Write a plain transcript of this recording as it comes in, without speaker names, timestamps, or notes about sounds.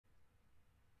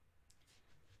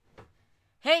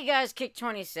Hey guys,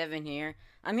 Kick27 here.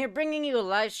 I'm here bringing you a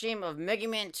live stream of Mega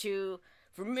Man 2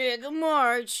 for Mega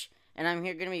March, and I'm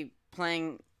here gonna be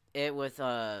playing it with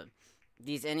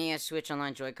these NES Switch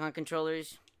Online Joy-Con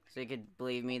controllers, so you could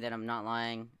believe me that I'm not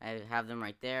lying. I have them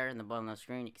right there in the bottom of the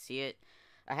screen. You can see it.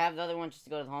 I have the other one just to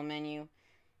go to the home menu,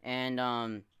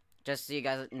 and just so you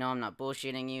guys know I'm not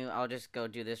bullshitting you, I'll just go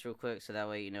do this real quick, so that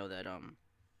way you know that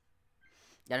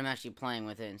that I'm actually playing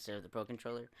with it instead of the Pro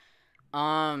Controller.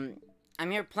 I'm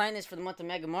here playing this for the month of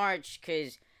Mega March,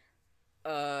 because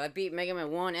I beat Mega Man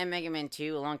 1 and Mega Man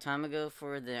 2 a long time ago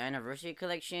for the Anniversary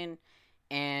Collection,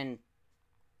 and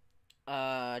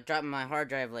dropped my hard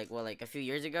drive, like a few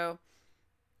years ago,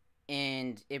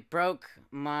 and it broke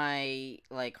my,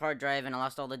 hard drive, and I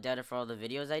lost all the data for all the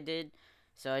videos I did,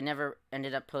 so I never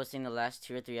ended up posting the last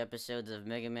 2 or 3 episodes of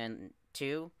Mega Man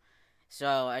 2, so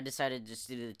I decided just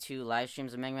to do the 2 live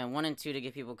streams of Mega Man 1 and 2 to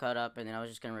get people caught up, and then I was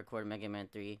just going to record Mega Man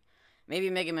 3.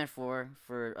 Maybe Mega Man 4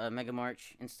 for Mega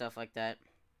March and stuff like that.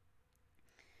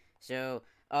 So,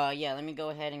 yeah, let me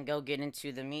go ahead and go get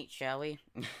into the meat, shall we?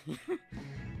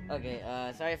 Okay,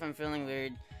 sorry if I'm feeling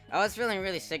weird. I was feeling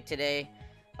really sick today,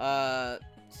 so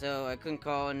I couldn't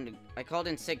call, and I called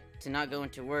in sick to not go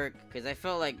into work, because I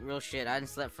felt like real shit. I hadn't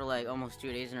slept for, almost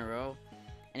 2 days in a row,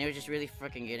 and it was just really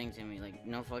freaking getting to me,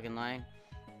 no fucking lie.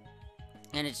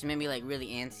 And it just made me, really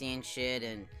antsy and shit,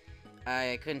 and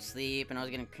I couldn't sleep, and I was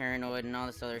getting paranoid and all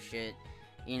this other shit,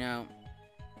 you know,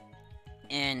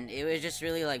 and it was just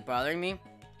really, bothering me.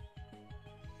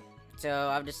 So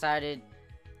I've decided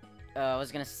I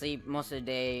was gonna sleep most of the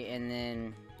day, and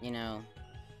then, you know,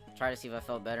 try to see if I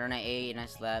felt better, and I ate, and I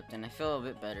slept, and I feel a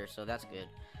bit better, so that's good.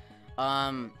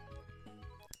 I'm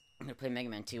gonna play Mega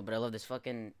Man 2, but I love this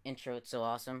fucking intro, it's so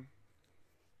awesome.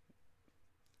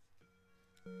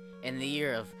 In the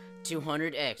year of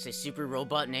 200X, a super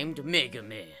robot named Mega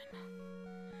Man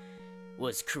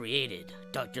was created.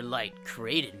 Dr. Light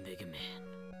created Mega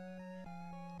Man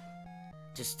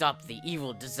to stop the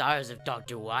evil desires of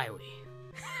Dr. Wily.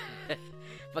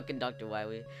 Fucking Dr.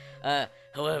 Wily.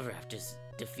 However, after his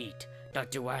defeat,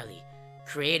 Dr. Wily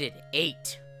created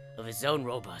 8 of his own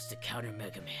robots to counter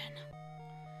Mega Man.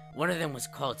 One of them was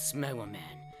called Smegma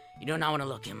Man. You do not want to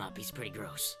look him up, he's pretty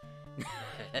gross.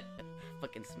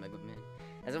 Fucking Smegma Man.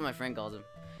 That's what my friend calls him.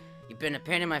 You've been a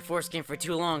pain in my foreskin for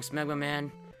too long, Smegma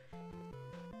Man.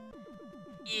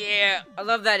 Yeah, I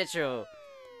love that intro.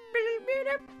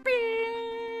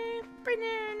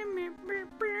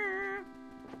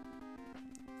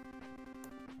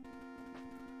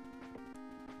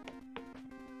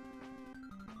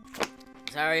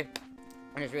 Sorry,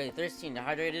 I'm just really thirsty and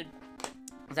dehydrated,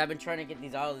 because I've been trying to get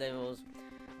these auto levels,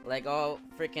 all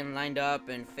freaking lined up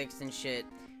and fixed and shit.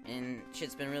 And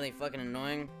shit's been really fucking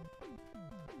annoying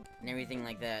and everything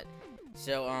like that.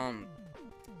 So,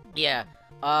 yeah.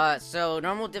 So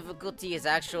normal difficulty is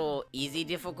actual easy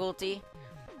difficulty.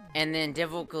 And then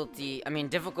difficult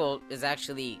is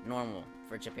actually normal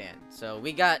for Japan. So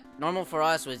we got normal for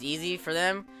us was easy for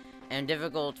them, and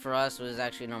difficult for us was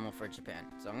actually normal for Japan.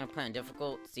 So I'm gonna play on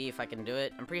difficult, see if I can do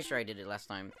it. I'm pretty sure I did it last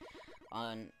time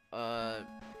on,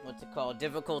 what's it called?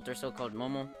 Difficult, or so-called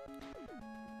Momo.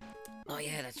 Oh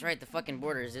yeah, that's right, the fucking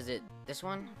borders. Is it this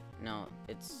one? No,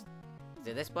 is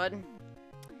it this button?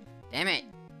 Damn it!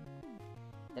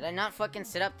 Did I not fucking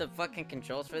set up the fucking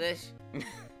controls for this?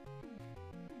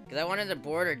 Cause I wanted the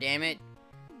border, damn it.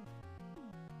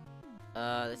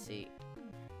 Let's see.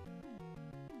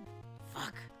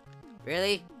 Fuck.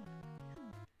 Really?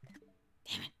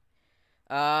 Damn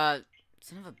it.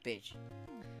 Son of a bitch.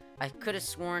 I could have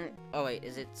sworn... Oh, wait.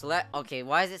 Is it select? Okay,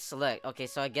 why is it select? Okay,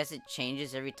 so I guess it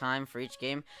changes every time for each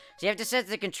game. So you have to set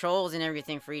the controls and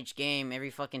everything for each game every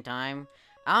fucking time.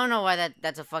 I don't know why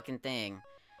that's a fucking thing.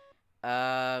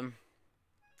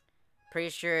 Pretty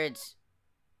sure it's...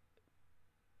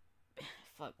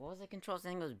 Fuck, what was the controls? I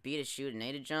think it was B to shoot and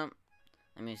A to jump.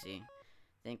 Let me see.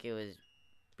 I think it was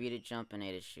B to jump and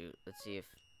A to shoot. Let's see if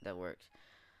that works.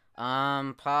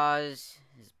 Pause.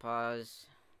 Is pause.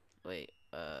 Wait.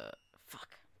 Fuck.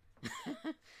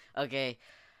 Okay,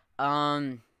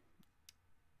 I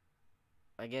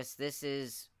guess this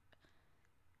is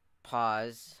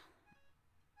pause.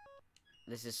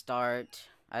 This is start.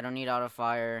 I don't need auto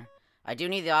fire. I do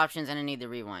need the options and I need the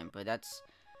rewind, but that's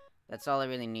all I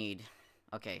really need.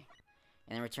 Okay,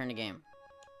 and then return to game.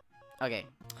 Okay,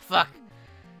 fuck.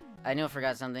 I knew I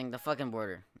forgot something. The fucking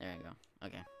border. There we go.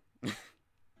 Okay.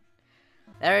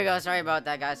 There we go, sorry about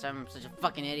that, guys. I'm such a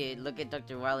fucking idiot. Look at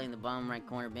Dr. Wily in the bottom right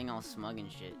corner being all smug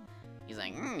and shit. He's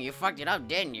like, you fucked it up,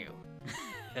 didn't you?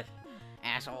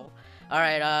 Asshole.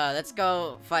 Alright, let's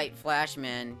go fight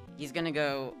Flashman. He's gonna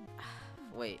go...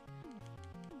 Wait.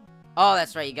 Oh,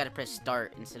 that's right. You gotta press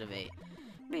start instead of A.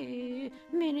 He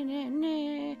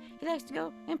likes to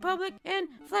go in public and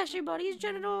flash everybody's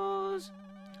genitals.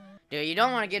 Dude, you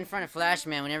don't want to get in front of Flash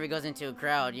Man whenever he goes into a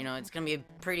crowd. You know, it's gonna be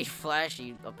pretty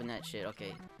flashy up in that shit.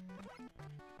 Okay.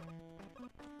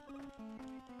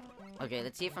 Okay,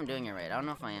 let's see if I'm doing it right. I don't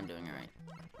know if I am doing it right.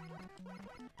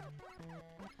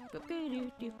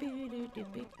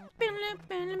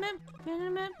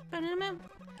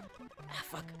 Ah,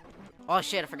 fuck. Oh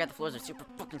shit, I forgot the floors are super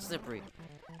fucking slippery.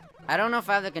 I don't know if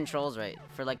I have the controls right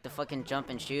for like the fucking jump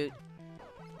and shoot.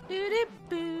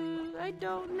 I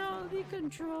don't know the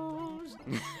controls.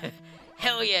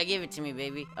 Hell yeah, give it to me,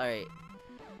 baby. Alright.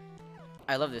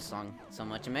 I love this song so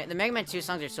much. The Mega Man 2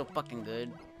 songs are so fucking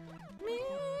good.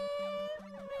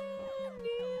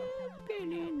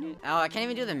 Oh, I can't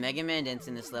even do the Mega Man dance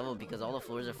in this level because all the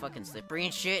floors are fucking slippery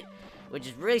and shit, which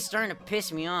is really starting to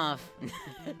piss me off.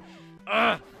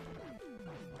 Ugh.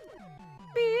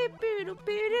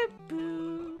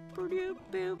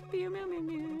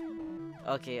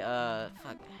 Okay, fuck.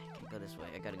 I can't go this way.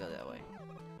 I gotta go that way.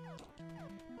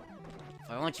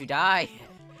 Why won't you die?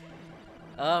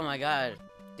 Oh my god.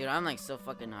 Dude, I'm like so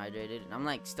fucking hydrated. I'm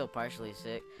like still partially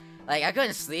sick. Like, I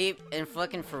couldn't sleep, and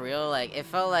fucking for real, like, it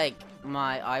felt like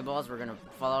my eyeballs were gonna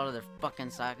fall out of their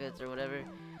fucking sockets or whatever.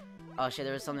 Oh shit,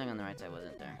 there was something on the right side,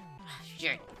 wasn't there?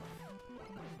 Shit.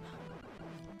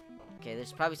 Okay,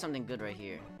 there's probably something good right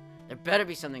here. There better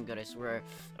be something good, I swear.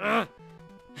 Ugh!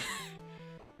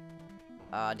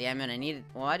 Aw, damn it, I needed...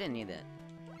 Well, I didn't need that.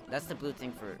 That's the blue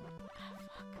thing for... Ah,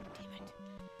 fuck, damn it.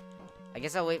 I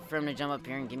guess I'll wait for him to jump up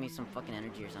here and give me some fucking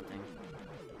energy or something.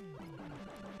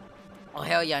 Oh,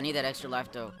 hell yeah, I need that extra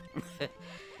life, though.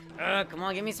 Come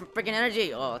on, give me some freaking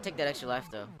energy! Oh, I'll take that extra life,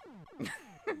 though.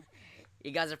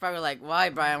 You guys are probably like, why,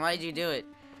 Brian? Why did you do it?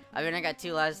 I mean, I got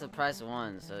 2 lives for the price of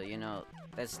 1, so, you know,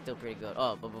 that's still pretty good.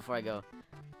 Oh, but before I go...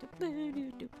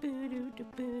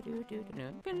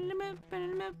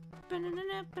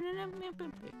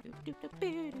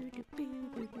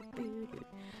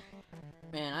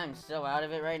 Man, I'm so out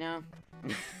of it right now.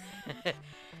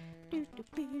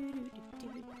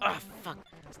 Oh, fuck.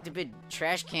 Stupid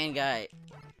trash can guy.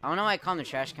 I don't know why I call him the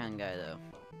trash can guy, though.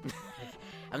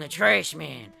 I'm the trash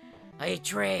man. I hate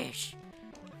trash.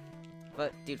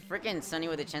 But, dude, freaking Sunny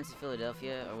with a Chance of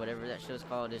Philadelphia, or whatever that show's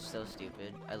called, is so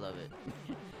stupid. I love it.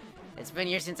 It's been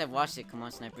years since I've watched it. Come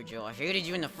on, Sniper Joe. I hated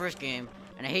you in the first game,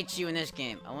 and I hate you in this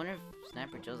game. I wonder if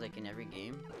Sniper Joe's, like, in every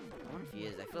game. I wonder if he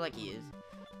is. I feel like he is.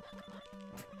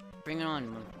 Bring it on,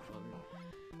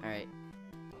 motherfucker. Alright.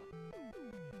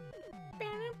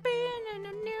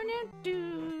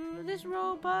 This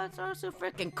robots are so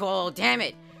freaking cool. Damn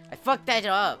it! I fucked that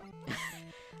up.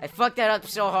 I fucked that up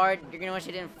so hard. You're gonna wish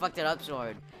I didn't fuck that up so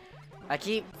hard. I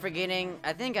keep forgetting.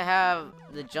 I think I have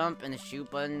the jump and the shoot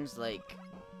buttons like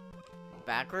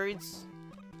backwards,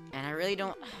 and I really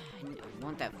don't. I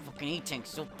want that fucking E-tank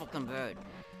so fucking bad.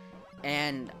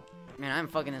 And man, I'm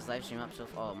fucking this live stream up so.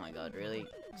 Oh my god, really?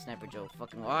 Sniper Joe,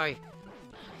 fucking why?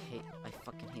 I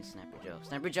fucking hate Sniper Joe.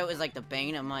 Sniper Joe is like the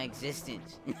bane of my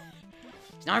existence.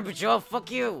 Sniper Joe,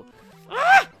 fuck you!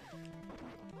 Ah!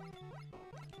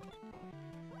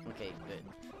 Okay, good.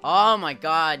 Oh my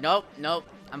god, nope, nope.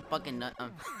 I'm fucking done.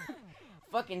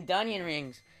 Fucking Dunyan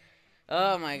rings.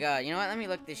 Oh my god, you know what? Let me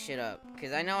look this shit up.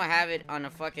 Because I know I have it on a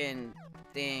fucking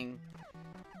thing.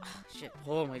 Oh, shit,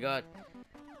 oh my god.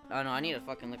 Oh no, I need to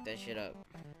fucking look that shit up.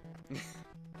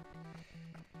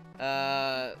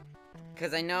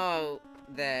 Because I know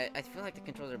that... I feel like the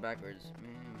controls are backwards.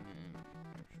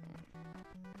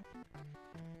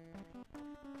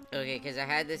 Okay, because I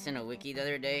had this in a wiki the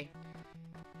other day.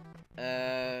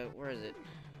 Where is it?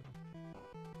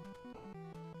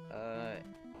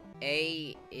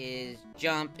 A is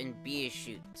jump and B is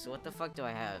shoot. So what the fuck do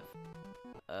I have?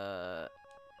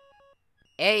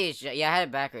 A is... Yeah, I had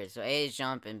it backwards. So A is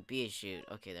jump and B is shoot.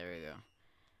 Okay, there we go.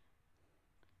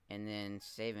 And then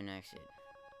save and exit.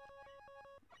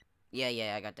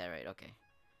 Yeah, I got that right. Okay.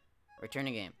 Return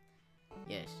the game.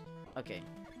 Yes. Okay.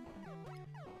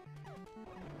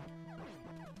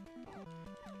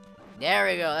 There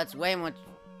we go. That's way much...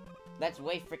 That's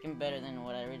way freaking better than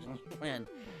what I originally planned.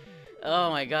 Oh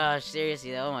my gosh.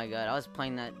 Seriously. Oh my god. I was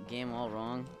playing that game all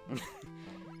wrong.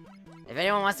 If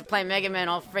anyone wants to play Mega Man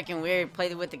all freaking weird, play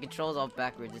it with the controls all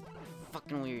backwards. It's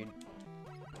fucking weird.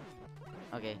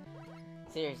 Okay.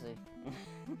 Seriously.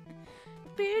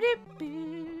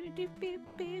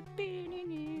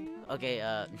 Okay,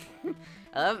 I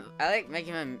like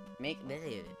making my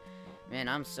man,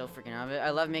 I'm so freaking out of it.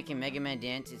 I love making Mega Man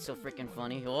dance. It's so freaking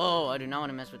funny. Oh, I do not want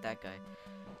to mess with that guy.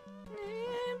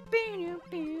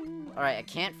 Alright, I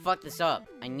can't fuck this up.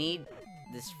 I need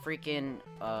this freaking,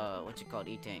 what's it called?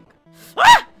 E-tank.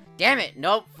 Ah! Damn it!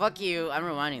 Nope, fuck you. I'm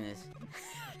rewinding this.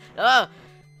 Oh!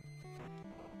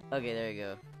 Okay, there you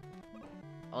go.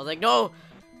 I was like, no!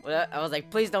 I was like,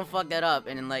 please don't fuck that up.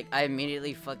 And then, like, I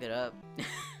immediately fucked it up.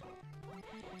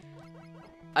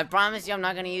 I promise you I'm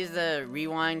not gonna use the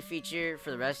rewind feature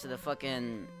for the rest of the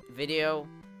fucking video.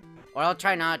 Or I'll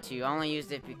try not to. I only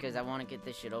used it because I want to get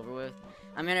this shit over with.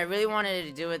 I mean, I really wanted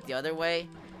to do it the other way.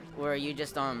 Where you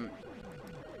just,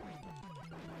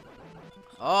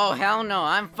 Oh, hell no.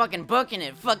 I'm fucking booking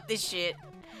it. Fuck this shit.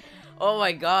 Oh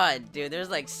my god, dude. There's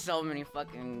like so many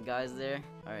fucking guys there.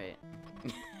 Alright.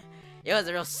 Yo, it's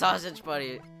a real sausage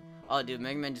party. Oh, dude.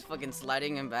 Mega Man just fucking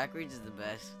sliding him backwards is the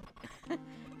best.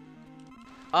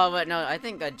 Oh, but no. I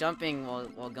think jumping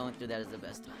while going through that is the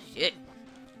best. Oh, shit.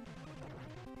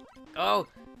 Oh.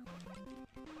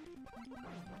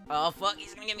 Oh, fuck.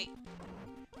 He's gonna get me.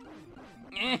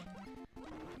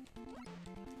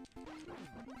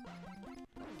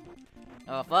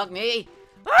 Oh, fuck me.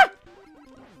 Ah!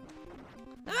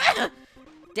 Ah!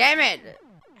 Damn it!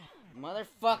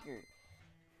 Motherfucker.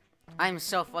 I'm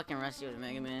so fucking rusty with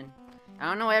Mega Man. I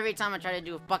don't know, every time I try to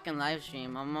do a fucking live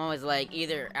stream, I'm always like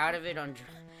either out of it on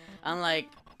like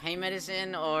pain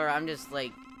medicine, or I'm just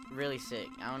like really sick.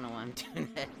 I don't know why I'm doing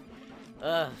that.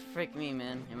 Ugh, frick me,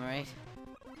 man. Am I right?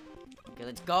 Okay,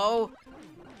 let's go.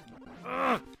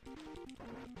 Ugh.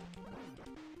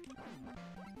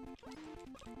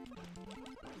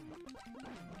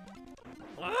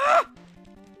 Ah!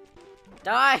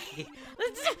 Die!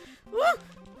 Let's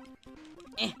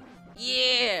woo!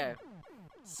 Yeah!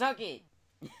 Suck it!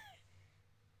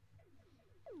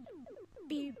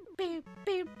 Beep, beep,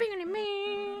 beep,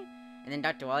 me. And then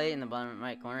Dr. Wally in the bottom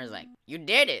right corner is like, you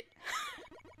did it!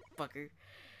 Fucker.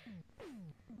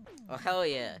 Oh, hell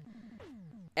yeah.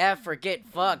 F for get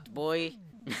fucked, boy.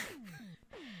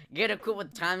 Get a cool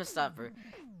with Time Stopper.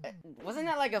 Wasn't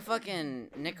that like a fucking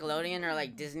Nickelodeon or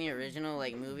like Disney original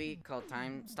like movie called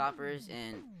Time Stoppers?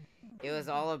 And it was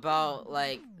all about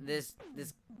like this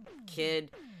kid.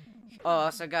 Oh, I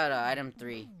also got item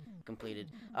 3 completed.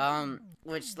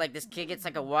 Which like this kid gets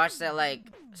like a watch that like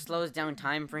slows down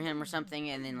time for him or something,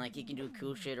 and then like he can do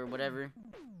cool shit or whatever.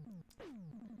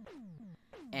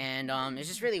 And it's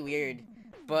just really weird.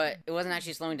 But it wasn't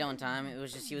actually slowing down time. It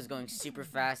was just he was going super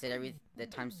fast at that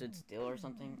time stood still or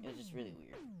something. It was just really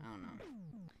weird. I don't know.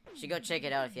 You should go check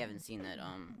it out if you haven't seen that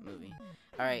movie.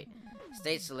 All right,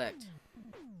 stage select.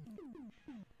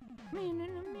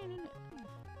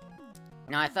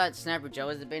 Now I thought Snapper Joe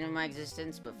was the bane of my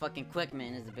existence, but fucking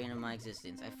Quickman is the bane of my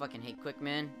existence. I fucking hate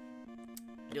Quickman.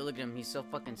 Dude, look at him. He's so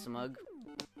fucking smug.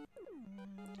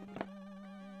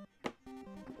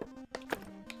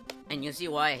 And you'll see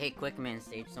why I hate Quickman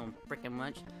stage so freaking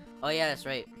much. Oh yeah, that's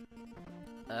right.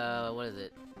 What is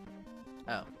it?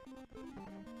 Oh.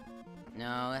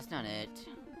 No, that's not it.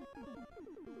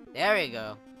 There we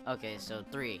go. Okay, so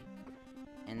 3.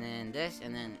 And then this,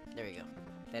 and then, there we go.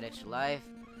 That extra life.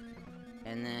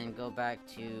 And then go back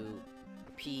to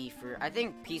P for, I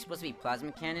think P's supposed to be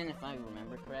Plasma Cannon, if I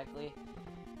remember correctly.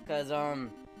 Because,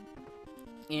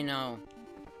 you know,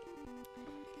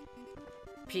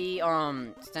 P,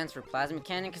 stands for Plasma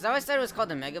Cannon. Because I always thought it was called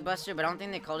the Mega Buster, but I don't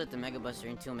think they called it the Mega Buster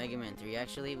until Mega Man 3,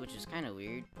 actually, which is kind of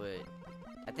weird, but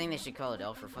I think they should call it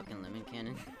L for fucking Lemon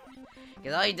Cannon.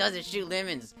 Because all he does is shoot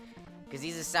lemons. Because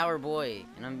he's a sour boy,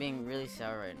 and I'm being really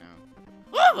sour right now.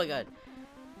 Oh my god!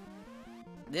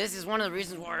 This is one of the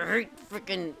reasons why I hate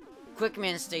freaking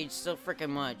Quickman stage so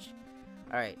freaking much.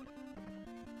 Alright.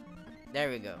 There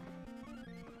we go.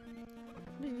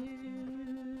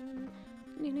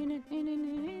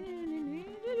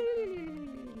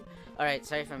 Alright,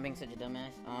 sorry if I'm being such a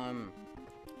dumbass.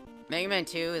 Mega Man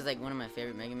 2 is like one of my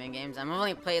favorite Mega Man games. I've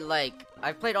only played like,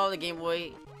 I've played all the Game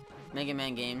Boy Mega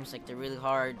Man games, like the really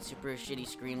hard, super shitty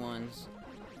screen ones.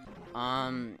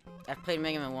 I've played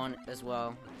Mega Man 1 as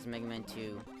well as Mega Man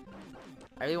 2.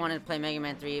 I really wanted to play Mega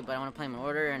Man 3, but I want to play them in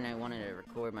order, and I wanted to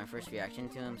record my first reaction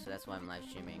to them, so that's why I'm live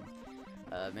streaming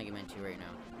Mega Man 2 right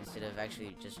now, instead of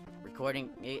actually just recording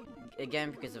it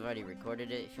again, because I've already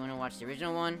recorded it. If you want to watch the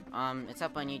original one, it's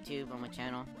up on YouTube on my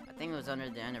channel. I think it was under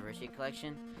the Anniversary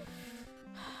Collection.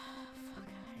 Fuck,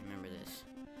 I remember this.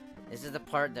 This is the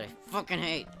part that I fucking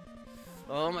hate.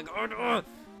 Oh my god. Oh!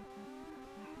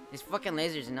 These fucking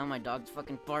lasers, and now my dog's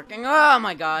fucking barking. Oh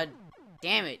my god.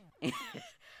 Damn it. My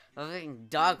fucking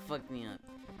dog fucked me up.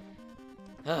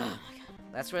 Oh my god.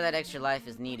 That's where that extra life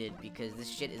is needed, because this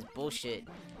shit is bullshit.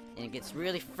 And it gets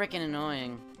really freaking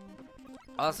annoying.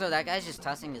 Also, that guy's just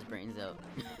tossing his brains out.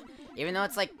 Even though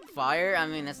it's like fire, I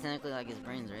mean, that's technically like his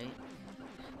brains, right?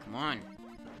 Come on.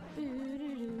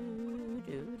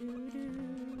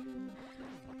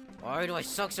 Why do I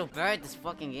suck so bad at this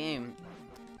fucking game?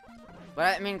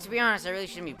 But I mean, to be honest, I really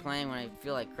shouldn't be playing when I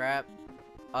feel like crap.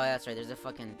 Oh, that's right. There's a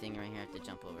fucking thing right here I have to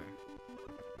jump over.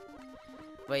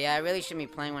 But yeah, I really shouldn't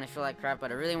be playing when I feel like crap.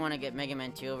 But I really want to get Mega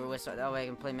Man 2 over with, so that way I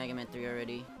can play Mega Man 3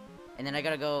 already. And then I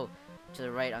gotta go to the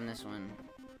right on this one.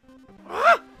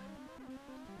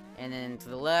 And then to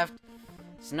the left.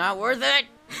 It's not worth it.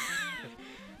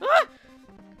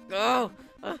 Go.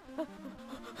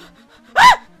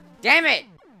 Damn it,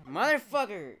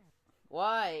 motherfucker!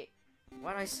 Why?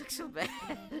 Why do I suck so bad?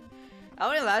 How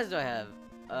many lives do I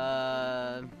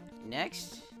have?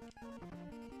 Next?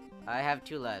 I have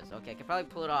 2 lives. Okay, I can probably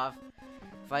pull it off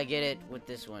if I get it with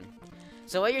this one.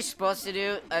 So what you're supposed to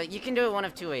do, you can do it one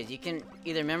of 2 ways. You can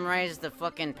either memorize the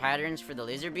fucking patterns for the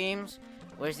laser beams,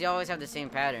 which they always have the same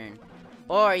pattern.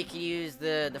 Or you can use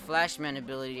the Flashman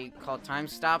ability called Time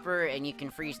Stopper, and you can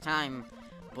freeze time,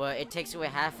 but it takes away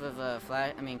half of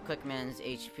Quickman's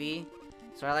HP.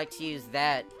 So I like to use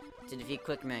that to defeat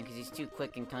Quickman because he's too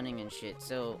quick and cunning and shit.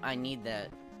 So I need that.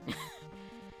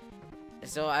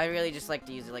 So I really just like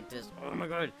to use it like this. Oh my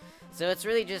god. So it's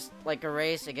really just like a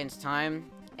race against time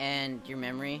and your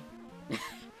memory.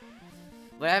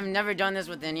 But I've never done this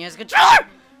with NES controller.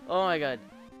 Oh my god.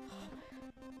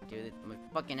 Dude, my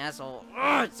fucking asshole.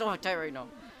 Oh, it's so tight right now.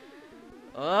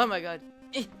 Oh my god.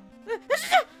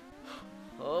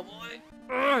 Oh boy.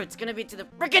 Oh, it's gonna be to the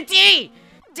frickin' T!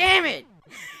 Damn it!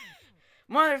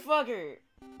 Motherfucker!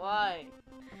 Why?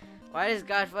 Why does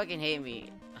God fucking hate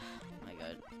me? Oh my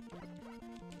god.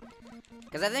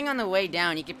 Because I think on the way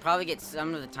down, you could probably get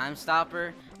some of the Time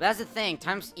Stopper. But that's the thing.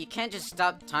 You can't just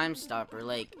stop Time Stopper.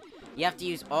 Like, you have to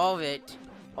use all of it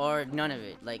or none of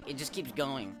it. Like, it just keeps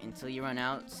going until you run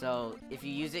out. So, if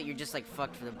you use it, you're just, like,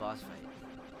 fucked for the boss fight.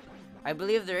 I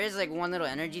believe there is, like, one little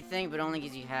energy thing, but it only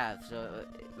gives you half. So,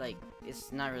 like,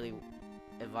 it's not really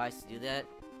advised to do that.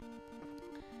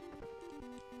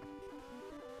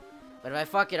 But if I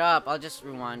fuck it up, I'll just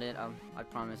rewind it. I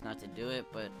promise not to do it,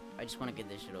 but I just want to get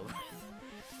this shit over with.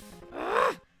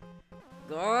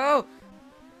 Go!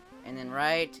 And then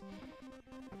right.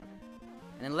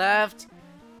 And then left.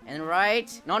 And then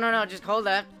right. No, no, no, just hold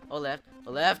left. Hold left.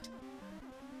 Hold left.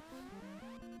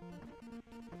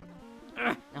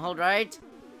 And hold right.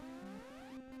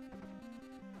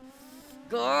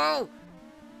 Go!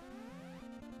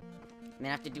 Man,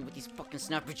 I have to do with these fucking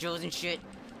sniper drills and shit.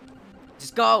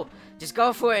 Just go! Just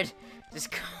go for it! Just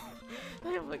go!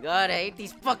 Oh my god, I hate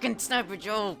these fucking sniper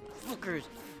drill fuckers!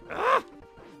 Ah!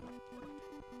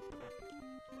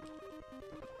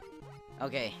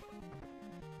 Okay.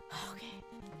 Okay.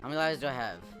 How many lives do I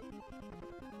have?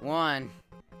 1.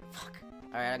 Fuck.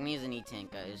 Alright, I'm gonna use an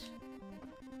E-Tank, guys.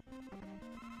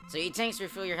 So E-Tanks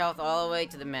refill your health all the way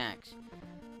to the max.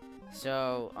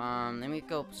 So, let me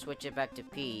go switch it back to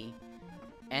P.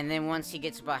 And then once he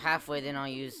gets about halfway, then I'll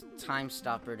use Time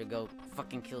Stopper to go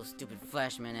fucking kill stupid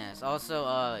Flashman ass.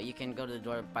 Also, you can go to the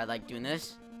door by, like, doing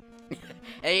this.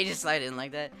 And you just slide in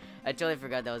like that. I totally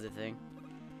forgot that was a thing.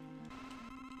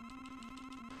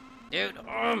 Dude,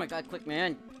 oh my god,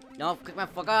 Quickman. No, Quickman,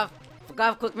 fuck off. Fuck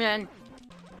off, Quickman.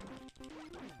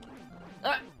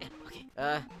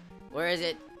 Okay, where is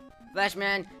it?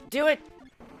 Flashman, do it!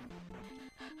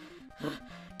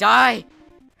 Die!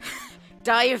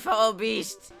 Die, you foul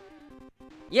beast!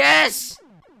 Yes!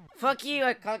 Fuck you,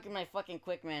 I conquered my fucking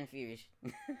Quickman fears.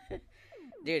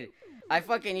 Dude, I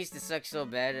fucking used to suck so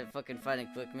bad at fucking fighting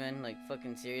Quickman, like,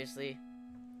 fucking seriously.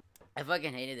 I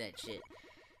fucking hated that shit.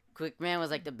 Quickman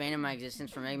was like the bane of my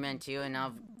existence for Mega Man 2, and now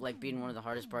I've, like, beaten one of the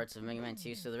hardest parts of Mega Man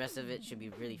 2, so the rest of it should be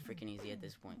really freaking easy at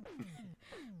this point.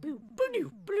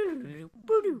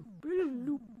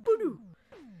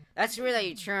 That's weird that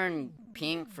you turn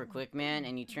pink for Quickman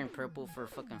and you turn purple for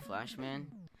fucking Flashman.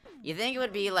 You think it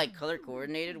would be like color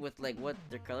coordinated with like what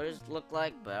their colors look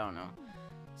like, but I don't know.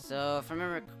 So if I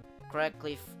remember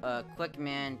correctly,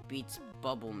 Quickman beats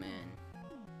Bubble Man.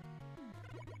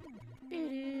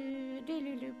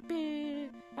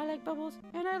 I like bubbles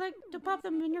and I like to pop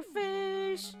them in your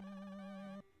face.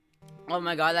 Oh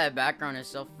my god, that background is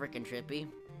so freaking trippy.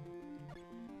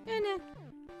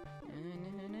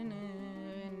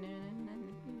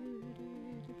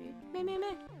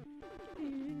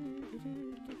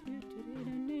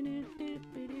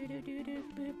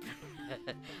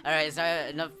 Alright, sorry,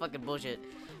 enough fucking bullshit.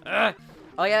 Oh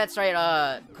yeah, that's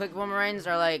right, quick boomerangs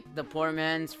are like the poor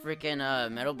man's freaking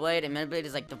Metal Blade, and Metal Blade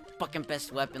is like the fucking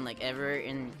best weapon like ever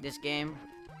in this game.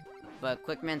 But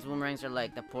Quick Man's boomerangs are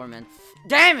like the poor man.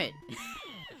 Damn it!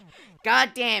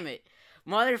 God damn it!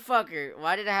 Motherfucker,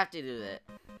 why did I have to do that?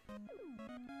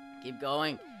 Keep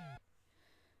going.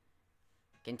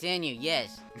 Continue,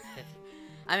 yes.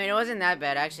 I mean, it wasn't that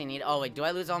bad. I actually need... Oh, wait. Do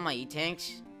I lose all my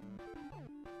E-tanks?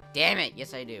 Damn it.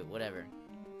 Yes, I do. Whatever.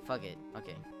 Fuck it.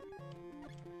 Okay.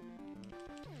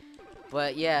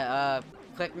 But, yeah,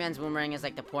 Quick Man's Boomerang is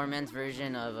like the poor man's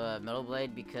version of Metal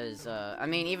Blade because, I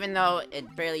mean, even though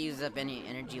it barely uses up any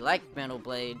energy like Metal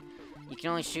Blade, you can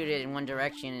only shoot it in one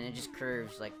direction and it just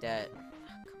curves like that.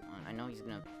 Come on. I know he's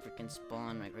gonna freaking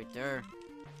spawn right there.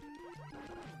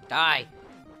 Die!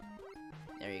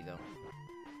 There you go.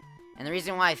 And the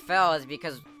reason why I fell is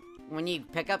because when you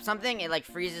pick up something, it like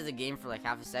freezes the game for like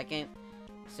half a second.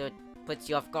 So it puts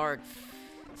you off guard.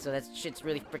 So that shit's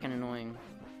really freaking annoying.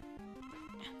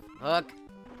 Hook.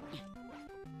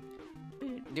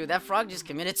 Dude, that frog just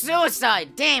committed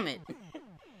suicide! Damn it!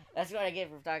 That's what I get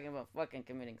for talking about fucking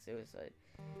committing suicide.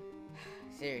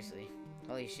 Seriously.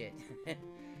 Holy shit.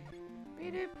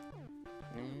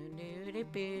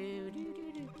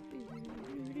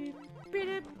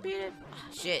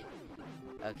 Shit.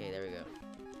 Okay, there we go.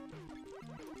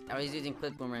 I was using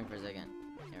Quick Boomerang for a second.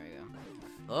 There we go.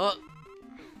 Oh!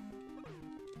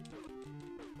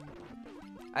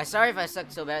 I'm sorry if I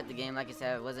sucked so bad at the game. Like I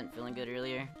said, I wasn't feeling good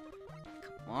earlier.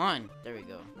 Come on. There we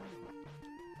go.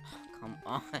 Come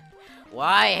on.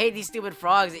 Why? I hate these stupid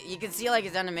frogs. You can see like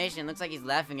his animation. It looks like he's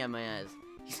laughing at my ass.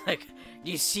 He's like,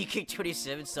 do you see Kick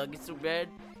 27 sucking so bad?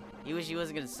 He wish he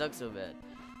wasn't gonna suck so bad.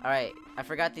 Alright, I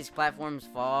forgot these platforms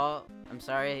fall. I'm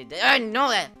sorry. I know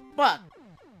that! Fuck!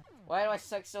 Why do I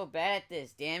suck so bad at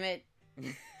this? Damn it.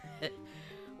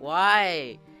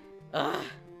 Why? Ugh.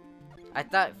 I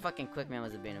thought fucking Quick Man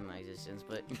was the bane of my existence,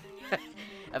 but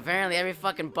apparently every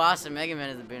fucking boss of Mega Man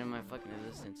is the bane of my fucking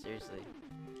existence. Seriously.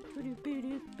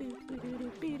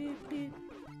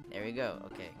 There we go.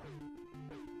 Okay.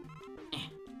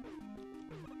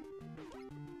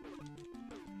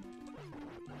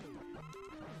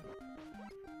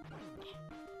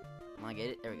 Come on, get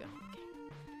it? There we go.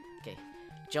 Okay. Okay.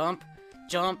 Jump,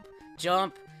 jump,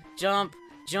 jump, jump,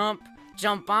 jump,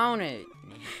 jump on it.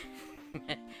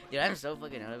 Dude, I'm so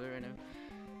fucking out of it right now.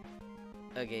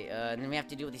 Okay, and then we have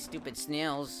to deal with these stupid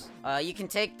snails. You can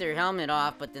take their helmet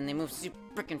off, but then they move super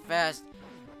freaking fast.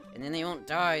 And then they won't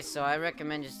die, so I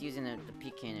recommend just using the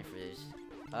peak cannon for this.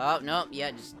 Oh, no,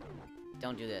 yeah, just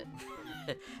don't do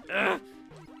that.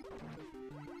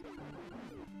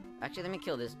 Actually, let me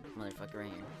kill this motherfucker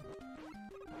right here.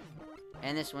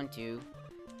 And this one, too.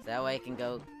 So that way I can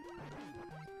go...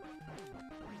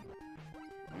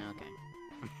 Okay.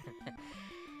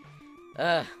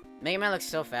 Mega Man looks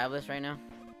so fabulous right now.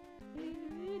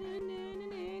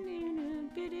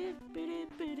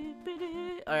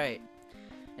 Alright.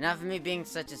 Enough of me being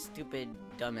such a stupid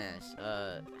dumbass.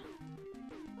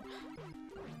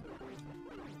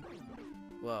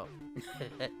 Whoa.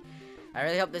 I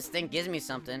really hope this thing gives me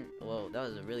something. Whoa, that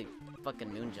was a really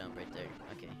fucking moon jump right there.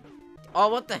 Okay. Oh,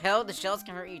 what the hell? The shells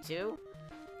can hurt you too?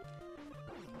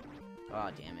 Oh,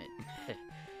 damn it.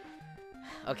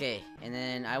 Okay, and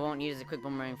then I won't use the Quick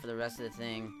Boomerang for the rest of the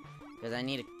thing. Because I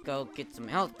need to go get some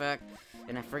health back.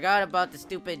 And I forgot about the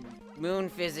stupid moon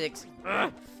physics.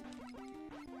 Ugh.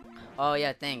 Oh,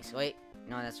 yeah, thanks. Wait.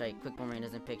 No, that's right. Quick Boomerang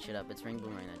doesn't pick shit up. It's Ring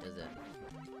Boomerang that does that.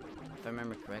 If I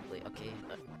remember correctly. Okay.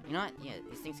 You know what? Yeah,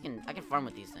 these things can... I can farm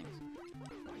with these things.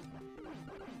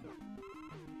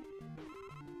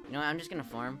 You know what? I'm just gonna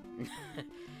farm.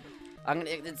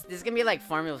 This is gonna be like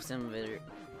Farmville Simulator.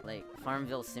 Like,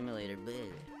 Farmville Simulator. Bleh.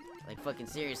 Like, fucking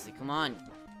seriously. Come on.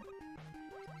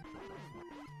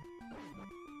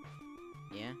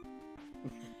 Yeah?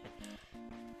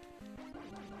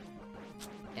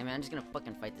 Hey, man, I'm just gonna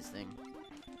fucking fight this thing.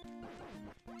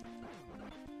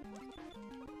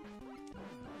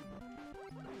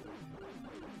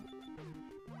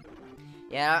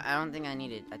 Yeah, I don't think I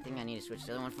need it. I think I need to switch to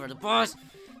the other one for the boss!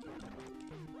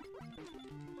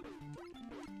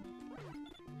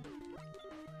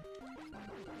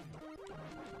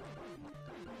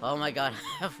 Oh my god,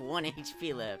 I have 1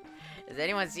 HP left. Does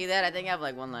anyone see that? I think I have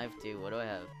like 1 life too. What do I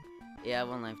have? Yeah, I have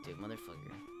 1 life too,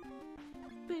 motherfucker.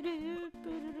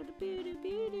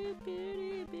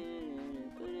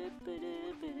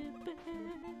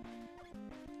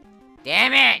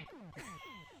 Damn it!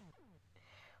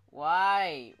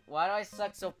 Why? Why do I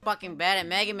suck so fucking bad at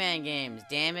Mega Man games?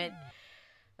 Damn it.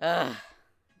 Ugh.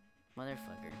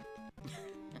 Motherfucker.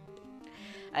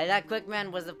 I thought Quick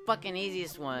Man was the fucking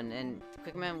easiest one, and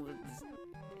Quick Man was...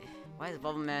 Why is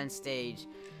Bubble Man stage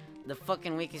the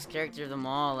fucking weakest character of them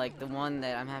all? Like, the one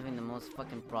that I'm having the most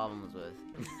fucking problems with.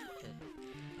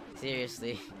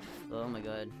 Seriously. Oh my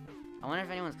god. I wonder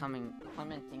if anyone's commenting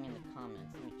in the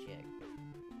comments. Let me check.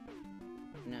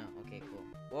 No. Okay, cool.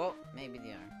 Well, maybe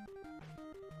they are.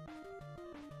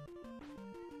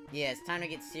 Yeah, it's time to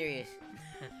get serious.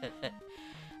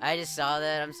 I just saw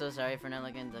that. I'm so sorry for not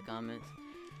looking at the comments.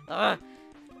 Ugh.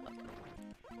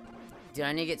 Dude,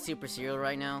 I need to get Super Cereal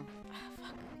right now.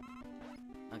 Fuck.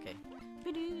 Okay.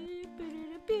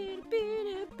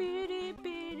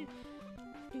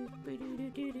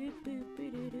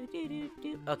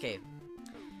 Okay.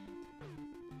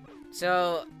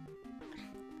 So,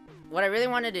 what I really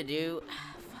wanted to do,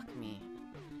 fuck me.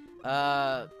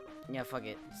 Yeah, fuck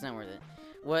it. It's not worth it.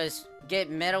 Was beat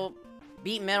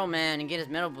Metal Man and get his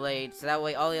Metal Blade, so that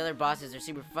way all the other bosses are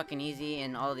super fucking easy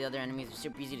and all the other enemies are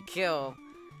super easy to kill.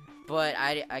 But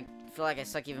I feel like I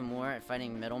suck even more at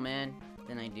fighting Metal Man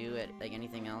than I do at like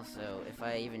anything else. So if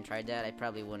I even tried that, I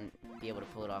probably wouldn't be able to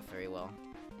pull it off very well,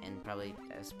 and probably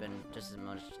spend just as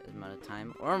much amount of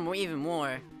time, or more, even more,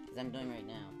 as I'm doing right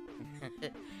now.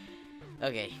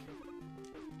 Okay.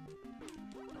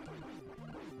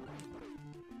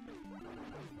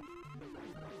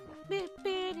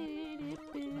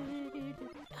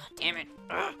 Oh, damn it.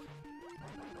 Ugh.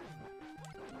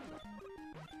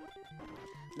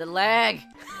 The lag!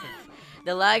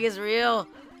 The lag is real!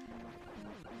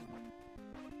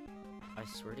 I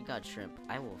swear to God, Shrimp,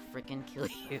 I will freaking kill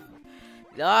you.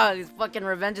 Oh, it's fucking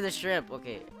Revenge of the Shrimp.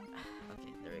 Okay.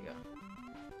 Okay, there we go.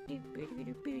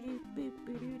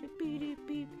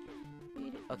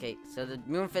 Okay, so the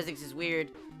moon physics is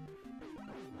weird.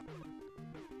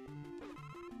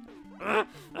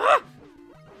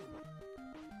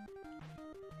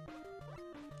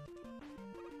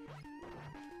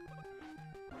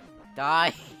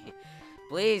 Die!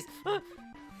 Please! Okay.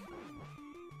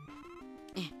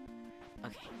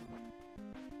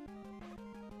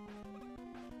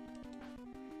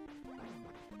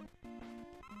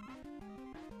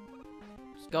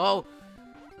 Let's go!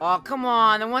 Oh, come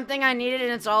on! The one thing I needed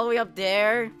and it's all the way up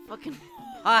there? Fucking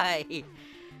why?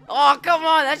 Oh, come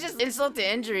on! That's just insult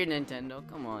to injury, Nintendo.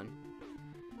 Come on.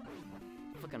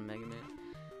 Fucking Mega Man.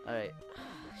 Alright.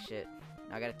 Shit.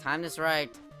 Now I gotta time this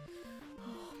right.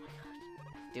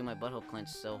 Dude, my butthole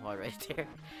clenched so hard right there.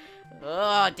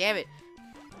 Oh, damn it.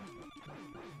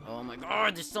 Oh my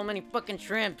God, there's so many fucking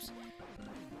shrimps.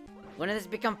 When did this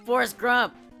become Forrest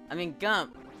Gump? I mean,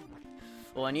 Gump.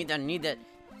 Oh, I need that.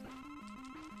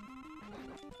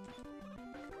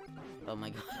 Oh my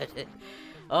God.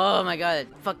 Oh my God.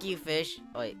 Fuck you, fish.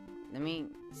 Oh, wait. Let me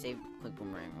save Quick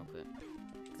Boomerang real quick.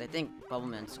 Because I think Bubble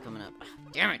Man's coming up.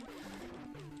 Damn it.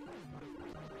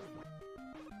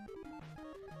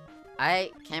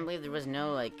 I can't believe there was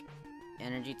no, like,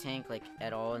 energy tank, like,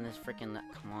 at all in this freaking...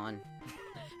 Come on.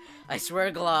 I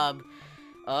swear, Glob.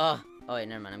 Oh, wait,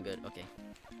 never mind. I'm good. Okay.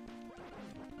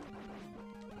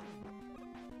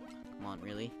 Come on,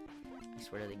 really? I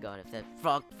swear to God, if that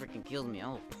frog freaking kills me, I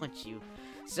will punch you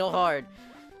so hard.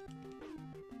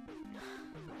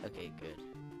 Okay, good.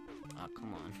 Oh,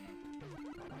 come on.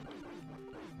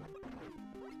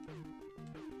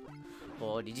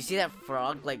 Oh, did you see that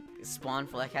frog, like, spawn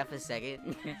for, like, half a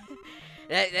second?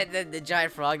 the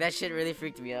giant frog, that shit really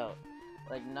freaked me out.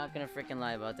 Like, not gonna freaking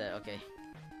lie about that. Okay.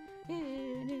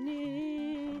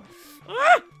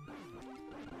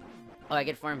 Oh, I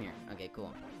get farm here. Okay,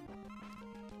 cool.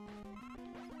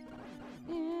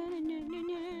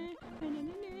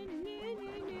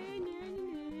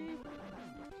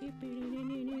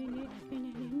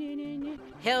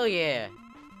 Hell yeah!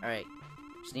 Alright.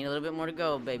 Just need a little bit more to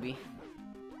go, baby.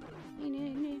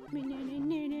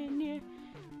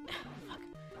 Fuck.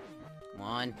 Come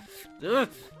on.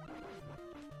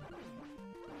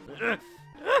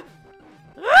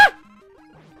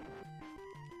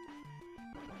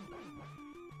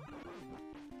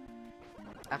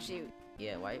 Actually,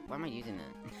 yeah, why am I using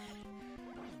that?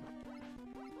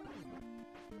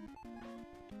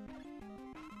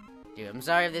 Dude, I'm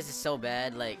sorry if this is so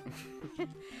bad, like...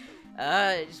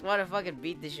 I just want to fucking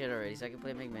beat this shit already so I can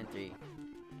play Mega Man 3.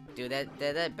 Dude,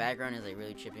 that background is, like,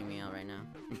 really tripping me out right now.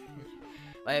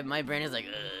 my brain is like,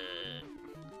 ugh.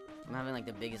 I'm having, like,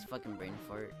 the biggest fucking brain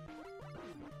fart.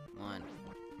 Come on.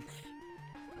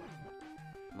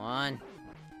 Come on.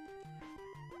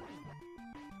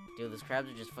 Dude, those crabs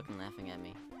are just fucking laughing at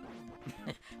me.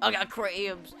 I got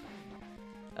crabs!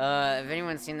 If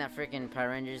anyone's seen that freaking Power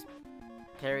Rangers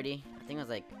parody, I think it was,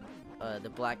 like, the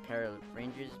Black Power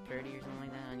Rangers parody or something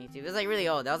like that on YouTube. It was, like, really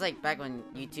old. That was, like, back when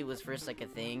YouTube was first, like, a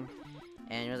thing.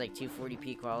 And it was, like,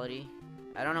 240p quality.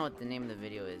 I don't know what the name of the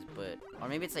video is, but... Or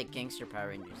maybe it's, like, Gangster Power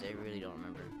Rangers. I really don't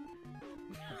remember.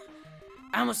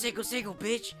 I'm a Seiko,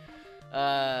 bitch!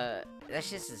 That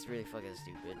shit's just really fucking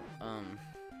stupid.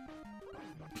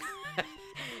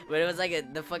 But it was,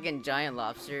 like, the fucking giant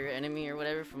lobster enemy or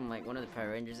whatever from, like, one of the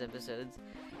Power Rangers episodes.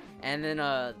 And then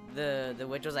the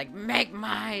witch was like, make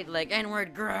might, like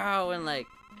N-word grow, and like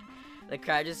the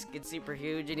crowd just gets super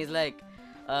huge, and he's like,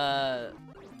 I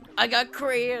got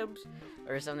crabs,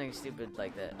 or something stupid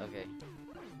like that. Okay.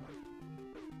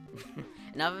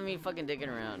 Enough of me fucking digging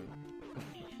around.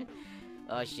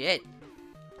 Oh shit.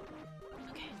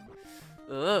 Okay.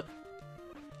 Ugh.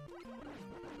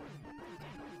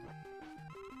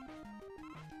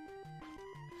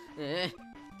 Okay.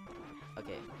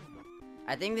 Okay.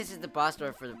 I think this is the boss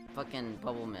door for the fucking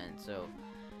Bubble Man, so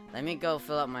let me go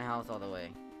fill up my health all the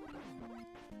way.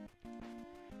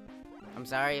 I'm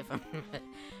sorry if I'm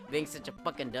being such a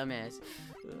fucking dumbass.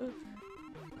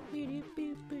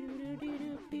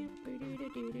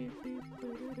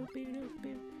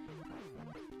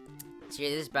 See,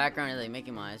 this background is like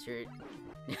making my eyes hurt.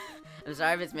 I'm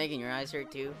sorry if it's making your eyes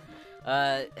hurt too.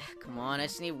 Come on, I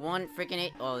just need one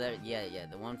freaking oh, yeah,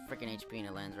 the one freaking HP and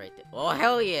it lands right there. Oh,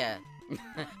 hell yeah!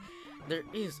 There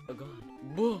is a god.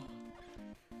 Whoa.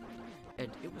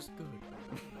 And it was good.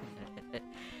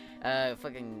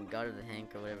 Fucking God of the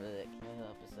Hank or whatever that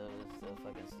episode was so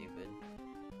fucking stupid.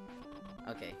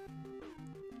 Okay.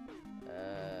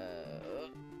 Okay.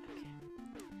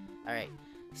 Alright.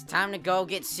 It's time to go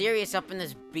get serious up in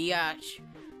this biatch.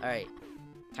 Alright.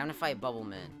 Time to fight Bubble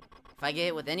Man. If I get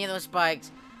hit with any of those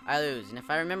spikes, I lose. And if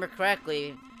I remember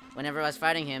correctly, whenever I was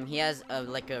fighting him, he has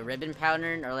like a ribbon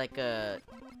pattern or like a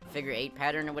figure 8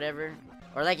 pattern or whatever.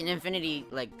 Or like an infinity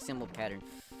like symbol pattern.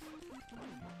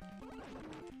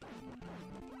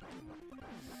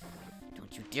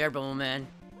 Don't you dare, Bubble Man.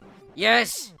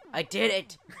 Yes! I did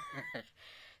it!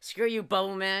 Screw you,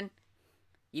 Bubble Man.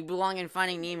 You belong in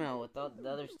Finding Nemo with all the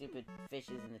other stupid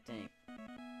fishes in the tank.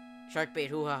 Shark bait,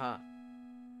 hoo ha ha.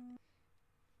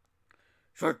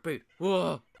 Shark bait,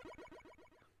 whoa!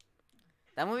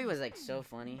 That movie was like so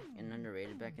funny and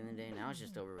underrated back in the day. Now it's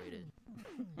just overrated.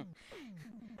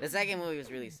 The second movie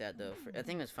was really sad though. I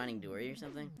think it was Finding Dory or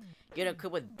something. Get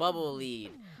equipped with Bubble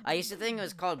Lead. I used to think it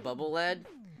was called Bubble Lead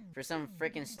for some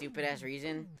freaking stupid ass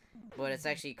reason, but it's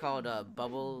actually called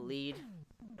Bubble Lead.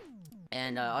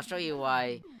 And I'll show you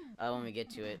why when we get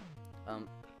to it. Oh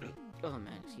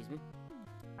man, excuse me.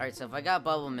 Alright, so if I got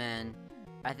Bubble Man,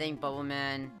 I think Bubble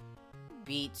Man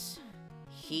beats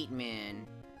Heat Man,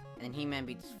 and then He-Man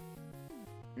beats...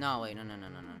 No, wait, no.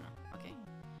 Okay.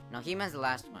 No, He-Man's the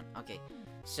last one. Okay.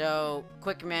 So,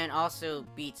 Quick Man also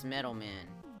beats Metal Man.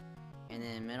 And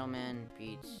then Metal Man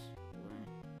beats...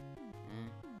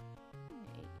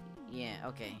 Yeah,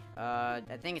 okay. I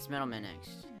think it's Metal Man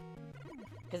next.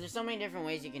 Because there's so many different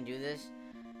ways you can do this.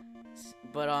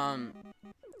 But,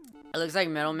 it looks like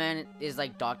Metal Man is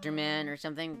like Doctor Man or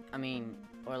something. I mean,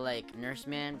 or like Nurse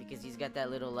Man, because he's got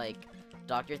that little, like,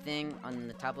 doctor thing on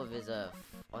the top of his, oh,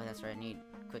 that's right, I need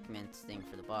Quick Man's thing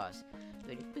for the boss.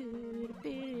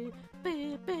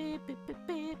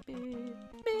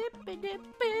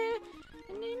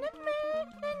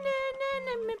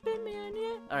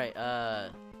 Alright, I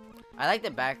like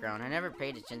the background. I never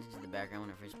paid attention to the background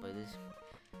when I first played this.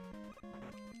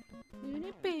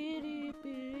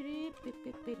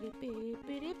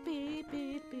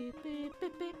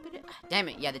 Damn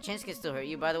it, yeah, the chins can still hurt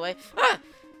you, by the way. Ah!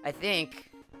 I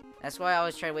think. That's why I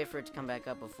always try to wait for it to come back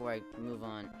up before I move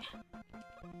on.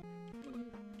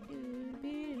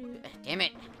 Damn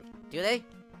it. Do they?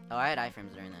 Oh, I had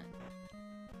iframes during that.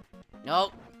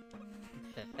 Nope.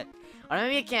 Or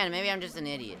maybe it can. Maybe I'm just an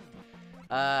idiot.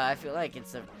 I feel like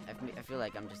it's a... I feel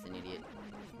like I'm just an idiot.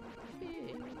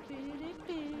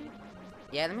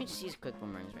 Yeah, let me just use quick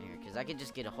boomerangs right here, because I could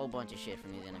just get a whole bunch of shit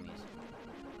from these enemies.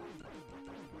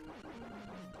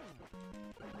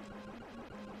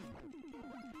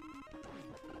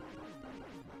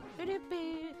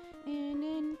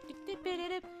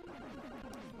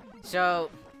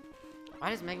 So,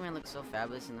 why does Mega Man look so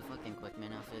fabulous in the fucking Quick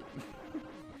Man outfit?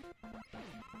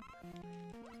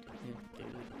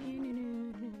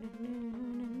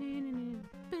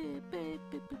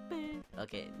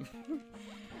 Okay.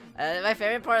 My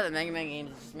favorite part of the Mega Man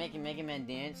games is just making Mega Man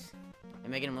dance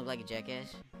and making him look like a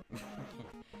jackass.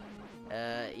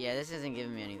 Yeah, this isn't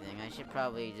giving me anything. I should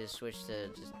probably just switch to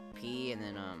just P and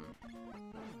then,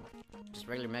 just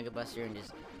regular Mega Buster and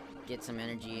just get some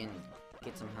energy and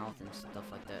get some health and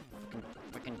stuff like that.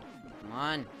 Freaking, come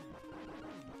on.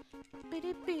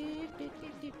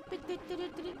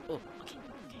 Oh, okay.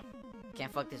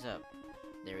 Can't fuck this up.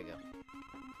 There we go.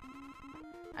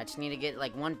 I just need to get,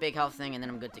 like, one big health thing, and then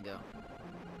I'm good to go.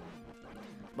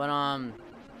 But,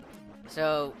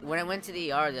 so, when I went to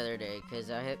the ER the other day, because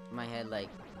I hit my head, like,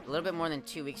 a little bit more than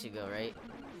 2 weeks ago, right?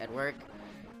 At work.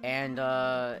 And,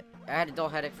 I had a dull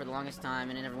headache for the longest time,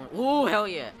 and then everyone... Ooh, hell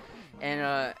yeah!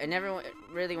 And it never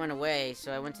really went away,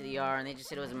 so I went to the ER, and they just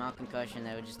said it was a mild concussion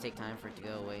that would just take time for it to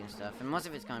go away and stuff. And most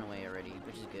of it's gone away already,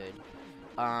 which is good.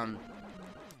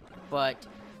 But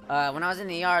when I was in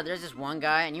the ER, there's this one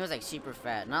guy, and he was like super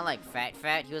fat. Not like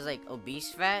fat. He was like obese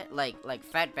fat, like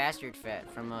fat bastard fat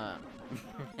from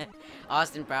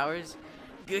Austin Powers.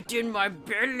 Get in my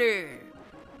belly,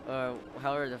 or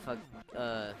however the fuck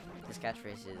his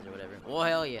catchphrase is or whatever. Oh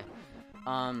hell yeah.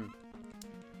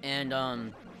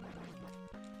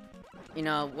 You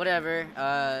know, whatever.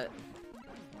 I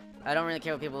don't really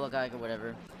care what people look like or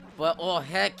whatever. But oh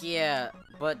heck yeah.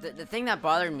 But the thing that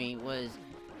bothered me was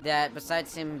that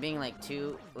besides him being like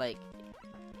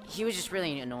he was just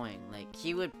really annoying. Like,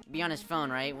 he would be on his phone,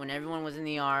 right, when everyone was in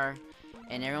the ER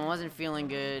and everyone wasn't feeling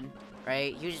good,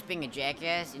 right? He was just being a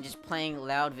jackass and just playing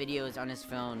loud videos on his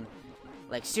phone,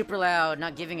 like super loud,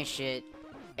 not giving a shit,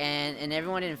 and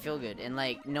everyone didn't feel good, and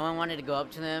like no one wanted to go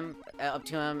up to him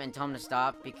and tell him to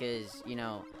stop because, you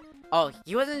know, oh,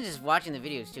 he wasn't just watching the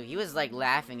videos too. He was like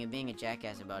laughing and being a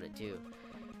jackass about it too.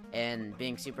 And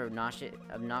being super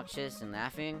obnoxious and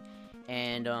laughing,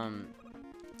 and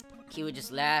he would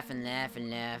just laugh and laugh and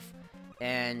laugh,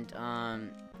 and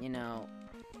you know,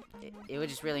 it was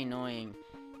just really annoying,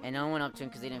 and no one went up to him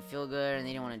because they didn't feel good and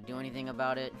they didn't want to do anything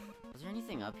about it. Was there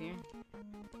anything up here?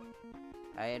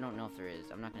 I don't know if there is.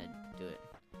 I'm not gonna do it.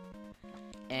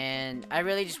 And I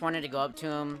really just wanted to go up to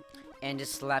him and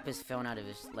just slap his phone out of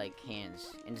his, like,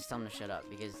 hands and just tell him to shut up,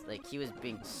 because, like, he was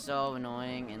being so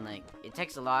annoying, and, like, it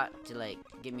takes a lot to, like,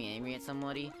 get me angry at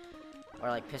somebody or,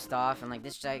 like, pissed off, and, like,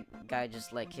 this guy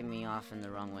just, like, hit me off in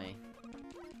the wrong way.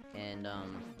 And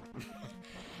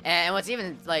and what's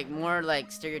even, like, more, like,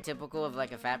 stereotypical of,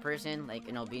 like, a fat person, like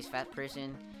an obese fat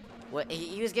person,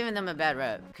 he was giving them a bad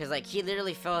rep, because, like, he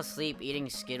literally fell asleep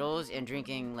eating Skittles and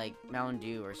drinking, like, Mountain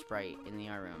Dew or Sprite in the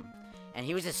ER room. And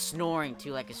he was just snoring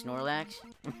too, like a Snorlax.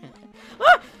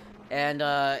 And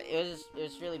it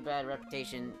was really bad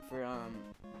reputation for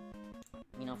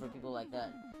you know, for people like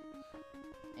that.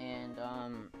 And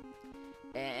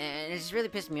it just really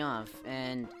pissed me off.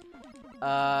 And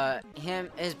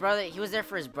his brother, he was there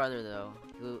for his brother though,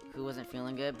 who wasn't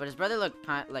feeling good, but his brother looked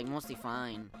like mostly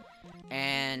fine.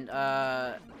 And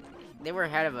they were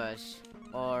ahead of us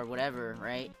or whatever,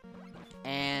 right?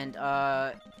 And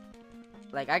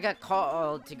like, I got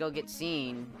called to go get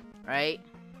seen, right?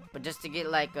 But just to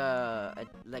get, like,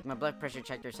 like, my blood pressure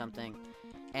checked or something.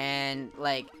 And,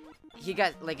 like,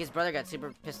 his brother got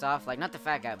super pissed off. Like, not the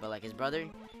fat guy, but, like, his brother.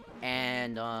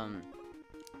 And,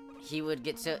 he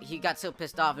got so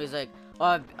pissed off. He was like,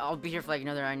 oh, I'll be here for, like,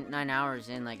 another 9 hours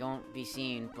and, like, I won't be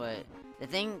seen. But the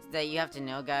thing that you have to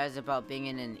know, guys, about being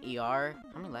in an ER...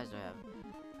 How many lives do I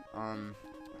have?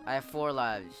 I have 4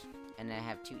 lives. And I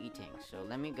have 2 E-tanks. So,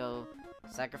 let me go...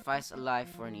 Sacrifice a life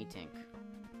for an E-tank.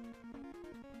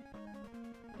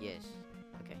 Yes.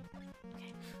 Okay.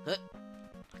 Okay.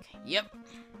 Okay. Yep.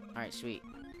 Alright, sweet.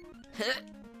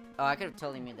 Oh, I could have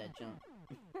totally made that jump.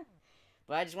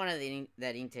 But I just wanted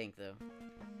that E-tank, though.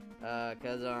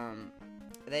 Cause,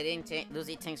 those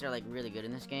E-tanks are, like, really good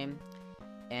in this game.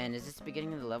 And is this the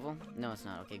beginning of the level? No, it's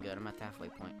not. Okay, good. I'm at the halfway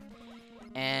point.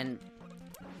 And,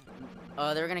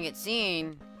 they were gonna get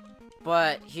seen...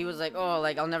 But he was like, oh,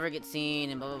 like, I'll never get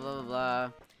seen, and blah, blah, blah, blah,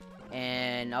 blah.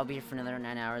 And I'll be here for another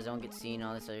 9 hours, I won't get seen,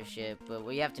 all this other shit. But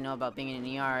what you have to know about being in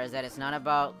an ER is that it's not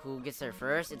about who gets there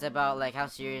first. It's about, like, how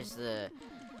serious the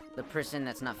person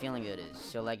that's not feeling good is.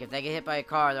 So, like, if they get hit by a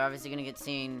car, they're obviously gonna get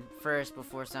seen first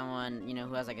before someone, you know,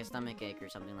 who has, like, a stomach ache or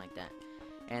something like that.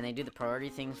 And they do the priority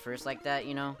things first like that,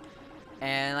 you know?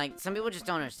 And, like, some people just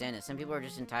don't understand it. Some people are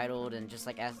just entitled and just,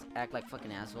 like, act like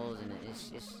fucking assholes, and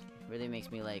it's just... really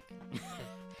makes me, like,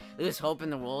 lose hope in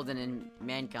the world and in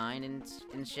mankind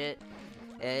and shit.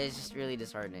 It's just really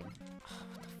disheartening. Oh,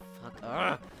 what the fuck?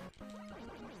 Ugh.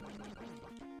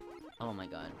 Oh my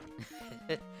god.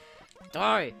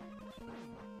 Die!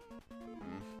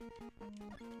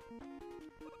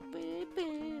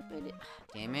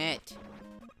 Damn it.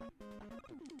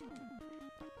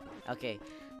 Okay,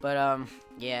 but,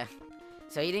 yeah.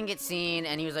 So he didn't get seen,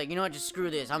 and he was like, you know what, just screw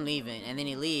this, I'm leaving. And then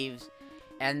he leaves.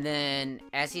 And then,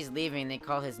 as he's leaving, they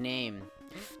call his name.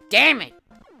 Damn it!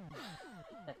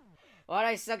 Why'd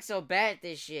I suck so bad at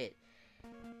this shit?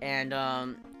 And,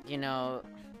 you know...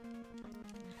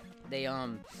 They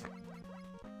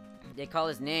call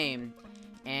his name,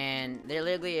 and they're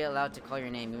literally allowed to call your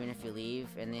name even if you leave,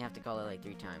 and they have to call it, like,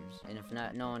 3 times. And if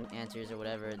no one answers or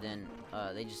whatever, then,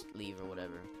 they just leave or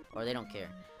whatever. Or they don't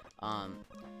care.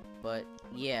 But,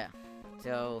 yeah.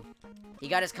 So... He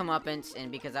got his comeuppance,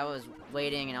 and because I was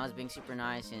waiting and I was being super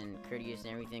nice and courteous and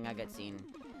everything, I got seen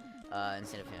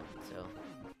instead of him. So,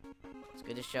 it's good.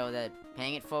 good to show that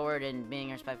paying it forward and being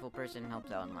a respectful person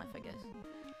helps out in life, I guess.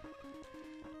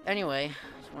 Anyway,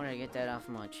 just wanted to get that off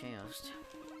my chest.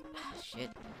 Shit.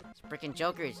 It's freaking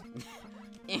jokers.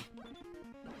 Damn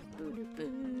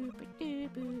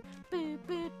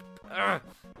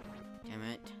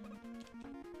it.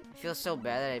 I feel so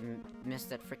bad that I missed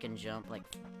that freaking jump. Like,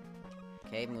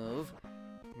 okay, move.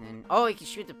 And then, oh, you can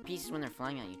shoot the pieces when they're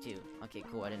flying at you, too. Okay,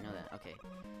 cool. I didn't know that. Okay.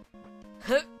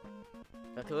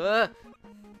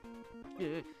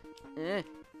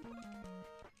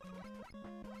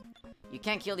 You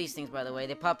can't kill these things, by the way.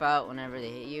 They pop out whenever they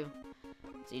hit you.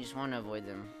 So you just want to avoid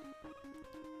them.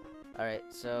 Alright,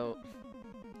 so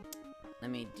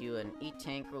let me do an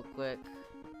E-Tank real quick.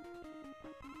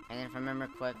 And then if I remember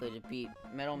correctly, to beat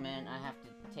Metal Man, I have to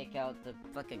take out the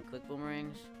fucking quick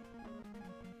boomerangs.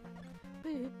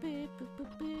 Can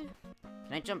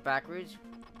I jump backwards?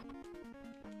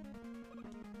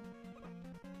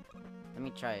 Let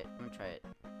me try it. I'm gonna try it.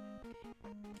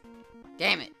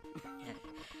 Damn it!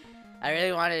 I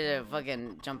really wanted to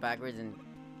fucking jump backwards and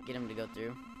get him to go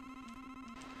through.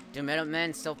 Dude, Metal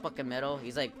Man's so fucking metal.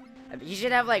 He's like, he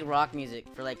should have like rock music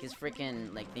for like his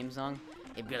freaking like theme song.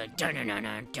 It'd be like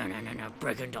da-na-na-na, da-na-na-na,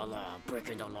 breaking the law,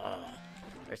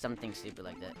 or something stupid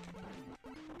like that.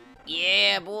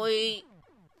 Yeah, boy.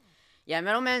 Yeah,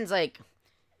 Metal Man's like,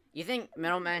 you think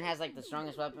Metal Man has like the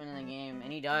strongest weapon in the game,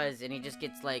 and he does, and he just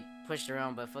gets like pushed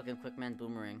around by fucking Quick Man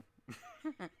Boomerang.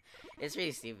 It's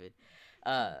really stupid.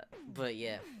 But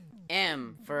yeah,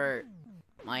 M for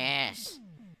my ass.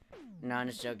 No, I'm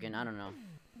just joking. I don't know.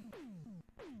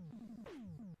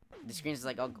 The screen's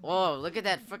like, oh, look at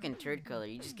that fucking turd color.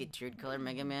 You just get turd color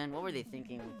Mega Man. What were they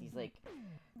thinking with these like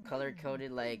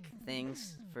color-coded like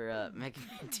things for Mega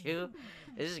Man 2?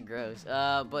 This is gross.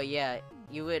 But yeah,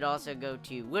 you would also go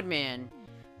to Woodman.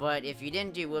 But if you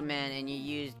didn't do Woodman and you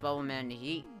used Bubble Man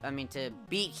to to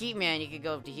beat Heat Man, you could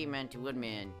go to Heat Man to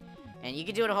Woodman. And you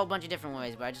could do it a whole bunch of different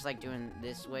ways, but I just like doing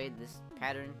this way, this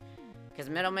pattern. Because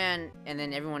Metal Man and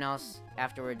then everyone else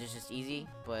afterwards is just easy,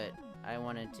 but I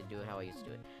wanted to do it how I used to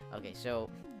do it. Okay, so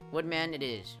Woodman it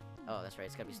is. Oh, that's right,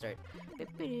 it's gotta be start.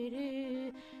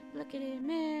 Look at it,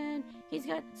 man. He's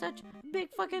got such big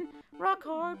fucking rock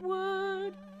hard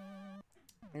wood.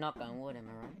 Knock on wood, am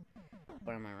I right?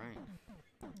 But am I right?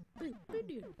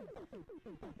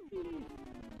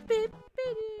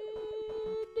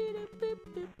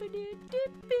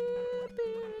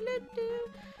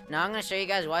 Now I'm gonna show you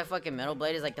guys why fucking Metal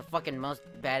Blade is like the fucking most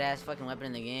badass fucking weapon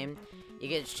in the game. You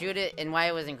can shoot it and why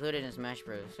it was included in Smash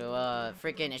Bros. So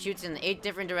freaking it shoots in 8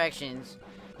 different directions.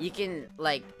 You can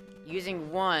like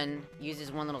using one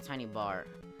uses one little tiny bar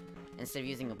instead of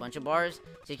using a bunch of bars.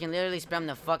 So you can literally spam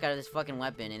the fuck out of this fucking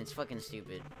weapon and it's fucking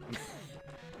stupid.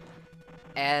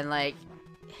 And like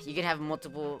you can have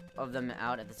multiple of them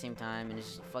out at the same time and it's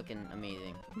just fucking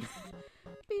amazing.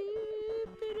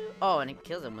 Oh, and it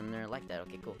kills them when they're like that.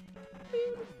 Okay, cool. Oh,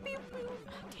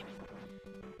 damn it.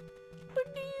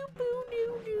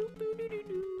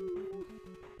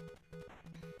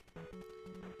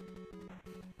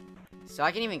 So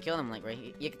I can even kill them like right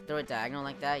here. You can throw it diagonal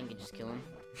like that, you can just kill them.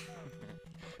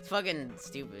 It's fucking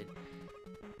stupid.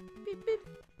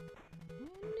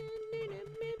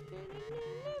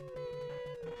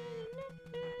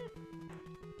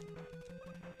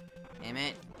 Damn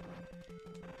it.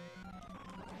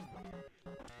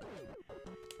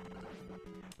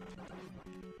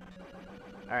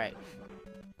 Alright.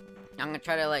 I'm gonna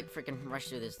try to like freaking rush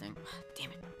through this thing.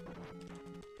 Damn it.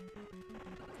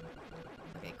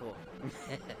 Okay, cool.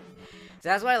 So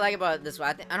that's what I like about this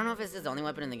one. I don't know if this is the only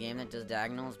weapon in the game that does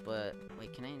diagonals, but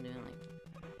wait, can I do it like?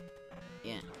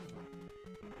 Yeah.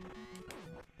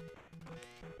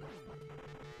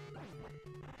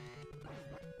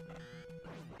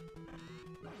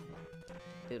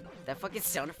 Dude, that fucking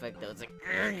sound effect though, it's like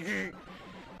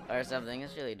or something.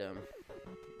 It's really dumb.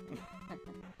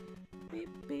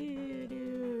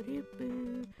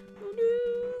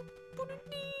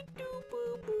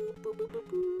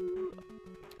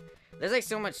 There's like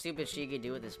so much stupid shit you could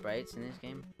do with the sprites in this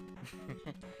game.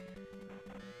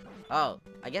 Oh,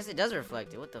 I guess it does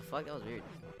reflect it. What the fuck? That was weird.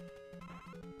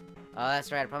 Oh,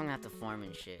 that's right. I'm probably gonna have to farm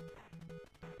and shit.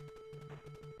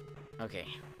 Okay.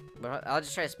 But I'll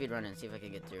just try to speedrun it and see if I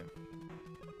can get through.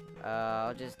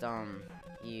 I'll just,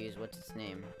 use, what's its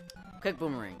name? Quick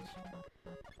boomerangs.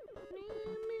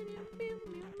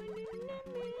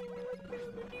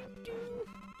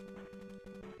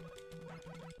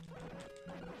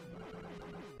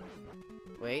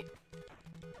 Wait.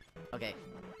 Okay.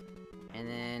 And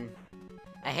then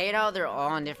I hate how they're all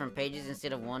on different pages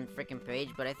instead of one freaking page,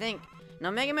 but I think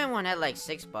no, Mega Man 1 had like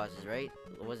 6 bosses, right?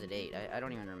 was it 8? I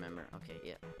don't even remember. Okay,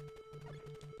 yeah.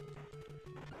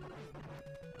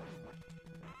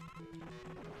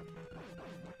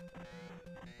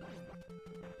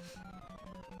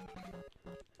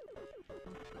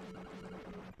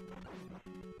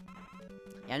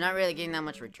 Yeah, I'm not really getting that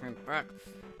much return back.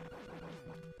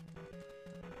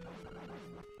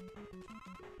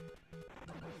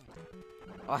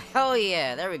 Oh, hell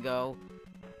yeah! There we go.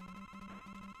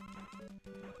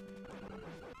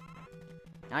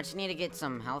 Now I just need to get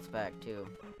some health back, too.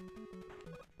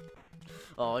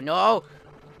 Oh, no!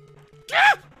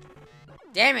 Ah!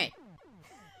 Damn it!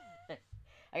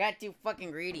 I got too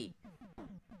fucking greedy.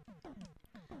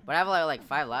 But I have like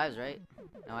 5 lives, right?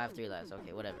 No, I have 3 lives.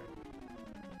 Okay, whatever.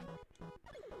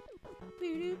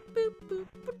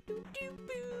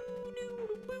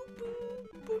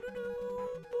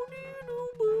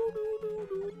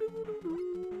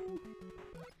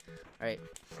 Alright.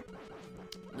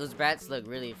 Those bats look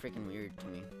really freaking weird to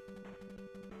me.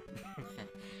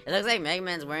 It looks like Mega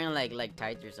Man's wearing like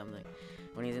tights or something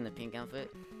when he's in the pink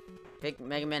outfit.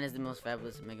 Mega Man is the most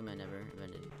fabulous Mega Man ever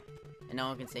invented. And no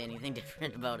one can say anything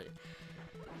different about it.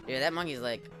 Yeah, that monkey's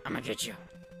like, I'm gonna get you.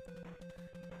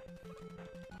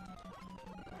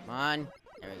 Come on.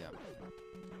 There we go.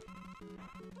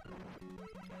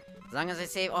 As long as I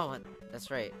save... Oh,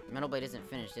 that's right. Metal Blade isn't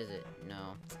finished, is it?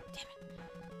 No. Damn it.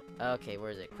 Okay,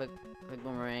 where is it? Quick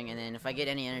boomerang, and then if I get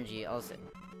any energy, I'll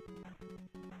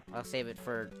save it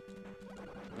for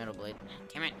Metal Blade.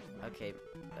 Damn it. Okay,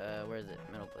 where is it?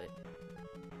 Metal Blade.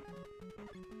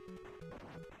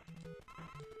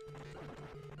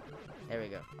 There we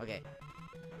go. Okay.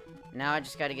 Now I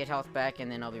just gotta get health back,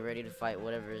 and then I'll be ready to fight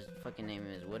whatever his fucking name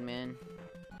is. Woodman?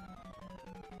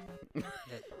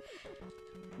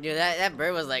 Dude, that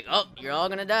bird was like, oh, you're all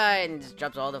gonna die, and just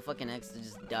drops all the fucking eggs to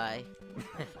just die.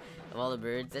 Of all the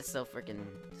birds. That's so freaking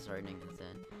disheartening and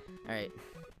sad. Alright.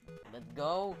 Let's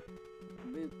go.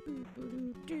 And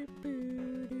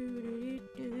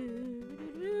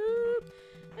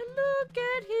look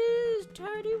at his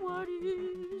tidy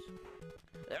waddies.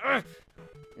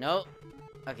 No.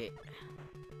 Okay.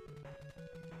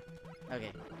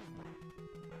 Okay.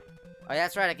 Oh,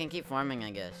 that's right. I can keep farming,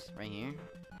 I guess. Right here?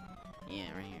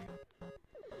 Yeah, right here.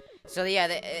 So,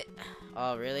 yeah,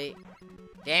 oh, really?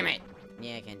 Damn it!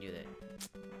 Yeah, I can't do that.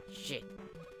 Shit.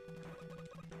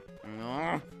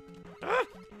 No.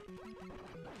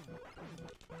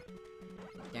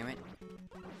 Damn it.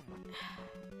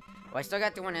 Well, I still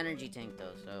got the 1 energy tank,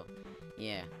 though, so...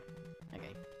 Yeah.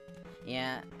 Okay.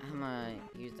 Yeah, I'm gonna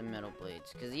use the metal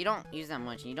blades. Because you don't use that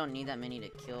much, and you don't need that many to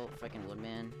kill freaking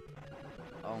Woodman.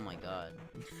 Oh my god.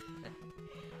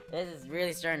 This is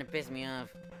really starting to piss me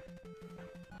off.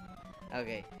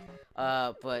 Okay.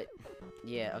 But...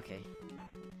 Yeah, okay.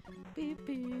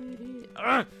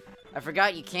 I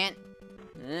forgot you can't...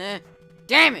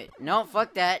 damn it! No,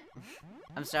 fuck that.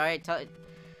 I'm sorry, I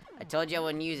told you I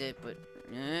wouldn't use it, but...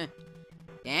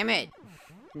 damn it!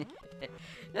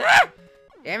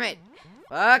 Damn it!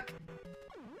 Fuck!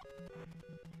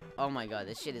 Oh my god,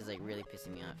 this shit is like really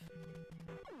pissing me off.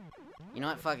 You know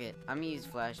what? Fuck it. I'm gonna use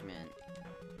Flash Man.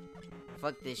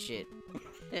 Fuck this shit.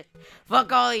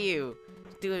 Fuck all of you!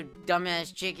 Stupid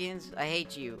dumbass chickens. I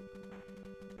hate you.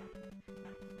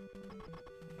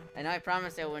 I know I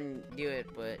promised I wouldn't do it,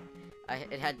 but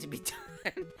it had to be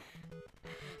done.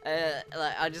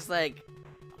 I'm just like,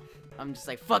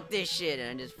 fuck this shit, and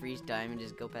I just freeze time and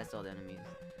just go past all the enemies.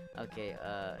 Okay,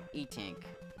 E-Tank.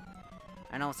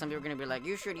 I know some people are gonna be like,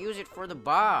 you should use it for the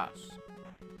boss.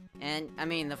 And, I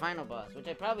mean, the final boss, which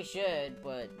I probably should,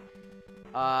 but,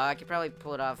 I could probably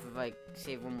pull it off if I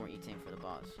save 1 more E-Tank for the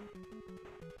boss.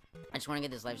 I just want to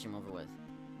get this live stream over with.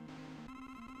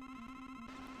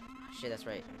 Shit, that's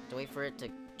right. To wait for it to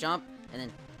jump, and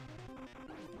then...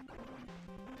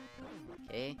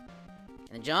 Okay. And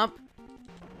then jump.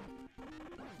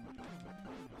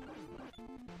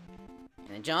 And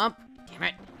then jump. Damn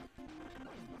it.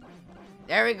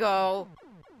 There we go.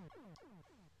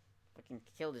 Fucking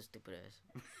kill this stupid ass.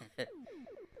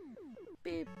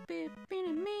 Beep, beep,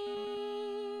 beep,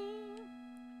 me.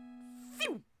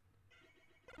 Phew.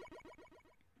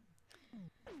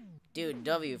 Dude,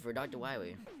 W for Dr.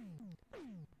 Wiley.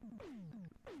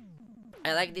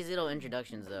 I like these little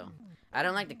introductions, though. I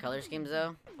don't like the color schemes,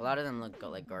 though. A lot of them look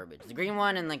like garbage. The green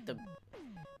one and, like, the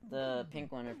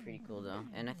pink one are pretty cool, though.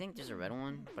 And I think there's a red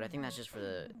one, but I think that's just for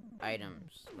the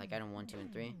items. Like, item 1, 2,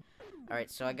 and 3.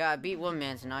 Alright, so I beat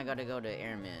Woodman, so now I gotta go to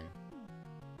Airman.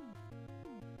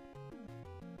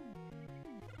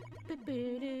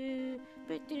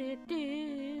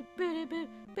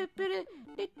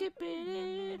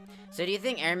 So do you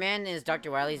think Airman is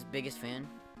Dr. Wily's biggest fan?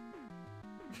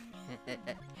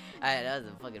 Alright, that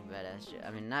was a fucking badass joke.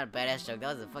 I mean, not a badass joke.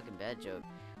 That was a fucking bad joke.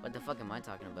 What the fuck am I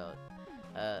talking about?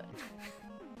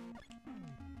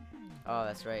 Oh,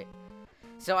 that's right.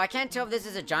 So I can't tell if this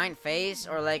is a giant face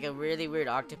or like a really weird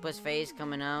octopus face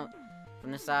coming out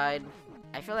from the side.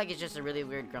 I feel like it's just a really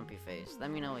weird grumpy face.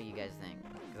 Let me know what you guys think.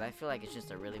 Because I feel like it's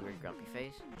just a really weird grumpy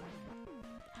face.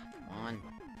 Come on.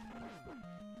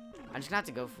 I'm just gonna have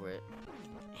to go for it.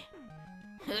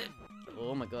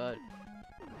 Oh my god.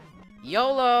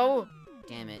 YOLO!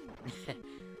 Damn it.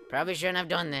 Probably shouldn't have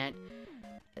done that.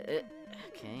 Okay,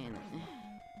 and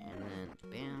then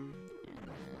bam, and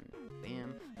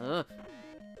then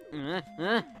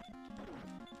bam.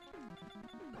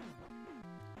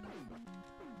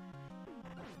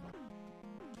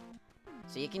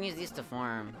 So you can use these to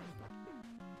farm.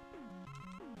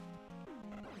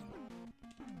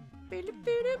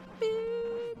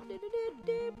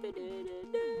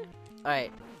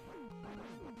 Alright.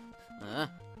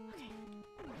 Okay.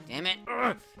 Damn it.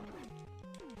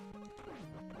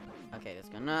 Okay, that's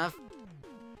good enough.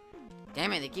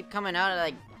 Damn it, they keep coming out at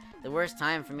like the worst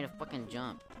time for me to fucking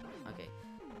jump. Okay.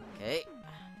 Okay.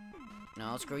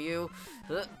 No, screw you.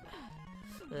 Oh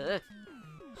my gosh.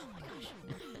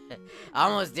 I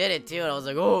almost did it too, and I was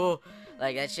like, oh,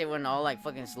 like that shit went all like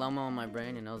fucking slow-mo in my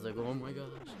brain, and I was like, oh my gosh.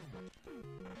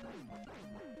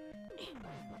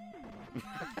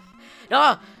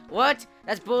 No, what?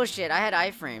 That's bullshit. I had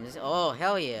iframes. Oh,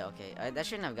 hell yeah. Okay, that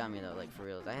shouldn't have got me though, like for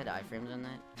real. I had iframes on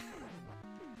that.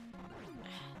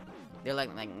 They're like,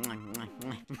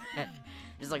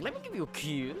 just like, let me give you a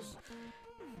kiss.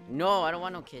 No, I don't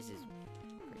want no kisses.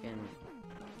 Freaking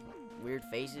weird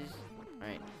faces.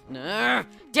 Alright. No,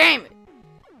 damn it!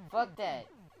 Fuck that.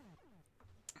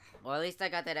 Well, at least I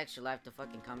got that extra life to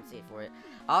fucking compensate for it.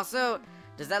 Also,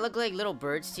 does that look like little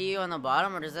birds to you on the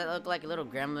bottom, or does that look like a little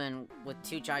gremlin with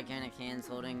two gigantic hands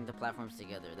holding the platforms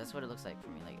together? That's what it looks like for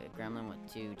me, like a gremlin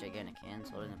with two gigantic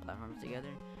hands holding the platforms together.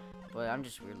 But I'm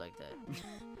just weird like that.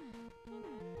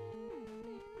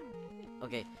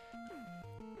 Okay.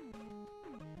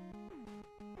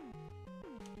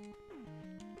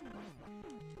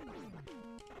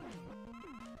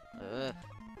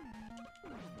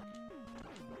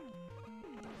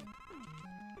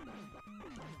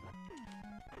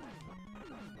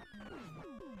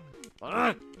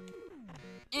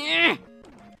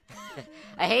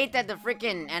 I hate that the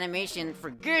freaking animation for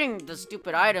getting the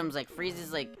stupid items like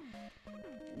freezes like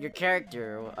your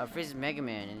character or freezes Mega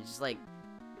Man, and it just like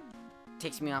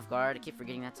takes me off guard. I keep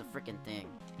forgetting that's a freaking thing.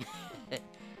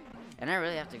 And I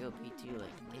really have to go pee too,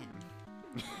 like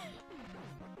damn.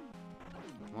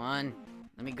 Come on,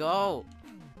 let me go.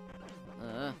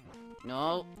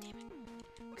 No, damn it.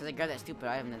 Cause I grabbed that stupid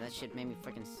item that shit made me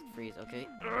freaking freeze. Okay.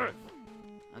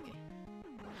 Okay.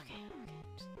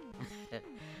 Okay.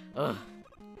 Ugh.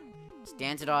 Just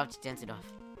dance it off. Just dance it off.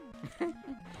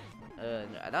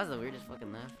 That was the weirdest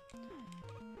fucking laugh.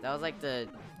 That was like the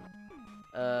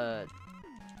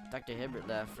Dr. Hibbert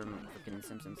laugh from fucking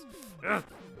Simpsons. Ugh.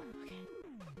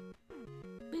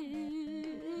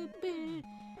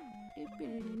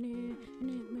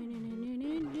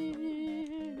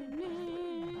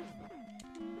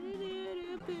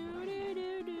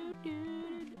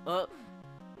 Oh.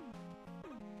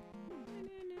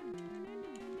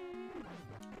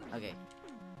 Okay.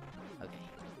 Okay.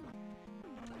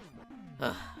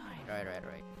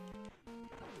 Right.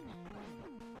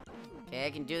 Okay,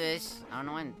 I can do this. I don't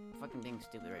know why I'm fucking being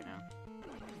stupid right now.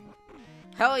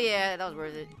 Hell yeah, that was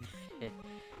worth it.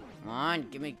 Come on,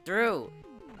 get me through.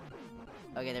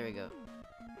 Okay, there we go.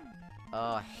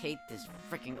 Oh, I hate this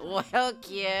freaking. Oh, hell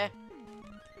yeah.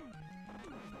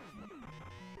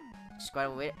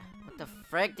 Squad, wait. What the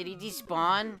frick? Did he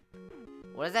despawn?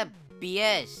 What is that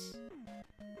BS?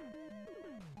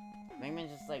 Mega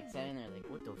Man's just like standing there like,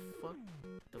 what the fuck?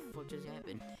 What the fuck just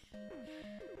happened?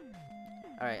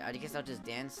 Alright, I guess I'll just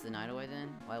dance the night away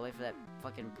then, while I wait for that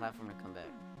fucking platform to come back.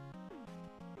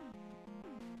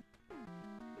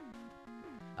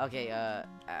 Okay, do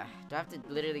I have to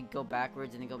literally go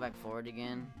backwards and then go back forward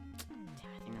again?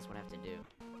 Damn, I think that's what I have to do.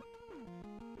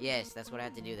 Yes, that's what I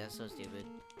have to do. That's so stupid.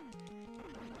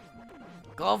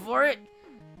 Go for it!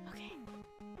 Okay.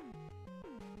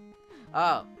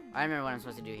 Oh, I remember what I'm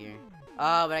supposed to do here.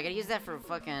 Oh, but I gotta use that for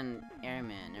fucking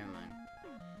Airman. Never mind.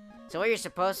 So what you're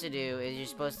supposed to do is you're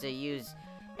supposed to use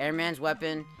Airman's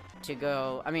weapon to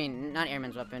go... I mean, not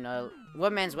Airman's weapon.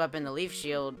 Woodman's weapon, the Leaf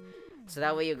Shield. So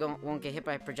that way you won't get hit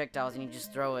by projectiles and you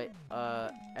just throw it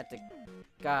at the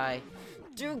guy.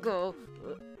 To go...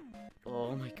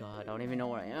 Oh my god, I don't even know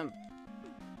where I am.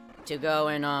 To go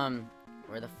and,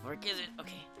 where the frick is it?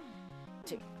 Okay.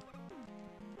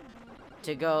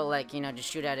 to go, like, you know,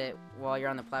 just shoot at it while you're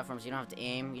on the platform, so you don't have to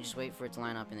aim. You just wait for it to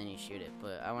line up and then you shoot it.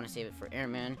 But I want to save it for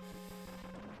Airman,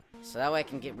 so that way I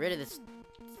can get rid of this,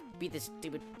 beat this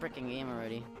stupid freaking game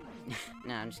already.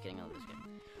 Nah, I'm just kidding. I love this game,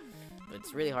 but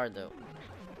it's really hard though,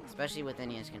 especially with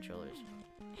NES controllers.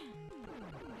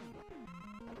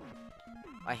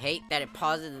 I hate that it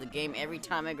pauses the game every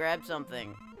time I grab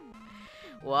something.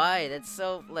 Why? That's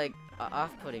so, like,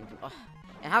 off-putting. Oh.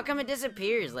 And how come it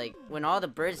disappears? Like, when all the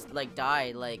birds, like,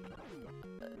 die, like...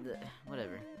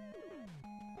 whatever.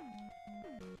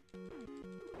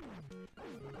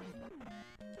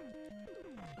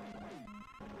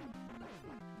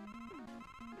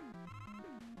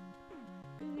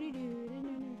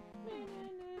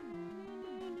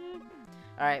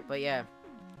 Alright, but yeah.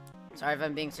 Sorry if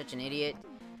I'm being such an idiot.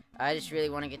 I just really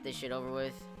want to get this shit over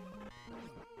with.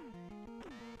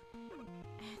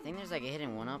 I think there's like a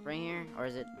hidden one-up right here, or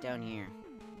is it down here?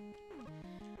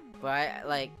 But I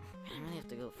really have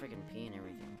to go freaking pee and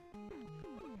everything.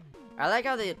 I like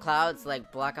how the clouds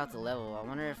like block out the level. I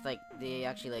wonder if like they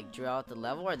actually like drew out the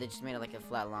level, or they just made it like a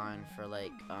flat line for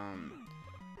like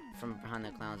from behind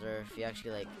the clouds, or if you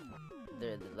actually like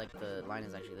like the line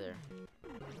is actually there.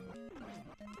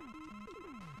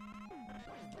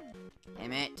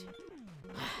 Damn it.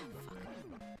 Fuck.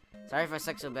 Sorry if I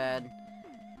suck so bad.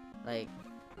 Like,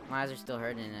 my eyes are still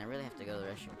hurting and I really have to go to the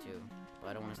restroom too. But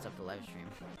I don't want to stop the live stream.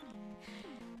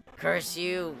 Curse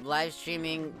you, live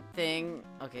streaming thing.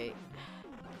 Okay.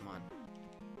 Come on.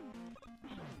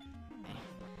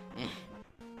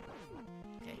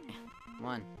 Okay. Come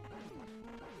on.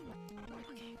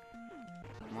 Okay.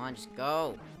 Come on, just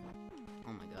go.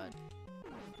 Oh my god.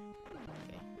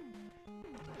 Okay.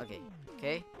 Okay.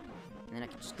 Okay. And then I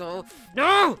can just go.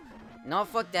 No! No,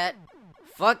 fuck that.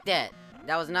 Fuck that.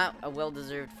 That was not a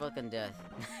well-deserved fucking death.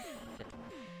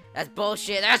 That's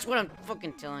bullshit. That's what I'm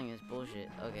fucking telling you. It's bullshit.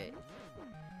 Okay.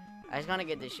 I just gotta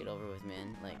get this shit over with,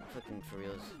 man. Like, fucking for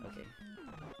reals. Okay.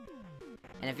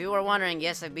 And if you were wondering,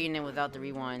 yes, I've beaten it without the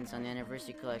rewinds on the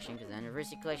Anniversary Collection, because the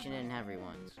Anniversary Collection didn't have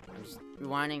rewinds. I'm just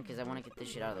rewinding because I want to get this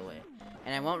shit out of the way.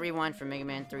 And I won't rewind for Mega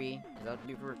Man 3, because I'll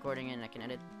be recording it and I can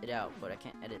edit it out, but I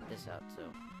can't edit this out, so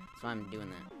that's why I'm doing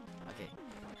that. Okay.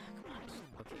 Come on.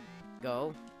 Okay.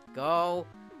 Go. Go.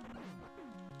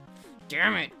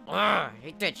 Damn it. Ugh, I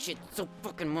hate that shit so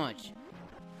fucking much.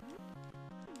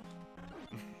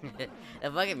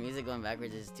 The fucking music going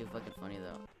backwards is too fucking funny,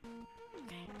 though.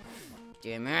 Okay.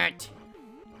 Damn it.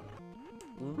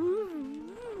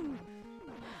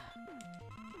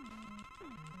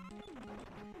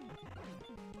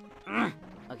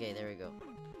 Okay, there we go.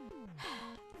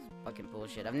 Fucking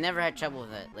bullshit. I've never had trouble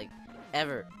with that, like,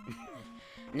 ever.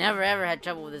 Never ever had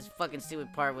trouble with this fucking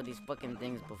stupid part with these fucking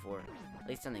things before. At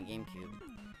least on the GameCube.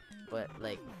 But,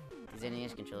 like, these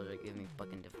NES controllers are giving me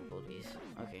fucking difficulties.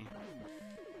 Okay.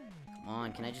 Come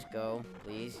on, can I just go,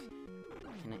 please?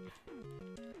 Can I...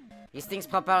 These things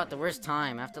pop out at the worst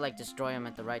time. I have to, like, destroy them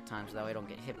at the right time so that way I don't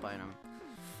get hit by them.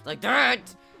 Like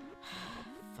that!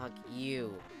 Fuck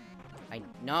you. I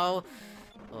know.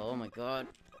 Oh my god.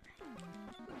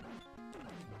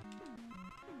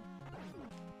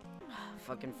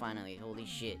 Fucking finally. Holy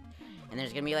shit. And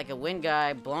there's gonna be like a wind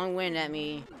guy blowing wind at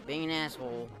me, being an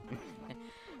asshole.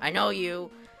 I know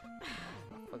you.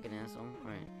 Fucking asshole.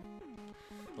 Alright.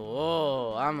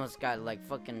 Oh, I almost got like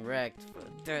fucking wrecked for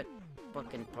that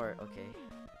fucking part. Okay.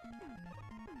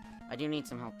 I do need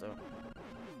some help though.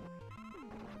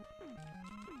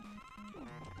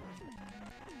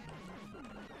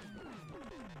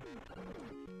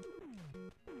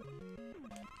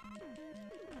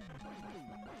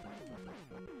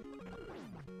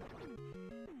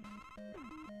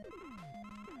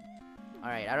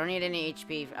 Alright, I don't need any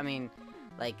HP. I mean,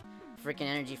 like, freaking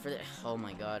energy for the. Oh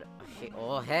my god. Okay.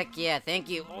 Oh, heck yeah. Thank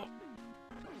you. Oh.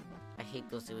 I hate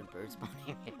those stupid birds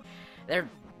spawning. They're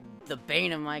the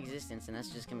bane of my existence, and that's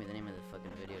just gonna be the name of the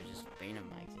fucking video. Just bane of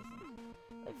my existence.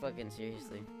 Like, fucking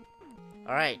seriously.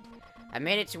 Alright. I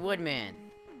made it to Woodman.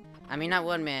 I mean, not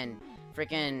Woodman.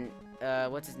 Freaking,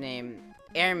 what's his name?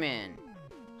 Airman.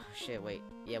 Oh, shit, wait.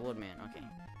 Yeah, Woodman. Okay.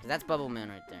 Because that's Bubble Man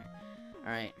right there.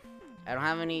 Alright. I don't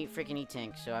have any freaking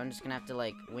E-tank, so I'm just gonna have to,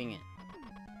 like, wing it.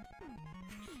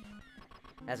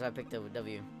 That's why I picked the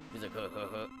W. He's like,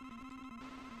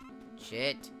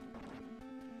 Shit.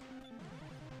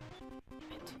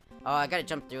 Oh, I gotta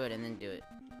jump through it and then do it.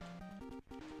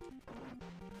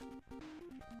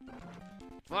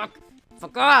 Fuck!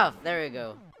 Fuck off! There we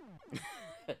go.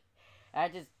 I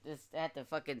just had to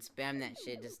fucking spam that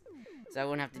shit just so I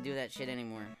wouldn't have to do that shit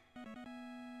anymore.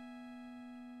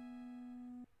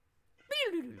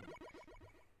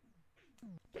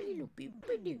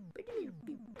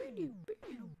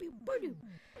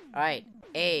 Alright,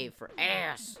 A for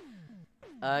ass.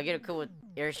 Get a cool with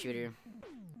air shooter.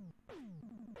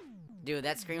 Dude,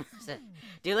 that scream.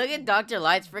 Dude, look at Dr.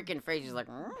 Light's freaking face. He's like,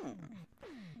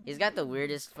 He's got the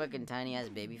weirdest fucking tiny ass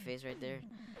baby face right there.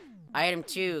 Item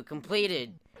 2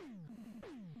 completed.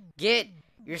 Get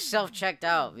yourself checked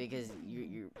out because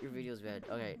your video's bad.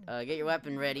 Okay, get your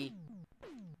weapon ready.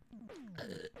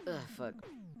 Fuck.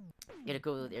 Get a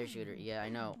cool with air shooter. Yeah, I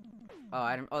know. Oh,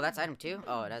 item. Oh, that's item 2.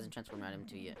 Oh, it hasn't transformed item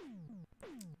 2 yet.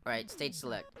 All right, stage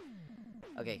select.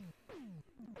 Okay.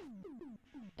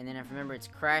 And then if I remember, it's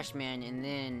Crash Man and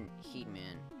then Heat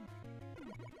Man.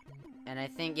 And I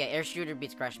think, yeah, Air Shooter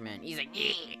beats Crash Man. He's like,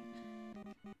 yeah!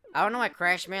 I don't know why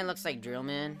Crash Man looks like Drill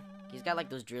Man. He's got like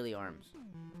those drilly arms.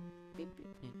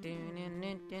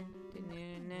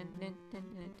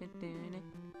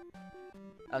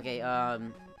 Okay,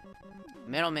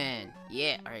 Metal Man.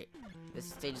 Yeah, alright. This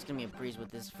stage is gonna be a breeze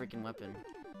with this freaking weapon.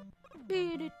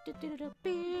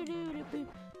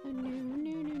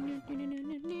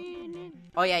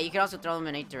 Oh yeah, you can also throw them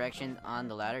in 8 directions on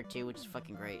the ladder too, which is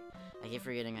fucking great. I keep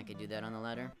forgetting I could do that on the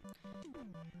ladder.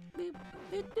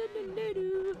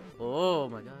 Oh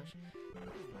my gosh.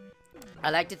 I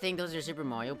like to think those are Super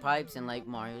Mario pipes and like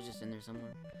Mario's just in there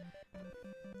somewhere.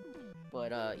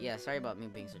 But yeah, sorry about me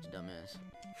being such a dumbass.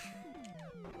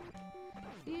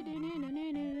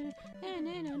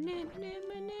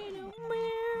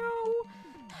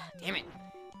 Damn it.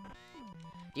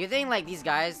 Do you think like these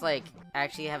guys like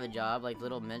actually have a job, like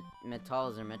little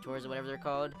mentors or mentors or whatever they're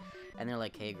called, and they're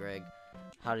like, hey Greg,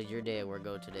 how did your day at work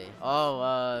go today?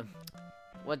 Oh,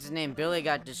 what's his name? Billy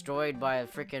got destroyed by a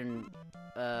freaking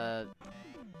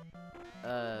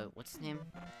what's his name?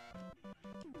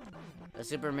 A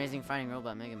super amazing fighting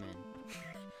robot Mega Man.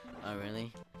 Oh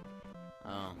really?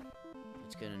 Oh,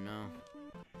 it's good to know.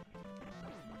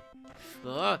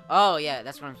 Oh yeah,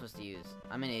 that's what I'm supposed to use.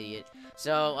 I'm an idiot.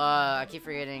 So I keep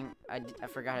forgetting. I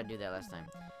forgot how to do that last time.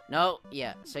 No,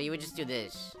 yeah. So you would just do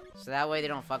this. So that way they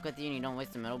don't fuck with you and you don't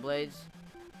waste the metal blades.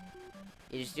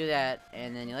 You just do that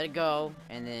and then you let it go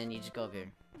and then you just go up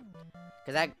here.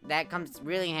 Cause that comes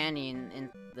really handy in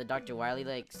the Dr. Wily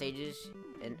like stages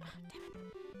and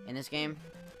in this game.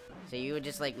 So you would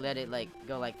just like let it like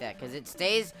go like that. Cause it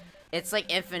stays. It's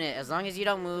like infinite. As long as you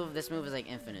don't move, this move is like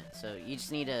infinite. So you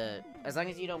just need to, as long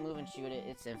as you don't move and shoot it,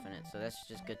 it's infinite. So that's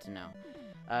just good to know.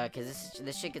 Cause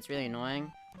this shit gets really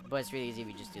annoying, but it's really easy if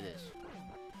you just do this.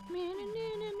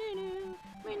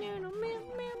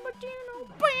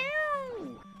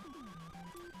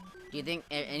 Do you think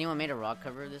anyone made a rock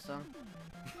cover of this song?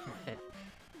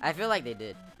 I feel like they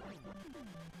did.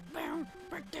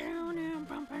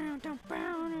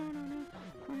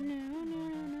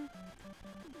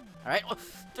 Alright.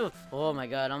 Oh my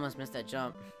god, I almost missed that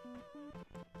jump.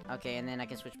 Okay, and then I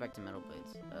can switch back to metal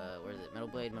blades. Where is it? Metal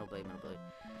blade, metal blade, metal blade.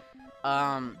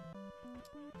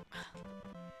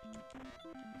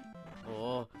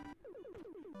 Oh.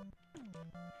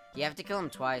 You have to kill him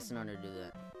twice in order to do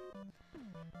that.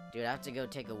 Dude, I have to go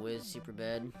take a whiz super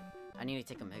bad. I need to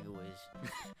take a Mega Whiz.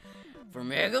 For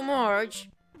Mega March!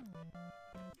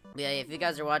 But yeah, if you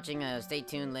guys are watching, stay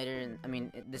tuned later,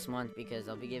 this month, because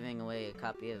I'll be giving away a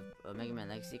copy of a Mega Man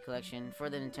Legacy Collection for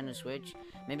the Nintendo Switch.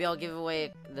 Maybe I'll give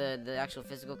away the actual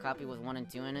physical copy with 1 and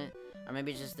 2 in it, or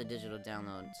maybe just the digital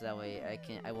download, so that way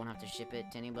I won't have to ship it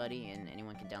to anybody, and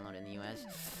anyone can download it in the US.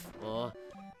 Oh,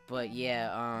 but yeah,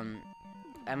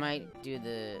 I might do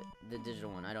the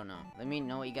digital one, I don't know. Let me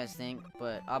know what you guys think,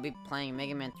 but I'll be playing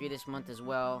Mega Man 3 this month as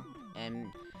well, and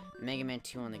Mega Man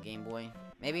 2 on the Game Boy.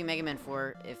 Maybe Mega Man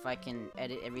 4 if I can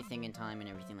edit everything in time and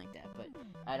everything like that. But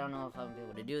I don't know if I'll be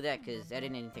able to do that because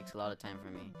editing takes a lot of time for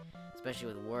me. Especially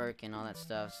with work and all that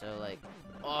stuff. So like,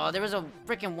 oh, there was a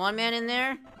freaking one man in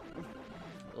there?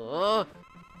 Oh.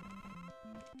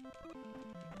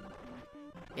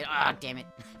 Yeah, ah, damn it.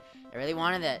 I really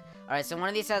wanted that. Alright, so one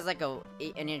of these has like an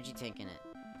energy tank in it.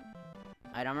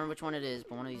 I don't remember which one it is,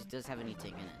 but one of these does have an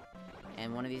E-tank in it.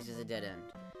 And one of these is a dead end.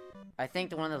 I think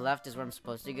the one on the left is where I'm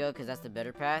supposed to go, because that's the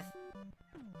better path.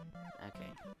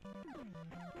 Okay.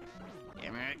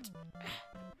 Damn it.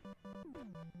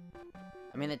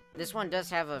 I mean, this one does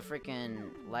have a freaking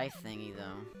life thingy,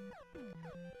 though.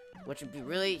 Which would be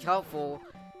really helpful,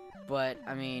 but,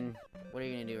 I mean, what are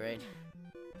you gonna do, right?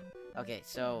 Okay,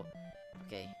 so,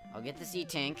 okay, I'll get the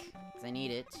C-Tank, because I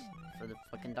need it for the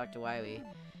fucking Dr. Wily.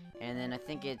 And then I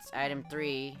think it's item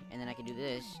 3, and then I can do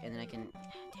this, and then I can... Damn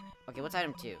it. Okay, what's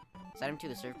item 2? Is item 2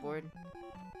 the surfboard?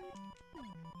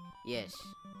 Yes.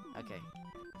 Okay.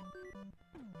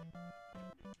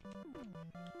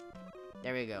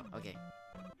 There we go. Okay.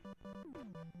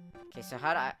 Okay, so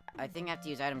how do I think I have to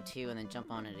use item 2 and then jump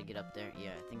on it to get up there.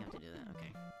 Yeah, I think I have to do that.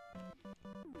 Okay.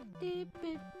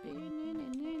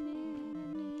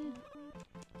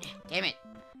 Damn it!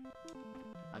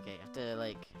 Okay, I have to,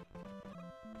 like...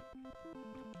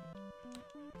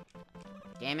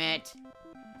 Damn it!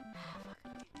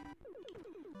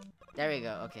 There we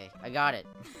go, okay. I got it.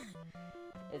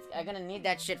 I'm gonna need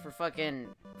that shit for fucking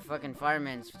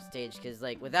fireman's stage, cause,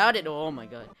 like, without it, oh my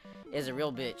god. It's a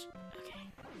real bitch. Okay.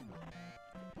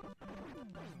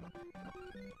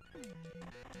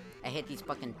 I hate these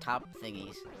fucking top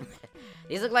thingies.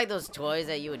 These look like those toys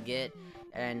that you would get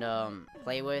and,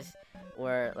 play with.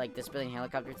 Or, like, the spilling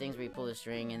helicopter things where you pull the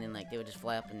string and then, like, they would just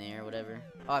fly up in the air or whatever.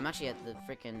 Oh, I'm actually at the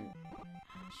freaking...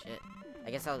 Shit.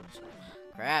 I guess I'll...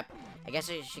 Crap. I guess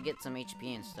I should get some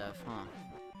HP and stuff, huh?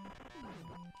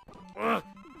 Ugh.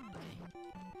 Okay.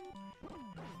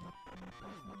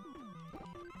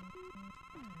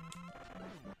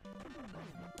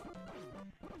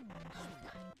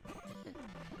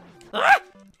 Ah!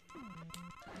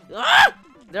 Ah!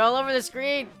 They're all over the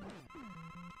screen!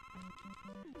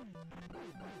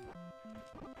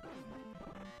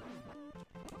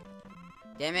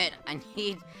 Damn it, I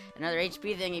need another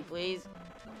HP thingy, please.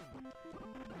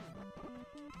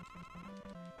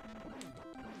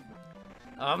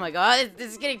 Oh my god,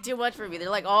 this is getting too much for me.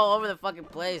 They're like all over the fucking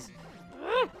place.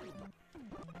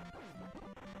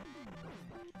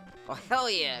 Oh, hell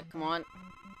yeah. Come on.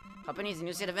 Papa needs a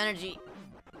new set of energy.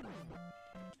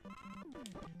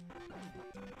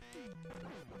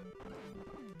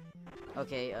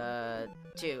 Okay,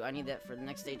 2. I need that for the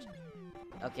next stage.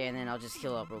 Okay, and then I'll just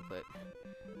heal up real quick.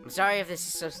 I'm sorry if this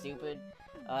is so stupid,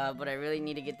 but I really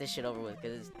need to get this shit over with,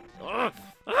 because it's...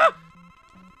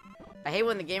 I hate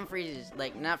when the game freezes.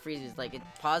 Like, not freezes, like, it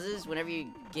pauses whenever you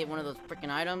get one of those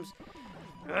freaking items.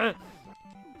 But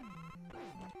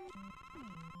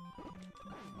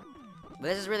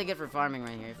this is really good for farming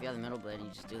right here. If you have the metal blade, you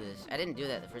just do this. I didn't do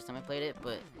that the first time I played it,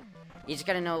 but you just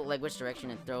gotta know, like, which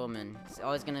direction to throw them in. It's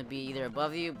always gonna be either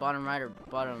above you, bottom right, or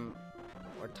bottom...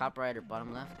 or top right, or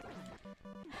bottom left.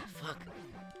 Fuck.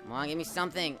 Come on, give me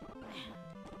something.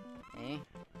 Okay.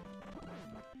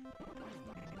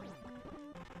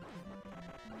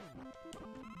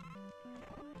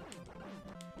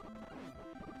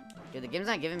 Dude, the game's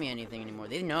not giving me anything anymore.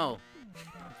 They know.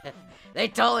 They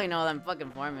totally know that I'm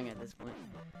fucking farming at this point.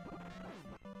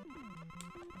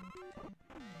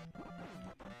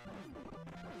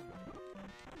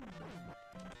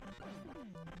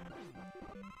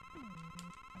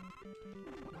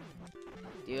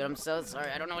 Dude, I'm so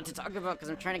sorry. I don't know what to talk about because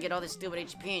I'm trying to get all this stupid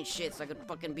HP and shit so I could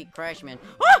fucking beat Crash Man.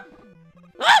 Ah!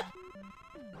 Ah!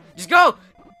 Just go!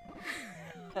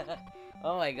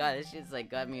 Oh my god, this shit's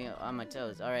like got me on my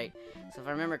toes. Alright, so if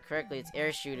I remember correctly, it's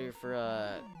air shooter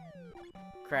for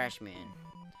Crash Man.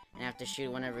 And I have to shoot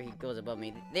whenever he goes above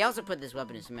me. They also put this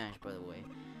weapon in Smash, by the way.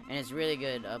 And it's really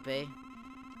good, up A.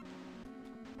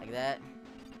 Like that.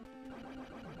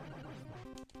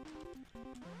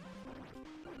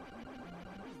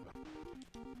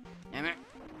 Damn it.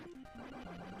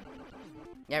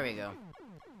 There we go.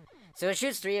 So it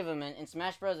shoots 3 of them. In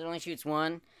Smash Bros, it only shoots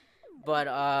 1. But,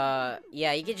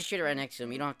 yeah, you can just shoot it right next to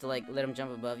him. You don't have to, like, let him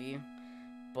jump above you.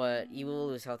 But you will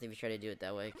lose health if you try to do it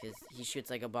that way, because he shoots,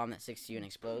 like, a bomb that sticks to you and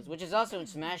explodes. Which is also in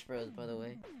Smash Bros, by the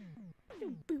way.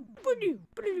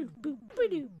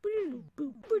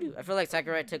 I feel like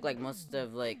Sakurai took, like, most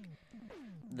of, like,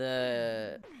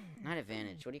 the... not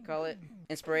advantage. What do you call it?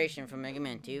 Inspiration from Mega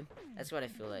Man 2. That's what I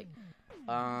feel like.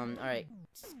 Alright.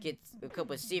 Let's get equipped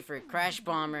with C for Crash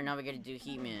Bomber. Now we gotta do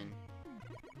Heat Man.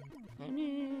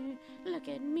 Look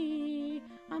at me,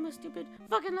 I'm a stupid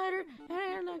fucking lighter, and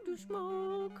I like to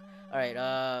smoke. Alright,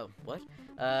 what?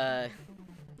 I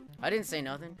didn't say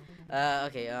nothing.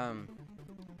 Okay,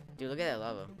 dude, look at that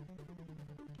lava.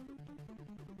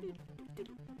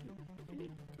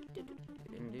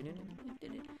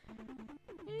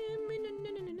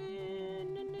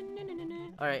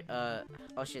 Alright,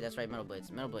 oh shit, that's right, Metal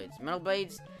Blades. Metal Blades. Metal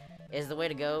Blades is the way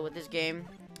to go with this game,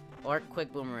 or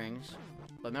quick boomerangs.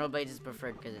 But Metal Blades is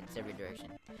preferred because it's every direction.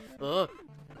 Oh!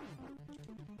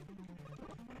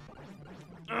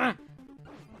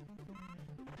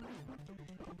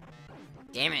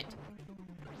 Damn it!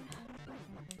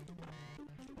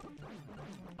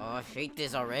 Oh, I hate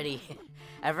this already.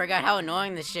 I forgot how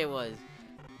annoying this shit was.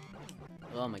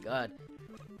 Oh my god.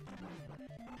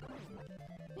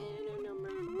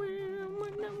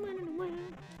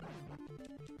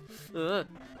 Dude,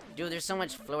 there's so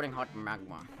much floating hot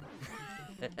magma.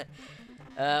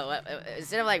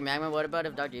 Instead of like magma, what about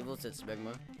if Dr. Evil said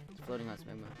smegma? It's floating hot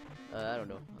smegma. I don't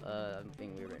know. I'm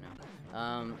being weird right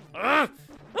now.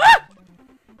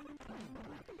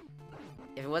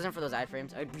 If it wasn't for those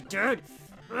iframes, I'd be dead.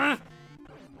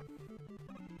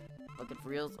 Fucking for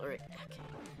reals. Alright.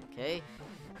 Okay.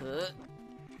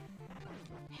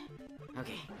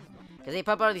 Okay. Because they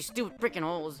pop out of these stupid freaking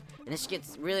holes. And this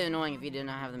gets really annoying if you do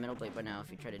not have the metal plate by now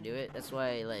if you try to do it. That's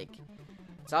why, like,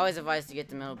 it's always advised to get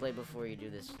the metal plate before you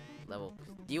do this level.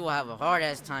 You will have a hard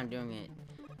ass time doing it.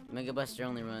 Mega Buster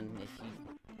only run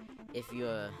if you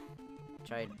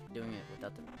try doing it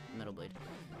without the metal blade.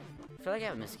 I feel like I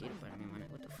have a mosquito bite on me.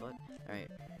 What the fuck?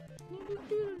 Alright.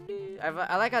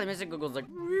 I like how the music goes like,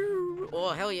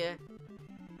 oh hell yeah.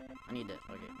 I need that.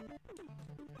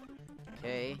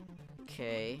 Okay.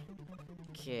 Okay.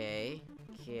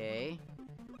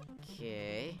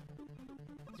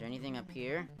 Is there anything up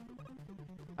here?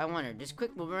 I wonder, does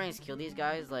quick boomerangs kill these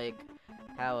guys like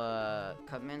how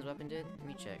Cubman's weapon did? Let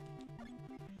me check.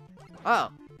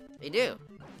 Oh, they do.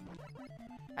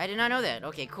 I did not know that.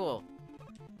 Okay, cool.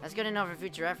 That's good enough for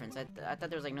future reference. I thought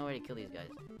there was like no way to kill these guys.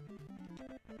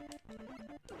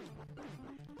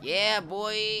 Yeah,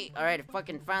 boy. All right, I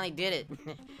fucking finally did it.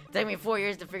 It took me 4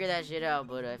 years to figure that shit out,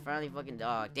 but I finally fucking.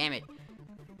 Oh, damn it.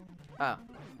 Oh,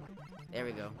 there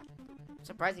we go. I'm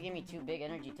surprised they gave me 2 big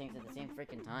energy tanks at the same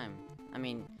freaking time. I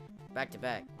mean, back to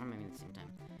back. Or maybe at the same time.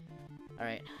 All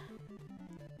right.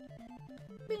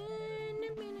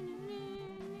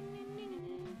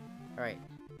 All right.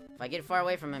 If I get far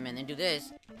away from him and then do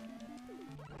this.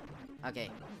 Okay,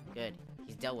 good.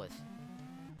 He's dealt with.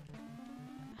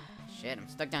 Shit, I'm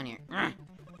stuck down here.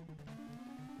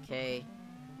 Okay.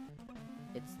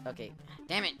 It's okay.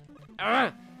 Damn it.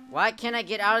 Why can't I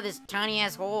get out of this tiny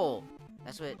ass hole?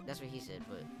 That's what he said,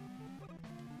 but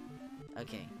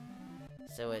okay.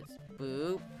 So it's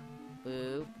boop,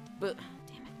 boop, boop.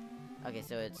 Damn it. Okay,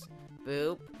 so it's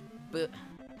boop, boop.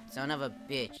 Son of a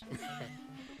bitch.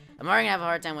 I'm already gonna have a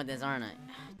hard time with this, aren't I?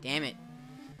 Damn it.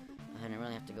 I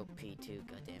really have to go pee too.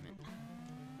 God damn it.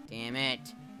 Damn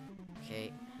it.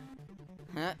 Okay.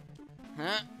 Huh?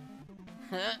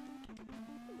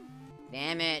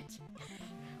 Damn it.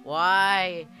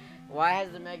 Why? Why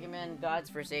has the Mega Man gods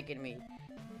forsaken me?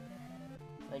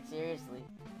 Like, seriously.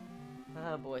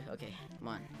 Oh, boy. Okay, come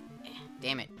on.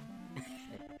 Damn it.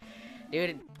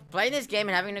 Dude, playing this game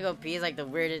and having to go pee is like the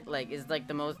weirdest, like, is like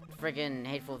the most freaking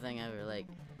hateful thing ever. Like,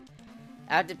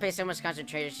 I have to pay so much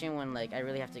concentration when, like, I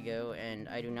really have to go, and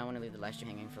I do not want to leave the live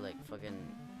stream hanging for, like, fucking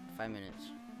 5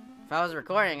 minutes. If I was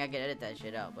recording, I could edit that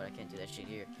shit out, but I can't do that shit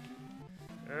here.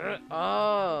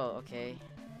 Oh, okay.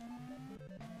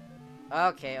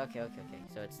 Okay.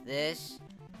 So it's this,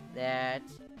 that.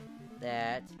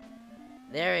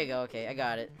 There we go. Okay, I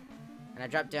got it. And I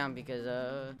dropped down because,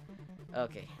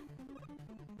 okay.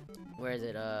 Where is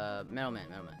it? Metal Man.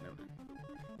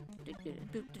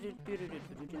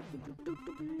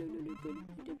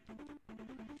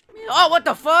 Oh, what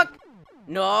the fuck?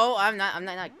 No, I'm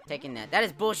not taking that. That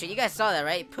is bullshit. You guys saw that,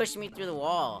 right? It pushed me through the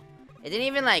wall. It didn't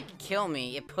even, like, kill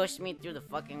me. It pushed me through the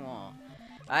fucking wall.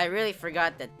 I really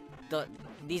forgot that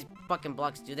these fucking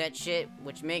blocks do that shit,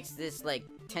 which makes this, like,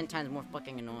 10 times more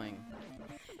fucking annoying.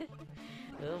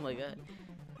 Oh my god.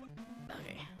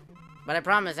 Okay. But I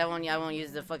promise I won't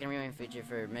use the fucking rewind feature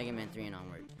for Mega Man 3 and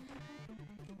onward.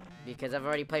 Because I've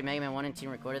already played Mega Man 1 and 2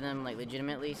 and recorded them, like,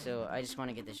 legitimately, so I just want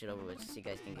to get this shit over with so you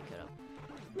guys can get caught up.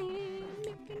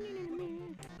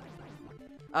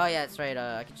 Oh yeah, that's right,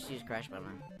 I can just use Crash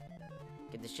Bomber.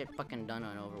 Get this shit fucking done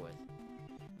and over with.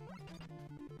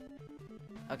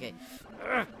 Okay.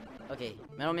 Okay,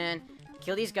 Metal Man,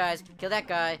 kill these guys, kill that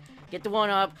guy, get the one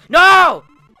up. No!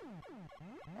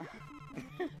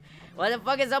 What the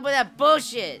fuck is up with that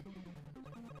bullshit?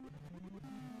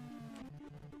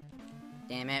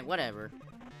 Damn it, whatever.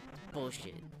 It's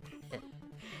bullshit.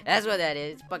 That's what that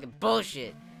is. It's fucking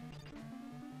bullshit.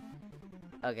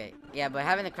 Okay, yeah, but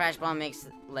having the crash bomb makes,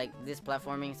 like, this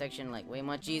platforming section, like, way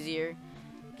much easier.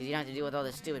 Because you don't have to deal with all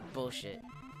this stupid bullshit.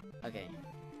 Okay.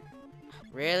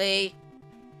 Really?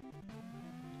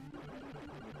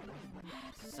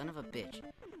 Son of a bitch.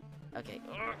 Okay.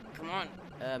 Come on.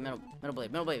 Metal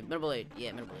blade.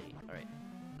 Yeah, metal blade. Alright.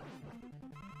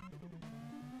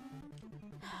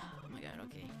 Oh my god,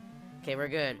 okay. Okay, we're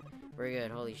good. We're good.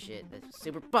 Holy shit. That's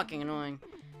super fucking annoying.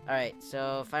 Alright,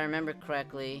 so if I remember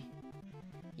correctly.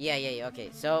 Yeah, okay.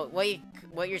 So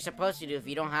what you're supposed to do if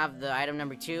you don't have the item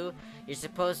number 2, you're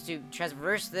supposed to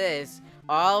traverse this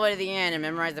all the way to the end and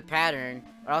memorize the pattern,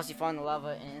 or else you fall in the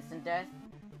lava and instant death.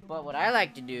 But what I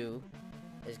like to do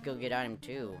is go get item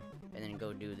 2 and then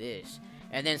go do this.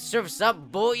 And then surf's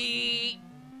up, boy!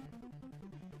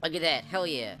 Look at that. Hell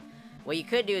yeah. What you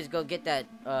could do is go get that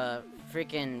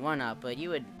freaking 1-up, but you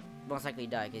would most likely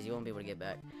die because you won't be able to get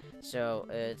back. So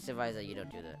it's advised that you don't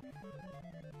do that.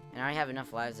 And I already have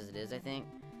enough lives as it is, I think.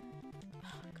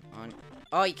 Come on.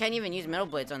 Oh, you can't even use metal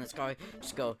blades on this guy.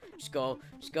 Just go, just go,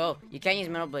 just go. You can't use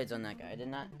metal blades on that guy. I did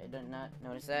not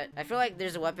notice that. I feel like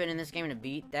there's a weapon in this game to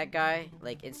beat that guy,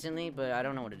 like, instantly, but I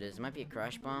don't know what it is. It might be a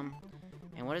crash bomb.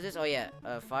 And what is this? Oh, yeah,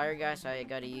 fire guy, so I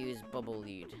gotta use bubble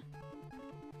lead.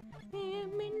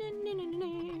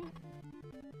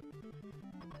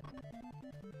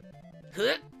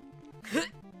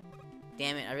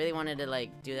 Damn it, I really wanted to,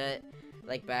 like, do that,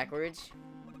 like, backwards.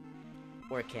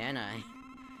 Or can I?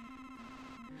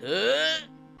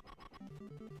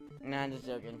 Nah, I'm just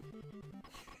joking.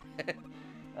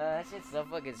 That shit's so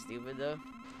fucking stupid, though.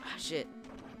 Ah, shit.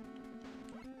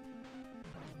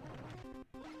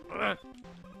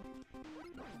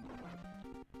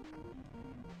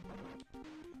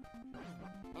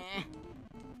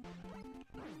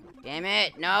 Damn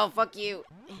it! No, fuck you!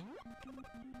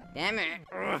 Damn it!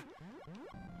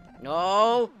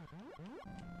 No!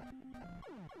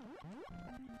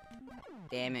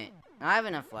 Damn it. I have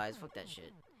enough flies. Fuck that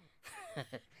shit.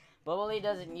 Bubbly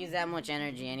doesn't use that much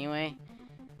energy anyway.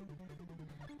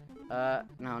 No,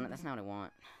 that's not what I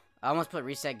want. I almost put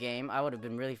reset game. I would have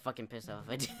been really fucking pissed off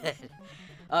if I did that.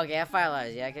 Okay, I have 5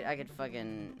 lives. Yeah, I could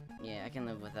fucking... Yeah, I can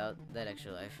live without that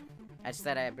extra life. I just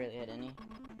thought I barely had any.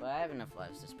 But I have enough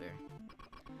lives to spare.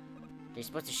 You're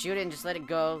supposed to shoot it and just let it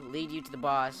go, lead you to the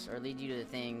boss, or lead you to the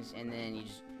things, and then you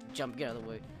just jump, get out of the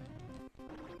way.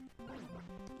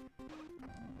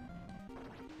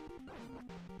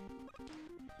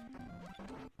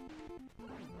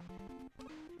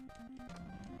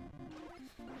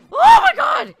 Oh my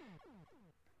god!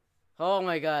 Oh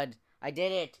my god, I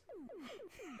did it!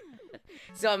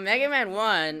 So Mega Man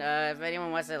 1, if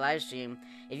anyone watched the live stream,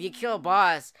 if you kill a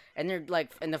boss and they're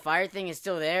like, and the fire thing is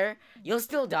still there, you'll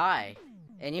still die,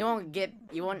 and you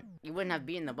wouldn't have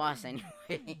beaten the boss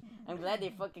anyway. I'm glad they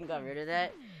fucking got rid of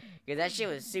that, because that shit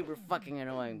was super fucking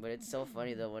annoying. But it's so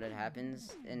funny though when it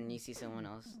happens and you see someone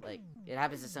else, like it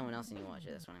happens to someone else and you watch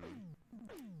it. That's what I mean.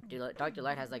 Dude, Dr.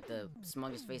 Light has like the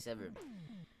smuggest face ever.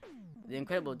 The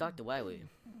incredible Dr. Wily.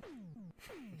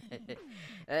 If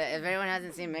anyone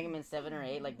hasn't seen Mega Man 7 or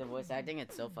 8, like the voice acting,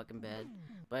 it's so fucking bad.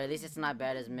 But at least it's not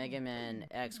bad as Mega Man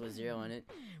X with 0 in it.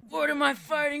 What am I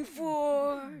fighting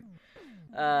for?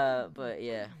 But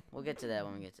yeah, we'll get to that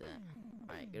when we get to that.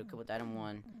 Alright, go with item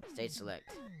 1, stage select.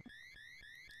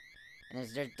 And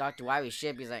there's Dr. Wily's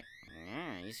ship. He's like,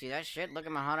 yeah, you see that shit? Look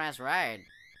at my hot ass ride.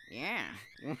 Yeah.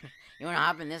 You wanna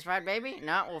hop in this ride, baby?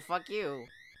 No? Well, fuck you.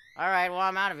 Alright, well,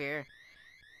 I'm out of here.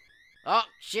 Oh,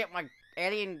 shit, my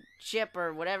alien ship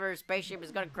or whatever spaceship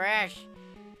is gonna crash.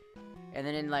 And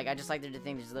then, like, I just like to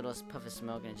think there's a little puff of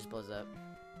smoke and it just blows up.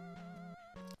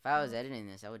 If I was editing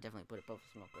this, I would definitely put a puff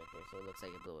of smoke right there so it looks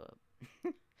like it blew up.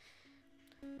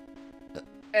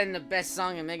 And the best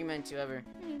song in Mega Man 2 ever.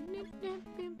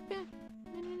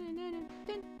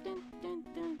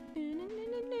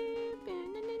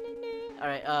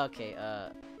 Alright, okay,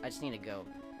 I just need to go.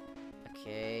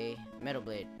 Okay, Metal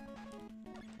Blade.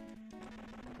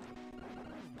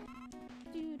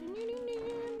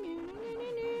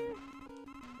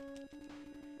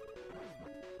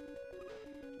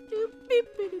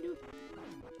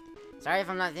 Sorry if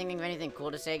I'm not thinking of anything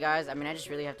cool to say, guys. I mean, I just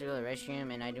really have to go to the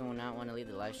restroom, and I do not want to leave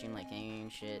the live stream like hanging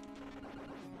and shit.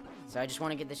 So I just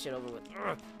want to get this shit over with.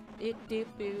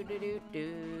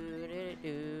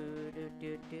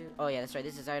 Oh yeah, that's right.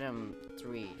 This is item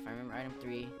 3. If I remember, item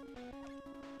 3.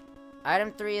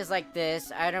 Item 3 is like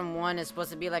this. Item 1 is supposed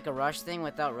to be like a rush thing.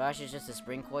 Without rush, it's just a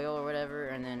spring coil or whatever.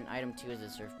 And then item 2 is a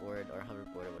surfboard or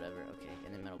hoverboard or whatever. Okay,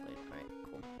 and then metal blade. Alright,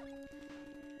 cool.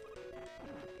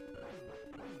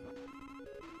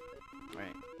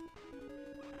 Alright.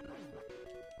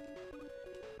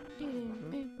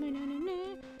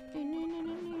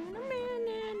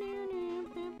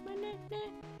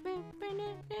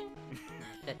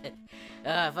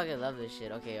 I fucking love this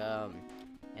shit. Okay,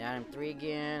 and item 3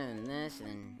 again, and then this, and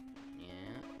then,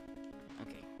 yeah.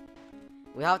 Okay.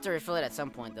 We'll have to refill it at some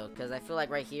point, though, because I feel like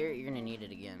right here, you're gonna need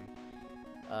it again.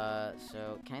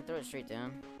 So, can I throw it straight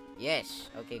down? Yes!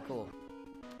 Okay, cool.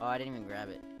 Oh, I didn't even grab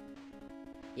it.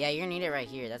 Yeah, you're gonna need it right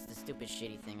here. That's the stupid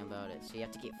shitty thing about it. So you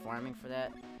have to keep farming for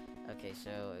that. Okay, so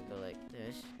I go like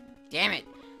this. Damn it!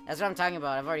 That's what I'm talking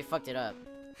about. I've already fucked it up.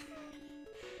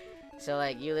 So,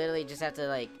 like, you literally just have to,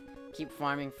 like, keep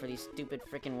farming for these stupid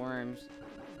freaking worms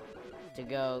to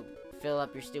go fill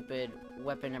up your stupid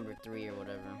weapon number 3 or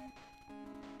whatever.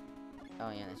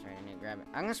 Oh, yeah, that's right. I need to grab it.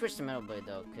 I'm gonna switch to metal blade,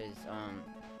 though, because,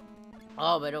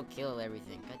 oh, but it'll kill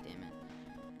everything. God damn it.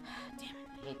 Damn it.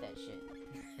 I hate that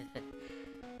shit.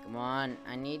 Come on.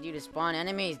 I need you to spawn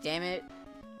enemies, damn it.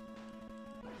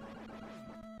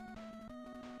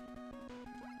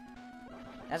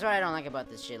 That's what I don't like about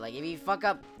this shit. Like, if you fuck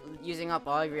up using up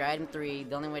all of your item 3,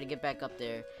 the only way to get back up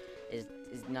there is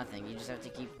nothing. You just have to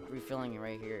keep refilling it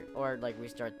right here. Or, like,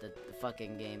 restart the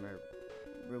fucking game or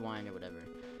rewind or whatever.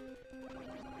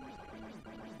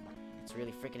 It's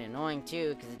really freaking annoying,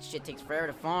 too, because this shit takes forever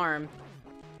to farm.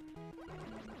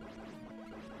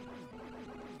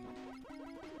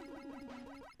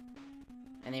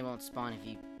 And they won't spawn if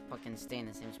you fucking stay in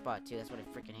the same spot, too. That's what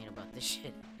I freaking hate about this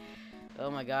shit.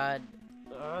 Oh my god.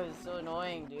 Oh, it's so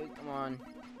annoying, dude. Come on.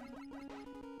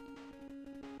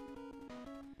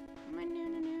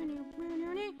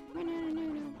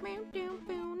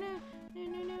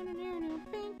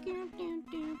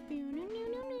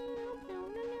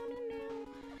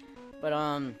 But,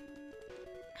 damn it.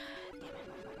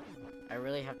 I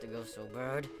really have to go so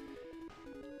bad.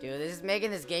 Dude, this is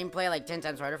making this gameplay like 10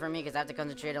 times harder for me because I have to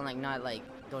concentrate on like not like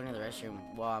going to the restroom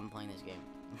while I'm playing this game.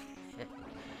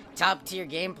 Top tier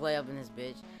gameplay up in this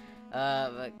bitch.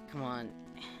 But come on.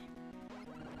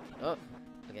 Oh,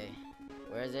 okay.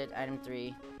 Where is it? Item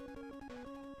 3.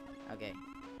 Okay.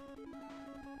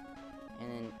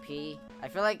 And then P. I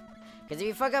feel like, because if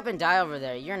you fuck up and die over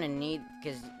there, you're gonna need,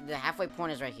 because the halfway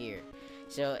point is right here.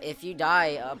 So if you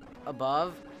die up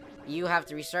above, you have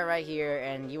to restart right here,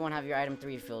 and you won't have your item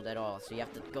 3 filled at all. So you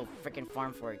have to go freaking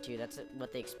farm for it too. That's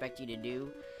what they expect you to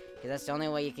do, because that's the only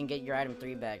way you can get your item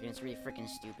 3 back, and it's really freaking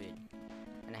stupid.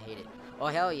 And I hate it. Oh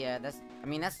hell yeah, I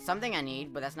mean that's something I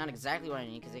need, but that's not exactly what I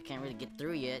need, because I can't really get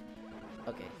through yet.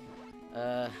 Okay.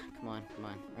 Come on.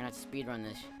 We're gonna have to speedrun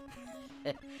this.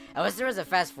 I wish there was a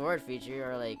fast forward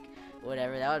feature, or like,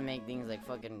 whatever. That would make things like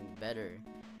fucking better.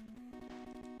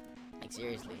 Like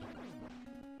seriously.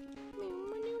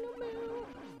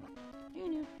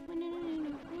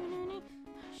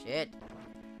 Shit.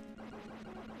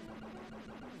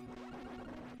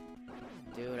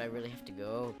 Dude, I really have to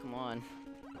go. Come on.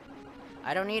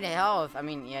 I don't need health. I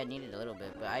mean, yeah, I need it a little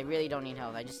bit, but I really don't need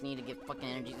health. I just need to get fucking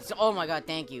energy. So, oh my god,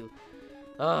 thank you.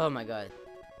 Oh my god.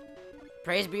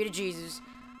 Praise be to Jesus.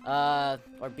 Or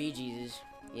be Jesus.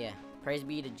 Yeah. Praise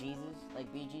be to Jesus.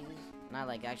 Like be Jesus. Not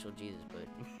like actual Jesus, but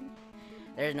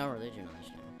there's no religion on this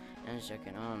channel. I'm just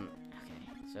joking. Okay.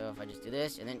 So if I just do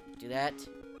this, and then do that,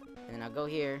 and then I'll go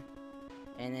here,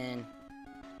 and then...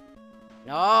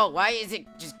 No! Why is it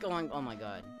just going... Oh my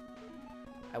god.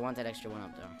 I want that extra one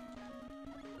up, though.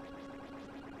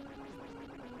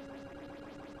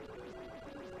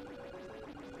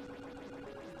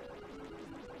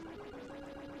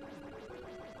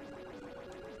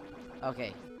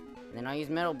 Okay, and then I'll use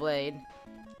Metal Blade,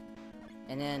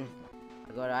 and then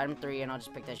I'll go to item 3, and I'll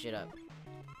just pick that shit up.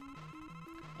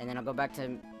 And then I'll go back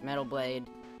to Metal Blade,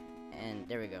 and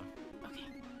there we go. Okay.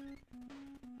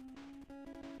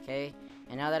 Okay,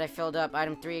 and now that I filled up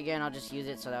item 3 again, I'll just use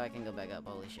it so that I can go back up.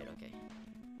 Holy shit, okay.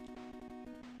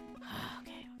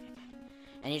 Okay.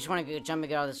 And you just want to jump and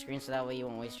get out of the screen so that way you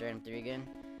won't waste your item 3 again.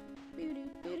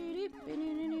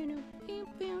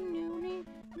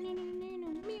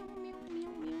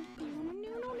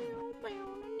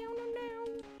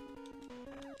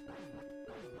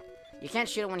 You can't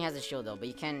shoot him when he has a shield though, but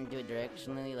you can do it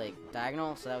directionally, like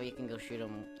diagonal, so that way you can go shoot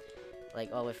him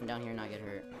like all the way from down here and not get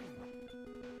hurt.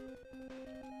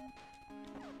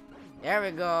 There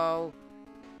we go.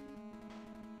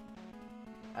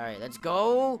 Alright, let's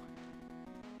go.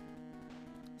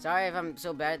 Sorry if I'm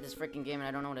so bad at this freaking game and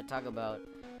I don't know what to talk about.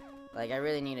 Like, I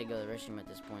really need to go to the restroom at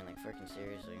this point, like freaking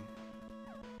seriously.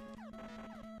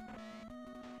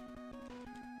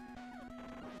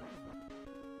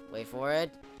 Wait for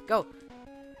it. Go!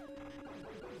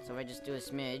 So if I just do a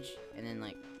smidge, and then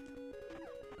like...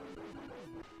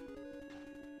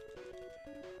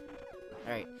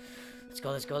 Alright. Let's go.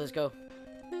 Look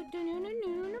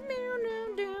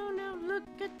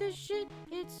at this shit.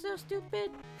 It's so stupid.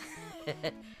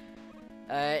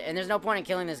 And there's no point in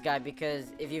killing this guy,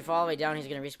 because if you fall all the way down, he's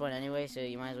gonna respawn anyway, so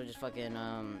you might as well just fucking,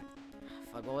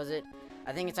 fuck, what was it?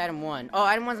 I think it's item 1. Oh,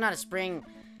 item 1's not a spring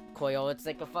coil, it's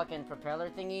like a fucking propeller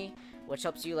thingy, which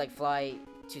helps you, like, fly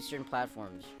to certain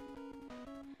platforms.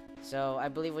 So, I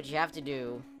believe what you have to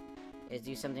do is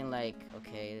do something like,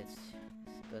 okay, let's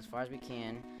go as far as we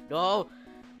can. No!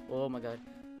 Oh my god.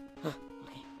 Okay.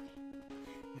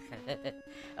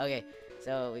 Okay,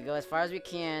 so we go as far as we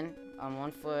can on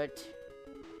 1 foot.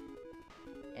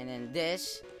 And then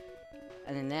this.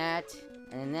 And then that.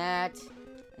 And then that.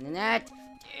 And then that.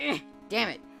 Damn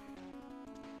it.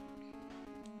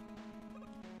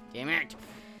 Damn it.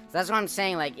 So that's what I'm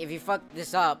saying, like, if you fuck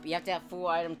this up, you have to have full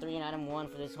item 3 and item 1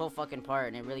 for this whole fucking part,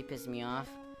 and it really pisses me off.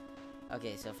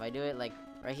 Okay, so if I do it, like,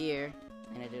 right here,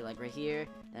 and I do it, like, right here,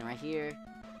 and right here.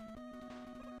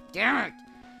 Damn it!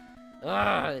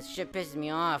 Ugh, this shit pisses me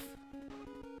off.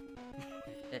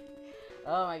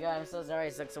 Oh my god, I'm so sorry. I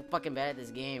suck so fucking bad at this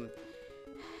game.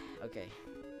 Okay.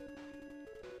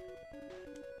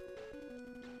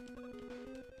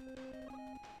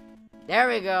 There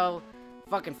we go.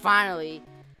 Fucking finally.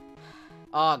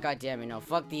 Oh, god damn it, no.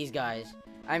 Fuck these guys.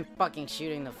 I'm fucking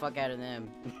shooting the fuck out of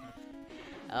them.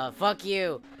 Fuck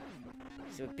you.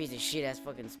 So a piece of shit ass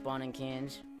fucking spawning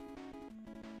cans.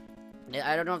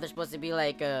 I don't know if they're supposed to be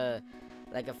like a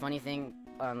funny thing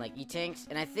on like E-tanks.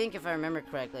 And I think if I remember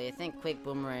correctly, I think quick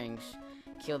boomerangs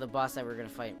kill the boss that we're gonna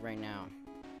fight right now.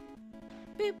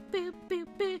 Boop, boop, boop,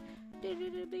 boop.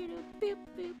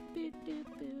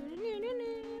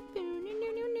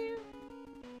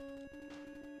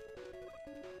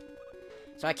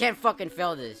 So I can't fucking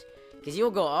fail this, cause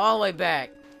you'll go all the way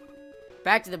back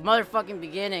to the motherfucking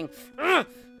beginning.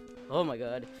 Oh my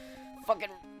god, fucking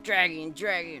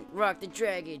dragon, rock the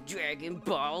dragon, Dragon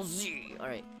Ball Z. All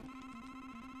right.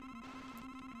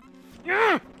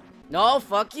 No,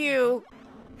 fuck you.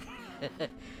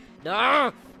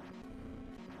 No.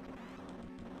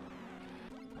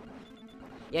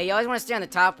 Yeah, you always want to stay on the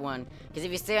top one, because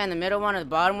if you stay on the middle one or the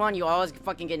bottom one, you always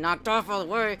fucking get knocked off all the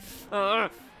way.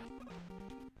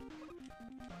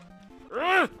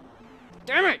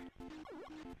 Damn it!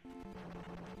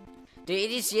 Dude,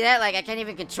 did you see that? Like, I can't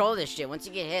even control this shit. Once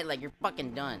you get hit, like, you're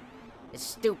fucking done. It's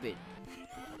stupid.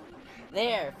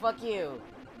 There, fuck you.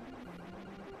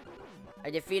 I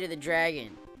defeated the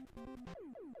dragon.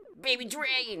 Baby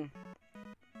dragon!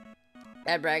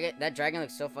 That dragon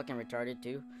looks so fucking retarded,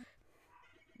 too.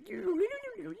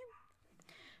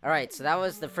 Alright, so that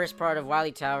was the first part of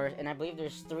Wily Tower, and I believe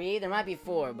there's 3. There might be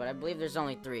 4, but I believe there's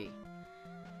only 3.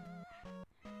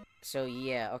 So,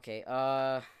 yeah, okay,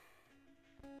 I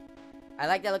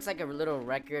like that. Looks like a little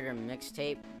record or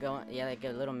mixtape going, yeah, like a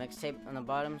little mixtape on the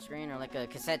bottom screen, or like a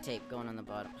cassette tape going on the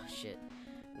bottom. Oh, shit.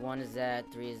 1 is that,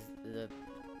 3 is the...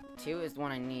 2 is the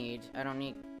one I need. I don't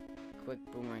need quick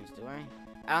boomerangs, do I?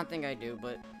 I don't think I do,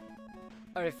 but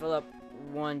I already fill up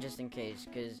 1 just in case,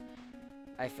 because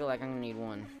I feel like I'm gonna need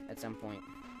 1 at some point.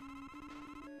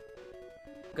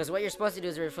 Because what you're supposed to do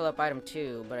is refill up item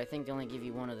 2, but I think they only give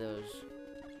you 1 of those.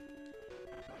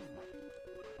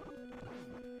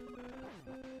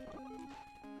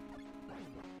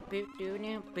 Yeah,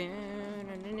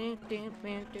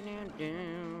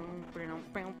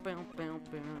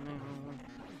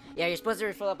 you're supposed to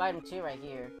refill up item 2 right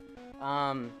here.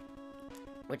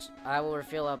 Which I will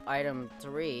refill up item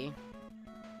 3.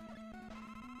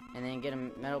 And then get a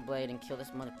metal blade and kill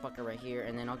this motherfucker right here.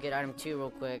 And then I'll get item 2 real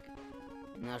quick.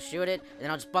 And I'll shoot it, and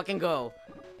then I'll just fucking go.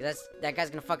 That guy's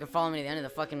gonna fucking follow me to the end of the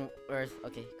fucking earth.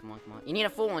 Okay, come on, come on. You need a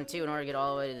full one, too, in order to get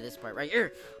all the way to this part. Right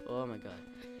here! Oh my god.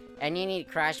 And you need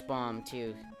Crash Bomb,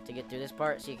 too, to get through this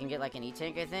part. So you can get, like, an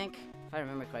E-tank, I think. If I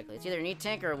remember correctly. It's either an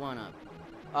E-tank or a 1-up.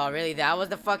 Oh, really? That was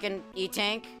the fucking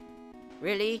E-tank?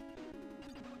 Really?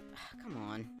 Come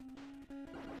on.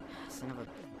 Son of a...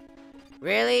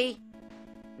 Really?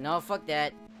 No, fuck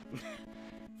that.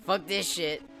 Fuck this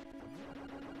shit.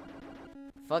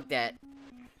 Fuck that.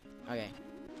 Okay.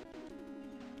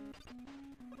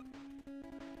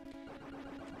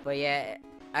 But yeah,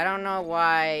 I don't know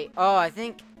why... Oh, I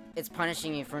think it's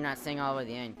punishing you for not staying all the way to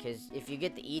the end. Because if you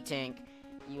get the E-tank,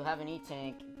 you have an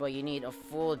E-tank, but you need a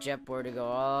full jet board to go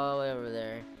all the way over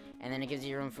there. And then it gives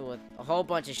you room full with a whole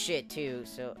bunch of shit, too.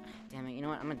 So, damn it, you know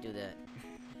what? I'm gonna do that.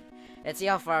 Let's see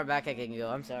how far back I can go.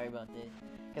 I'm sorry about this.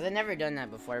 Because I've never done that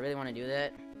before. I really want to do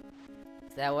that.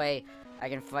 So that way, I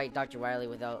can fight Dr. Wily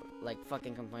without, like,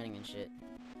 fucking complaining and shit.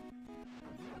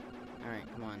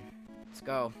 Alright, come on. Let's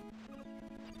go.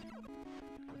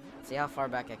 Let's see how far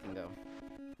back I can go.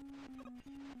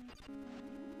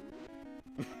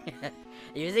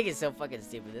 You think it's so fucking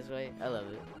stupid this way? I love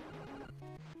it.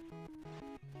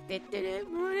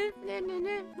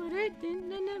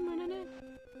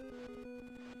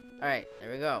 Alright,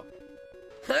 there we go.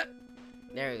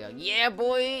 There we go. Yeah,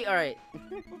 boy! Alright.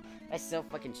 I so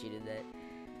fucking cheated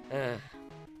that.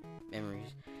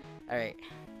 Memories. Alright.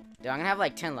 Dude, I'm gonna have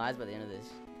like 10 lives by the end of this.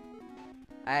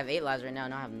 I have 8 lives right now,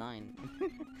 and I have 9.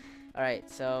 Alright,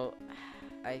 so...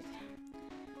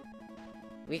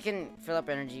 We can fill up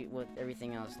energy with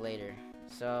everything else later.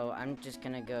 So, I'm just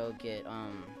gonna go get,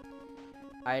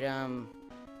 item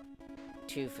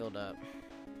 2 filled up.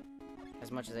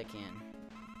 As much as I can.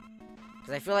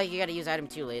 Because I feel like you gotta use item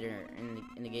 2 later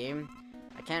in the game.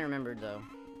 I can't remember, though.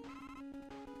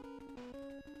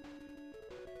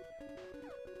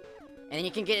 And then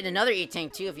you can get another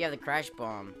E-tank, too, if you have the Crash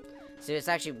Bomb. So it's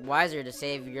actually wiser to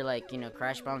save your, like, you know,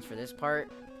 Crash Bombs for this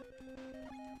part.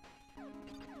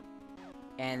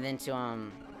 And then to,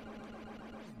 come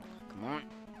Come on.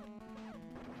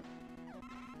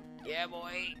 Yeah,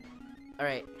 boy.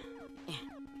 Alright.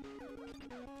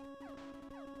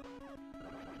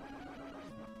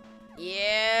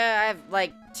 Yeah, I have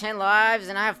like 10 lives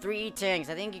and I have 3 E-tanks.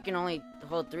 I think you can only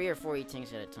hold 3 or 4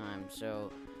 E-tanks at a time,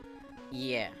 so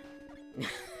yeah.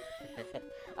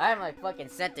 I'm like fucking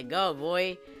set to go,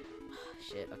 boy.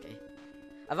 Shit, okay.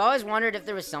 I've always wondered if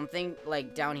there was something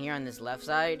like down here on this left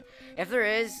side. If there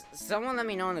is, someone let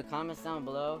me know in the comments down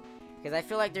below. Because I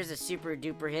feel like there's a super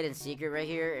duper hidden secret right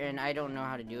here and I don't know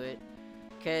how to do it.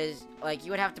 Because, like, you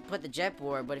would have to put the jet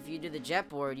board, but if you do the jet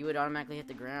board, you would automatically hit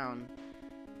the ground.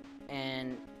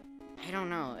 And I don't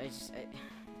know.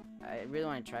 I really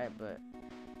want to try it, but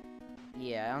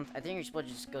yeah, I think you're supposed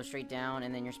to just go straight down,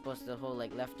 and then you're supposed to hold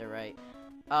like left or right.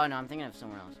 Oh no, I'm thinking of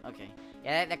somewhere else. Okay,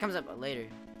 yeah, that comes up later,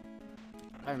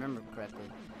 if I remember correctly.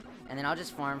 And then I'll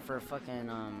just farm for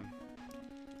fucking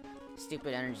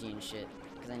stupid energy and shit,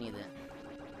 because I need that.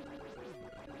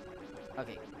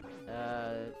 Okay,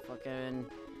 fucking.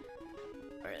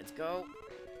 All right, let's go.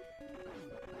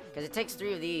 Because it takes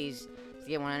 3 of these to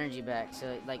get 1 energy back,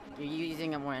 so like you're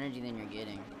using up more energy than you're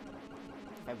getting.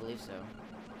 I believe so.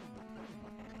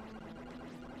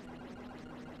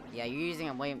 Yeah, you're using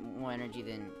up way more energy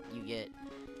than you get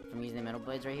from using the metal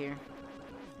blades right here.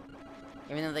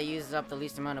 Even though they use up the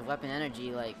least amount of weapon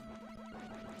energy, like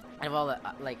out of all the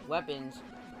like weapons,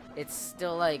 it's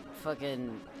still like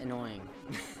fucking annoying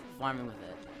farming with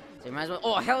it. So you might as well.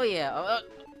 Oh hell yeah!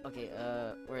 Okay,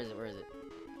 where is it? Where is it?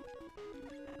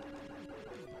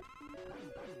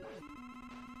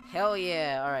 Hell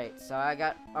yeah! All right, so I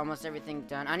got almost everything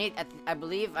done. I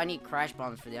believe I need crash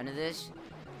bombs for the end of this.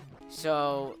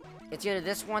 So it's either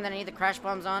this one that I need the crash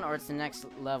bombs on, or it's the next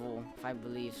level, if I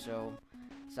believe so.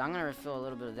 So I'm gonna refill a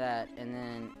little bit of that, and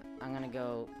then I'm gonna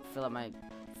go fill up my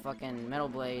fucking metal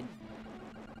blade,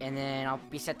 and then I'll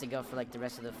be set to go for like the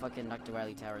rest of the fucking Dr.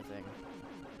 Wily Tower thing.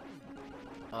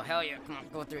 Oh hell yeah! Come on,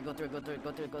 go through it, go through it, go through it,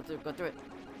 go through it, go through it, go through it.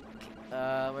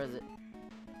 Where is it?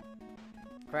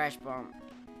 Crash bomb.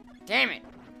 Damn it!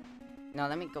 No,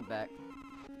 let me go back.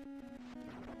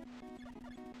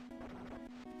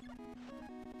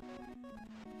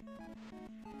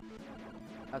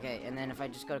 Okay, and then if I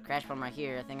just go to crash bomb right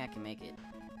here, I think I can make it.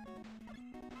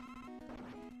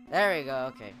 There we go,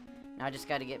 okay. Now I just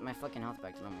gotta get my fucking health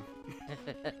back to normal.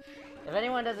 If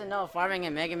anyone doesn't know, farming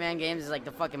in Mega Man games is like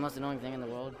the fucking most annoying thing in the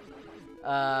world.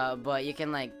 But you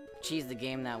can like cheese the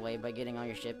game that way by getting all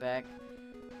your shit back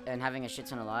and having a shit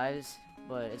ton of lives.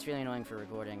 But it's really annoying for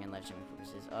recording and live streaming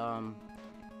purposes.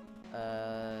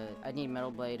 I need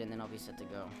metal blade and then I'll be set to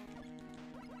go.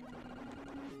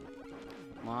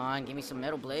 Come on, give me some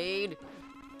metal blade.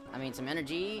 I mean, some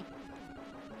energy.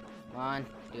 Come on.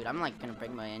 Dude, I'm like gonna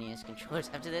break my NES controllers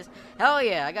after this. Hell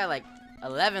yeah, I got like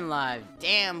 11 lives.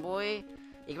 Damn, boy.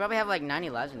 You can probably have like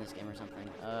 90 lives in this game or something.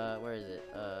 Where is it?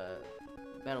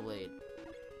 Metal blade.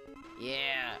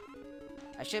 Yeah.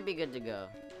 I should be good to go.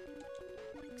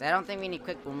 Cause I don't think we need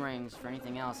quick boomerangs for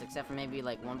anything else, except for maybe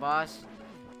like one boss.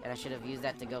 And I should have used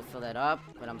that to go fill that up,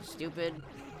 but I'm stupid.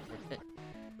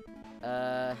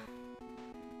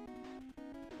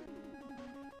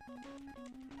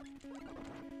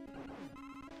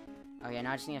 Okay,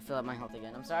 now I just need to fill up my health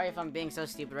again. I'm sorry if I'm being so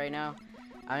stupid right now.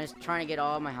 I'm just trying to get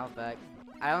all of my health back.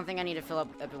 I don't think I need to fill up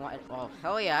everyone. Oh,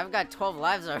 hell yeah, I've got 12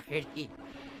 lives already.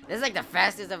 This is like the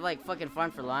fastest I've like fucking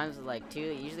farmed for lives, like 2.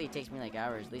 Usually it takes me like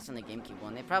hours, at least on the GameCube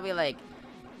one. They probably like,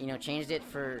 you know, changed it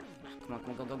for... Come on, come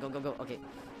on, go, go, go, go, go. Okay.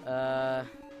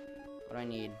 What do I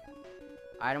need?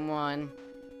 Item 1.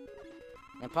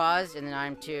 Then pause, and then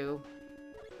item 2.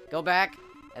 Go back,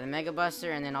 and then Mega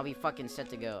Buster, and then I'll be fucking set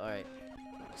to go. Alright.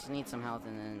 Just need some health,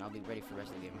 and then I'll be ready for the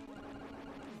rest of the game.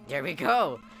 There we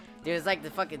go! Dude, it's like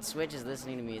the fucking Switch is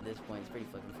listening to me at this point. It's pretty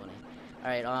fucking funny.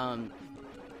 Alright, come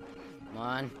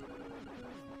on.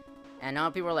 And now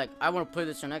people are like, I want to play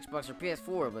this on Xbox or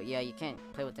PS4, but yeah, you can't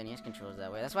play with NES controllers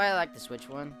that way. That's why I like the Switch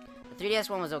one. The 3DS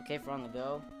one was okay for on the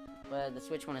go, but the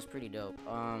Switch one is pretty dope.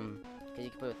 Because you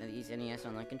can play with these NES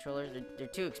online controllers. They're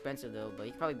too expensive though, but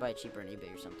you can probably buy it cheaper on eBay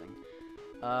or something.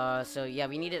 So yeah,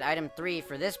 we needed item 3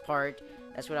 for this part.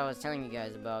 That's what I was telling you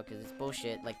guys about, because it's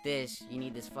bullshit. Like this, you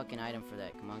need this fucking item for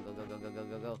that. Come on, go, go, go, go, go,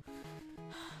 go, go.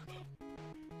 Okay.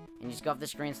 And you just go off the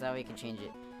screen so that way you can change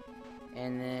it.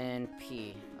 And then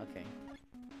P. Okay.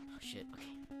 Oh shit, okay.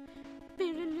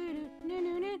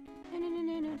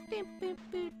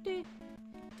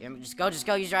 Damn it, just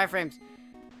go, use your iframes.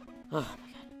 Oh my god.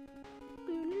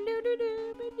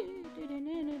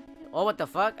 Oh, what the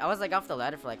fuck? I was like off the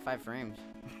ladder for like 5 frames.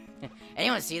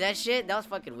 Anyone see that shit? That was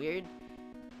fucking weird.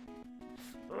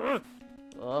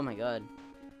 Oh my god.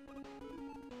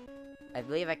 I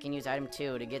believe I can use item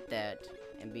 2 to get that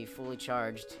and be fully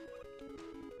charged.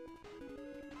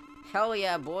 Hell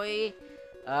yeah, boy!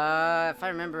 If I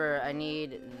remember, I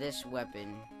need this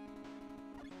weapon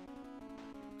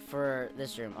for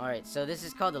this room. Alright, so this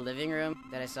is called the living room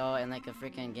that I saw in like a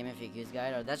freaking Game FAQs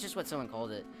guide, or that's just what someone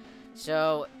called it.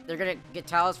 So, they're gonna get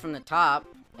tiles from the top,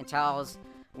 and tiles,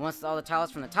 once all the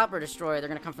tiles from the top are destroyed, they're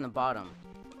gonna come from the bottom.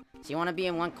 So you wanna be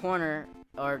in one corner,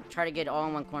 or try to get all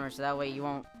in one corner, so that way you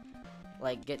won't,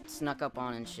 like, get snuck up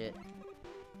on and shit.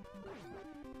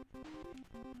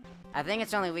 I think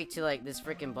it's only weak to, like, this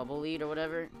freaking bubble lead or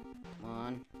whatever. Come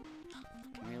on.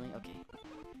 Really? Okay.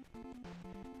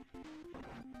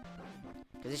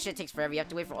 Because this shit takes forever. You have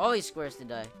to wait for all these squares to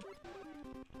die.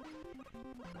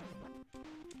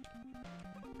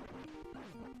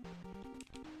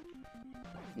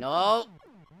 No!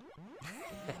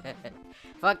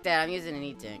 Fuck that. I'm using an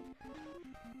E-Tank.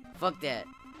 Fuck that.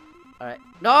 Alright.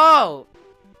 No!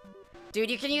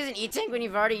 Dude, you can use an E-Tank when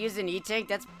you've already used an E-Tank?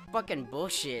 That's fucking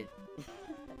bullshit.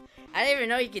 I didn't even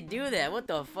know you could do that. What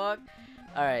the fuck?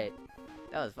 Alright.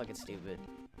 That was fucking stupid.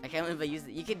 I can't believe I used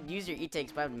it. You could use your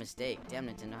E-Tanks by mistake. Damn,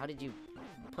 Nintendo. How did you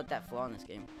put that flaw in this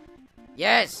game?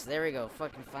 Yes! There we go.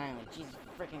 Fucking finally. Jesus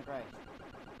freaking Christ.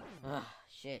 Ugh,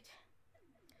 shit.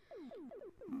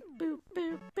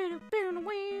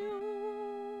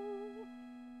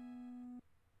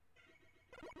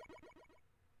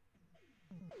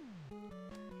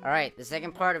 Alright, the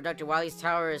second part of Dr. Wily's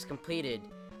tower is completed.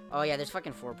 Oh yeah, there's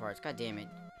fucking 4 parts. God damn it.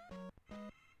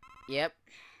 Yep.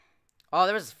 Oh,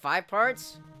 there was 5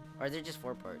 parts? Or is there just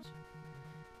 4 parts?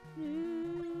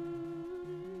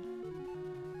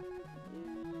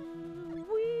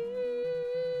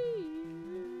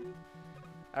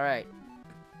 Alright.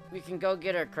 We can go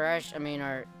get our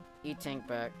our E-Tank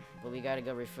back. But we gotta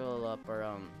go refill up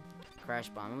our, crash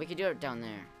bomb. And we can do it down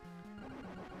there.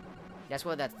 That's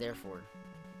what that's there for.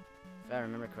 If I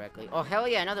remember correctly. Oh, hell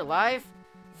yeah, another life?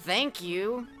 Thank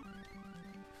you!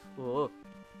 Whoa.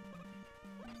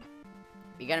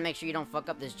 You gotta make sure you don't fuck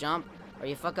up this jump, or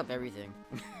you fuck up everything.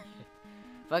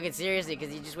 Fucking seriously,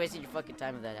 because you just wasted your fucking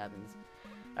time if that happens.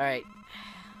 Alright.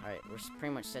 Alright, we're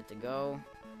pretty much set to go.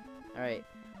 Alright.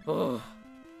 Oh.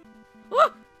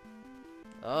 Oh!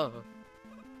 Oh.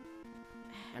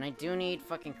 And I do need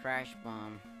fucking crash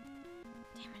bomb.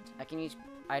 Damn it. I can use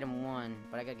item 1,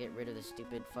 but I gotta get rid of the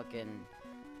stupid fucking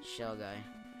shell guy.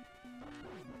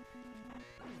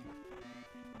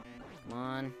 Come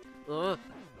on. Ugh.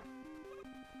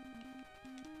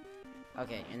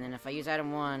 Okay, and then if I use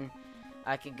item 1,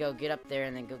 I could go get up there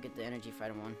and then go get the energy for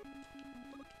item 1.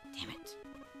 Damn it.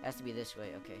 It has to be this way,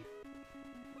 okay.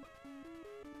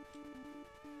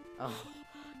 Oh.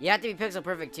 You have to be pixel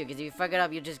perfect too, because if you fuck it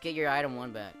up, you'll just get your item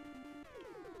 1 back.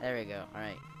 There we go.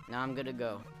 Alright. Now I'm good to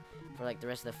go. For like the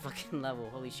rest of the fucking level.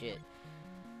 Holy shit.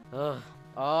 Ugh.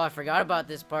 Oh, I forgot about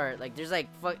this part. Like, there's like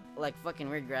fucking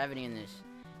weird gravity in this.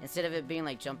 Instead of it being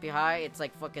like jumpy high, it's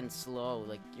like fucking slow.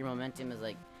 Like your momentum is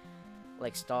like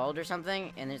stalled or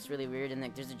something, and it's really weird. And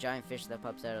like there's a giant fish that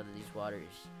pops out of these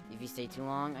waters if you stay too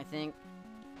long. I think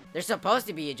there's supposed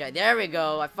to be a giant. There we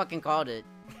go. I fucking called it.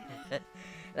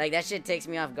 Like that shit takes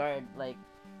me off guard. Like,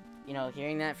 you know,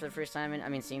 hearing that for the first time, and I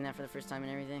mean seeing that for the first time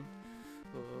and everything.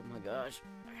 Oh my gosh.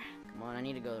 Come on, I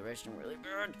need to go to the restroom really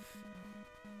bad.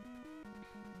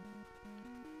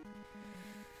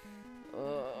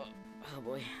 Oh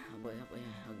boy, oh boy, oh boy,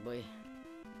 oh boy.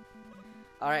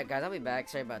 Alright guys, I'll be back.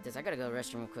 Sorry about this. I gotta go to the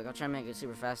restroom real quick. I'll try to make it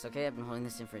super fast, okay? I've been holding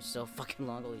this in for so fucking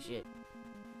long, holy shit.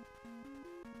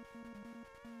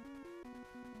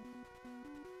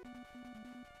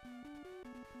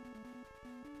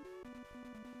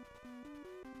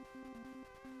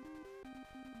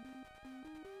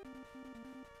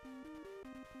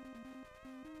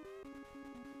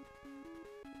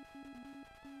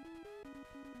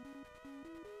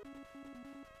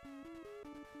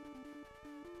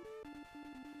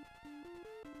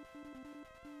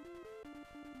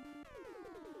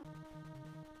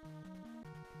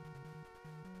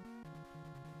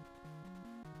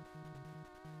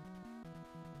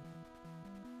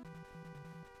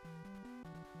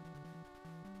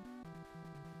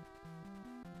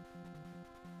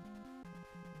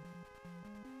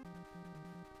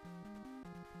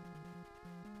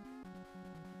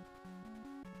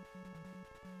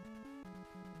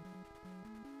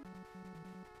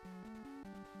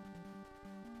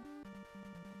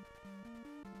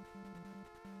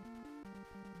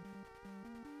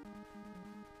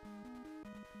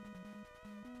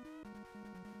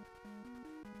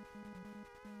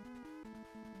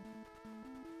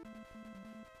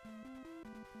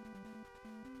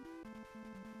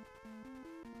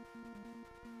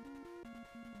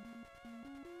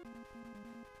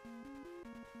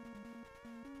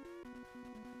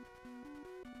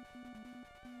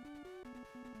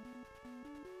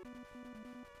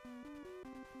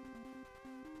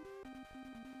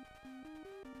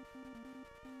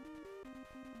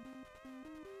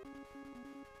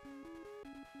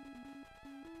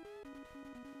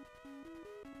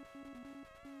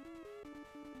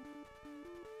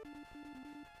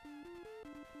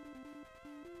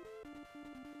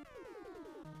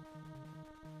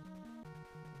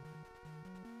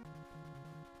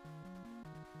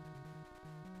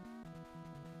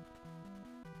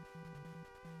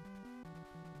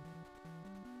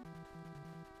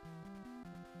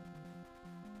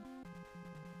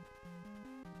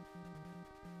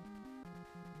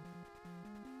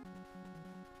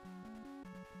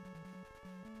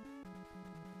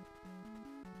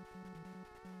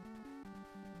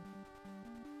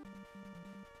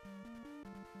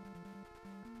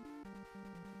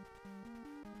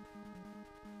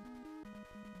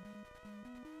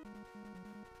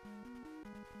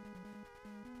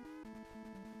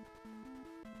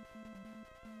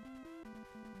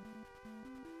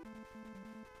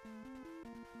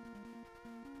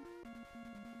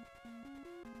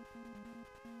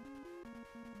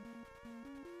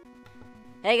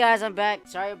 Hey guys, I'm back.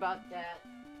 Sorry about that.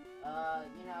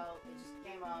 You know, it just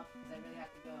came off because I really had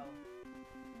to go.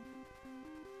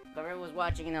 Whoever was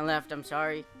watching and then left, I'm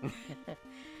sorry.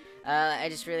 I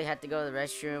just really had to go to the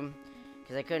restroom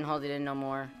because I couldn't hold it in no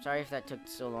more. Sorry if that took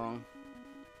so long.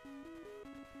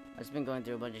 I've just been going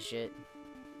through a bunch of shit.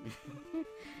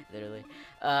 Literally.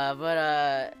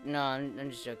 No, I'm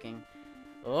just joking.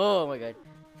 Oh my god.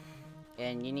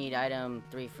 And you need item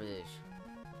 3 for this.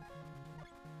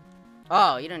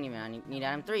 Oh, you don't even need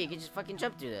item 3. You can just fucking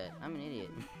jump through that. I'm an idiot.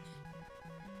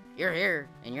 You're here,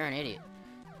 and you're an idiot.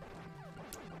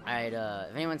 Alright,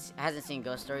 if anyone hasn't seen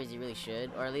Ghost Stories, you really should.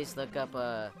 Or at least look up,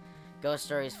 Ghost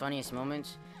Stories funniest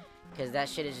moments. Because that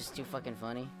shit is just too fucking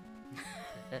funny.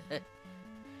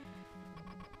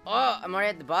 Oh, I'm already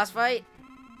at the boss fight?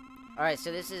 Alright,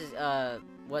 so this is,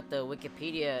 what the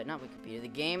the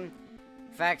Game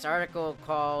Facts article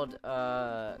called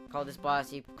this boss.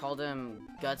 He called him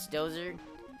Guts Dozer.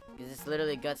 Because it's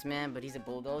literally Guts Man, but he's a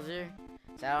bulldozer.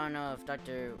 So I don't know if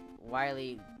Dr.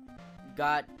 Wily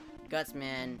got Guts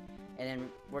Man and then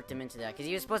worked him into that. Because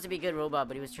he was supposed to be a good robot,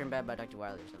 but he was turned bad by Dr.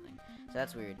 Wily or something. So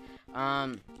that's weird.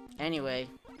 Anyway,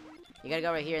 you gotta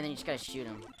go right here and then you just gotta shoot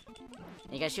him.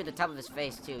 And you gotta shoot the top of his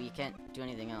face too. You can't do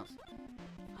anything else.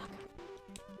 Fuck.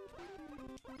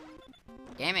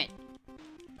 Damn it.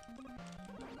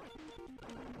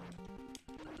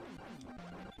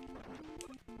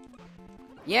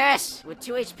 Yes! With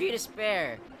 2 HP to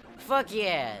spare. Fuck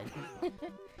yeah.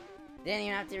 Didn't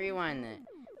even have to rewind that.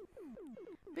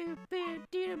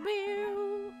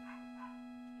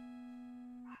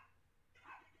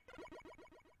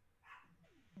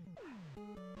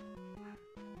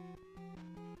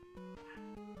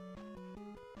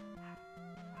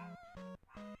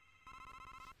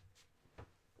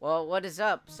 Well, what is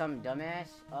up, some dumbass?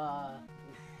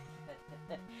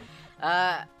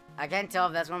 I can't tell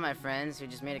if that's one of my friends who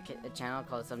just made a channel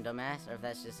called Some Dumbass, or if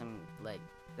that's just some, like,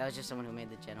 that was just someone who made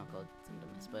the channel called Some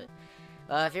Dumbass,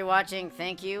 but, if you're watching,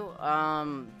 thank you.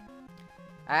 I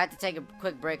had to take a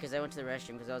quick break because I went to the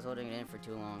restroom because I was holding it in for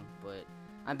too long, but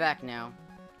I'm back now.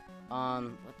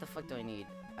 What the fuck do I need?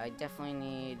 I definitely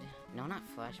need, no, not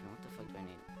Flashman, what the fuck do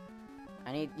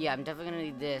I need? Yeah, I'm definitely gonna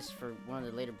need this for one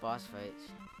of the later boss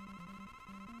fights.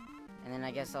 And then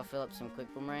I guess I'll fill up some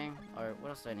quick boomerang, or what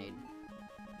else do I need?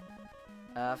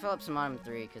 I'll fill up some item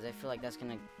 3, because I feel like that's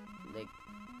gonna, like,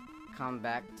 come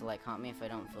back to, like, haunt me if I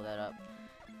don't fill that up.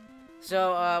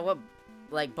 So, what,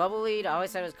 like, Bubble Lead, I always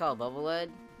said it was called Bubble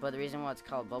Lead, but the reason why it's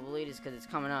called Bubble Lead is because it's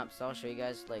coming up, so I'll show you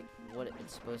guys, like, what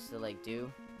it's supposed to, like, do,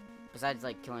 besides,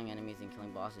 like, killing enemies and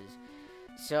killing bosses.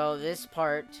 So, this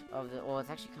part of the, well, it's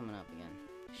actually coming up again.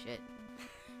 Shit.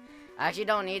 I actually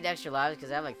don't need extra lives,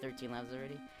 because I have, like, 13 lives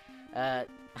already. I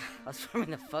was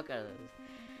farming the fuck out of those.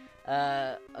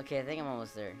 Okay, I think I'm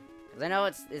almost there. Cause I know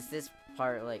it's this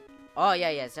part, like, oh yeah,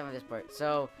 it's some of this part.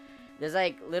 So, there's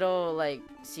like little like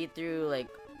see-through like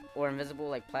or invisible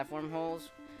like platform holes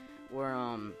where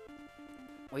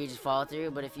you just fall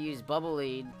through. But if you use Bubble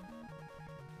Lead,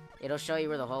 it'll show you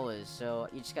where the hole is. So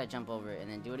you just gotta jump over it and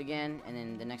then do it again, and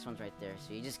then the next one's right there.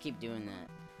 So you just keep doing that.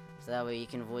 So that way you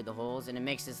can avoid the holes, and it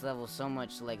makes this level so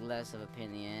much like less of a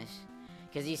pain in the ass.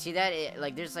 Cause you see that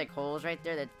like there's like holes right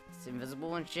there that's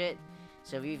invisible and shit.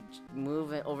 So if you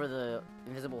move it over the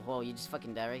invisible hole, you just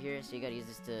fucking die right here. So you gotta use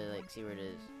this to like see where it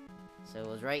is. So it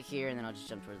was right here, and then I'll just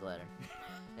jump towards the ladder.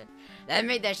 That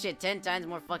made that shit 10 times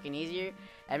more fucking easier.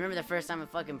 I remember the first time I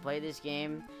fucking played this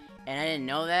game, and I didn't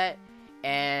know that,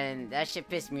 and that shit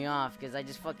pissed me off because I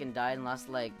just fucking died and lost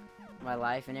like my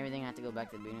life and everything. I had to go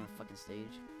back to the beginning of the fucking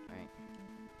stage. All right.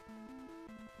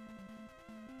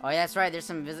 Oh yeah, that's right. There's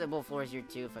some invisible floors here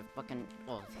too. If I fucking,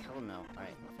 oh hell no. All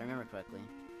right, if I remember correctly.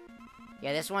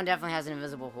 Yeah, this one definitely has an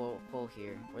invisible hole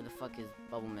here. Where the fuck is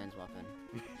Bubble Man's weapon?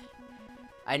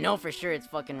 I know for sure it's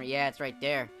fucking, yeah, it's right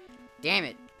there. Damn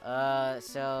it.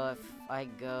 So if I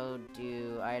go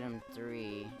do item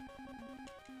 3.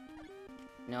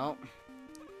 No.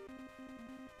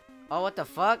 Oh, what the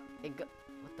fuck?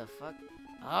 What the fuck?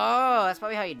 Oh, that's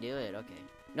probably how you do it. Okay.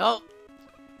 Nope.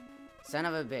 Son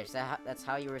of a bitch. That's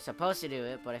how you were supposed to do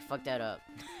it, but I fucked that up.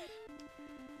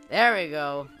 There we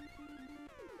go.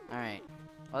 Alright.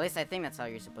 Well, at least I think that's how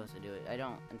you're supposed to do it. I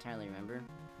don't entirely remember.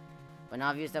 But now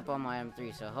I've used up all my item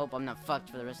 3, so I hope I'm not fucked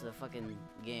for the rest of the fucking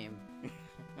game.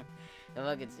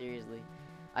 Fucking seriously.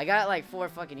 I got like 4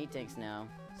 fucking E-tanks now,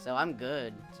 so I'm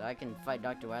good. So I can fight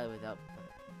Dr. Wily without,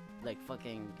 like,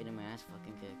 fucking getting my ass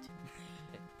fucking kicked.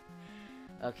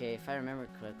 Okay, if I remember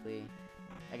correctly,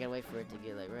 I gotta wait for it to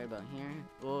get, like, right about here.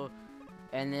 Oh,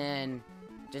 and then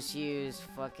just use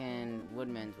fucking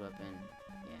Woodman's weapon.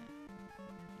 Yeah.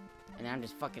 And then I'm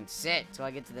just fucking sit till I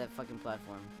get to that fucking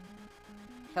platform.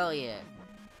 Hell yeah.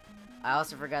 I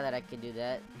also forgot that I could do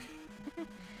that. I'm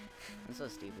so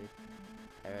stupid.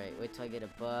 Alright, wait till I get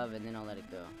above and then I'll let it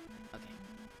go. Okay.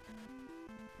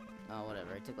 Oh,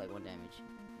 whatever. I took like 1 damage.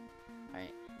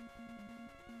 Alright.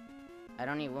 I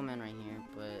don't need woman right here,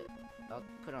 but I'll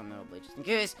put on metal blade just in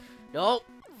case. Nope.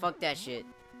 Fuck that shit.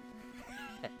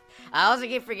 I also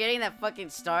keep forgetting that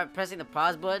fucking pressing the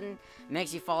pause button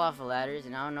makes you fall off of ladders,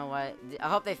 and I don't know why. I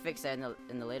hope they fix that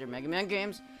in the later Mega Man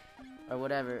games, or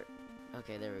whatever.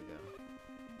 Okay, there we go.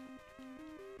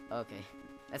 Okay,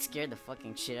 that scared the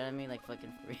fucking shit out of me, like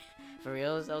fucking for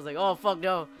reals. I was like, oh fuck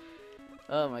no.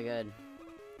 Oh my god,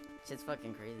 shit's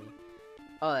fucking crazy.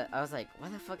 Oh, I was like, why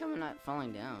the fuck am I not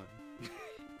falling down?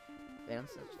 Man, I'm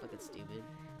so fucking stupid.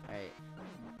 All right.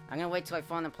 I'm gonna wait till I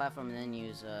fall on the platform and then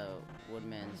use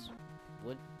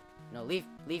leaf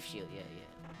shield. Yeah,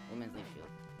 woodman's leaf shield.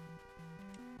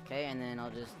 Okay, and then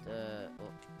I'll just all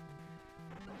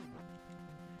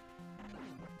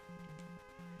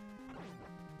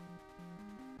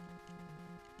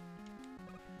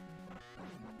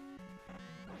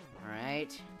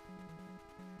right,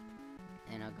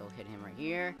 and I'll go hit him right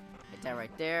here. Hit that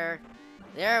right there.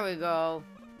 There we go.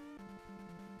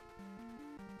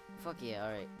 Fuck yeah!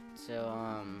 All right. So,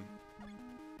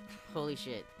 holy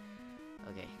shit.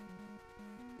 Okay.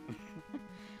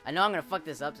 I know I'm gonna fuck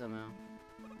this up somehow.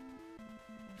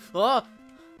 Oh!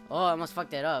 Oh, I almost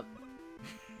fucked that up.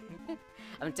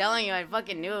 I'm telling you, I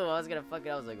fucking knew I was gonna fuck it.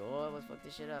 I was like, oh, I almost fucked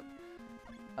this shit up.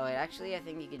 Oh, wait, actually, I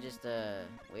think you could just,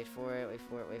 wait for it.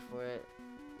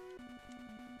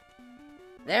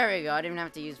 There we go. I didn't even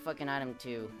have to use fucking item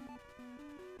 2.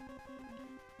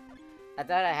 I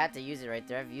thought I had to use it right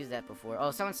there. I've used that before. Oh,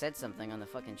 someone said something on the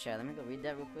fucking chat. Let me go read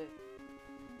that real quick.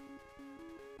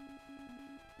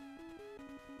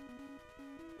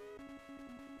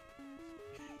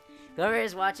 Whoever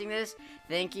is watching this,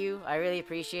 thank you. I really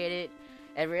appreciate it.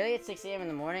 And really, it's 6 a.m. in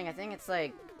the morning. I think it's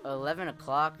like 11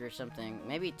 o'clock or something.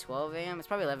 Maybe 12 a.m. It's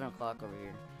probably 11 o'clock over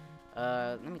here.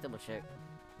 Let me double check.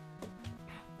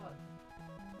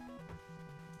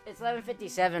 It's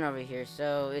 11:57 over here,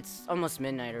 so it's almost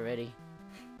midnight already.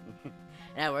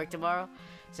 And I work tomorrow,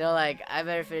 so like I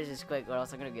better finish this quick, or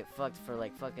else I'm gonna get fucked for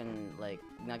like fucking like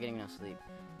not getting enough sleep.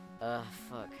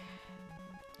 Fuck.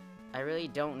 I really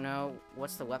don't know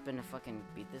what's the weapon to fucking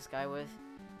beat this guy with,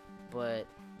 but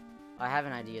I have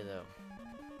an idea though.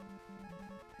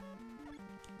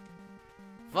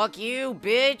 Fuck you,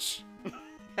 bitch!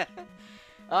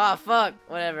 Oh fuck,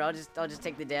 whatever. I'll just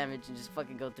take the damage and just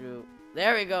fucking go through.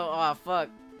 There we go. Oh fuck.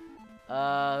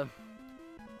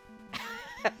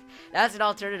 That's an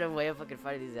alternative way of fucking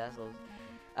fighting these assholes.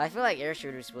 I feel like air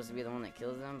shooter is supposed to be the one that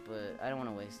kills them, but I don't want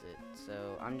to waste it.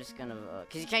 So I'm just gonna,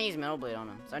 cause you can't use metal blade on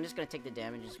them. So I'm just gonna take the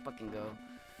damage and just fucking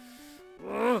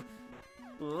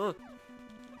go.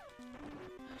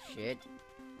 Shit.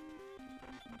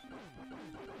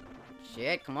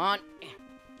 Shit, come on.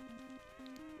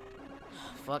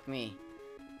 Fuck me.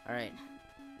 Alright.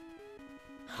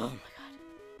 Oh my god.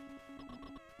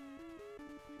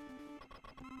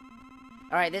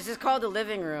 Alright, this is called the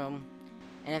living room.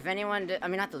 And if anyone I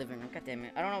mean, not the living room, goddammit.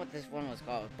 I don't know what this one was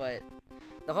called, but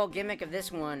the whole gimmick of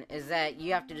this one is that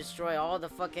you have to destroy all the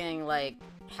fucking, like,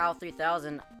 HAL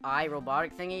 3000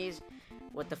 robotic thingies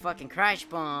with the fucking crash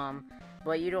bomb,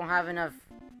 but you don't have enough,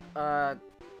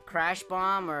 crash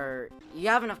bomb, or you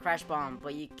have enough crash bomb,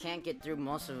 but you can't get through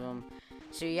most of them.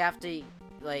 So you have to,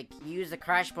 like, use the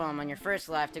crash bomb on your first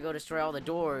life to go destroy all the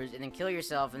doors, and then kill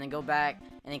yourself, and then go back,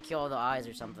 and then kill all the eyes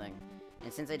or something.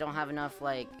 And since I don't have enough,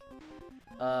 like,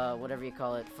 whatever you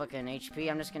call it, fucking HP,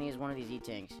 I'm just gonna use one of these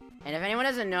E-tanks. And if anyone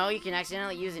doesn't know, you can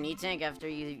accidentally use an E-tank after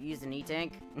you use an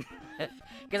E-tank.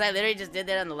 Because I literally just did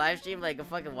that on the live stream, like, a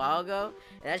fucking while ago.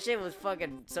 And that shit was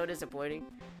fucking so disappointing.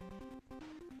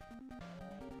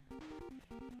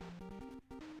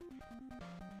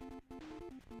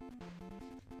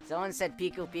 Someone said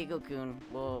Pico Pico Kun.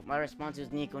 Well, my response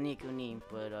was Nico Nico Ni,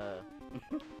 but,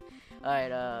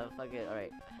 alright, fuck it,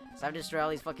 alright. So I have to destroy all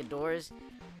these fucking doors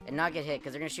and not get hit,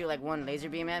 because they're gonna shoot like one laser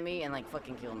beam at me and like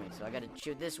fucking kill me. So I gotta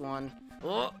shoot this one.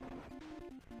 Oh!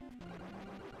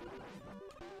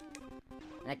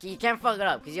 And you can't fuck it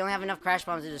up, because you only have enough crash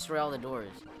bombs to destroy all the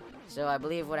doors. So I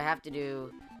believe what I have to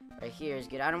do right here is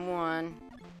get item 1,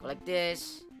 go like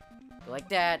this, go like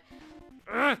that.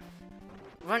 Run!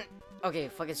 Okay,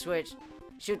 fucking switch.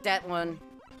 Shoot that one.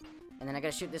 And then I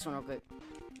gotta shoot this one real quick.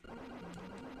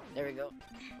 There we go.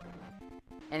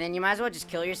 And then you might as well just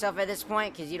kill yourself at this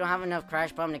point, because you don't have enough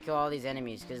crash bomb to kill all these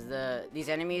enemies. Because these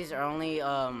enemies are only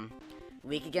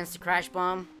weak against the crash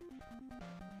bomb.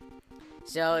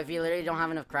 So if you literally don't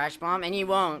have enough crash bomb, and you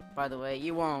won't, by the way,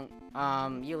 you won't,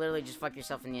 you literally just fuck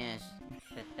yourself in the ass.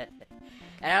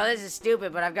 I know this is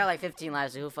stupid, but I've got like 15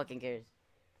 lives, so who fucking cares?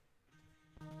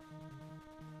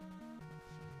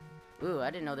 Ooh,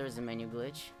 I didn't know there was a menu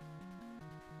glitch.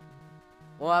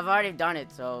 Well, I've already done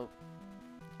it, so...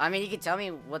 I mean, you can tell me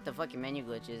what the fucking menu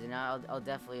glitch is, and I'll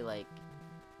definitely, like...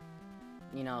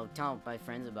 You know, tell my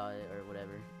friends about it, or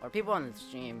whatever. Or people on the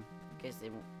stream, in case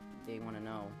they want to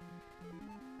know.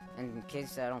 And in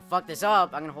case I don't fuck this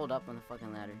up, I'm gonna hold up on the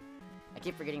fucking ladder. I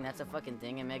keep forgetting that's a fucking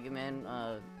thing in Mega Man,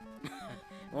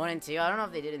 1 and 2. I don't know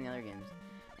if they did in the other games.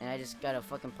 And I just gotta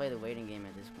fucking play the waiting game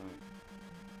at this point.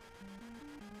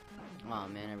 Oh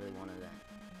man, I really wanted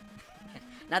that.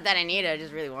 Not that I need it, I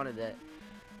just really wanted that.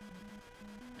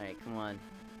 Alright, come on.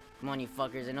 Come on, you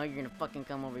fuckers. I know you're gonna fucking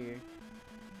come over here.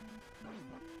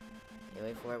 Okay,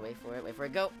 wait for it, wait for it, wait for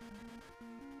it, go!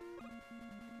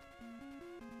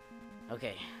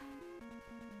 Okay.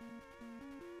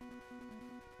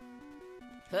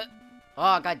 Huh.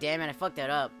 Oh, god damn it, I fucked that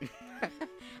up.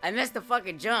 I missed the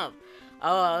fucking jump.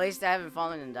 Oh, at least I haven't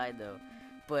fallen and died, though.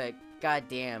 But, god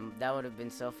damn, that would have been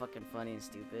so fucking funny and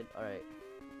stupid. Alright.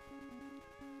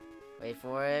 Wait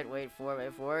for it, wait for it,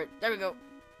 wait for it. There we go.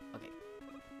 Okay.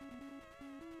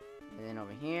 And then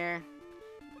over here.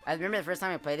 I remember the first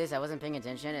time I played this, I wasn't paying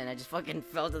attention, and I just fucking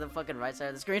fell to the fucking right side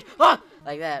of the screen. Ah!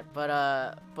 Like that. But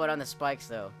on the spikes,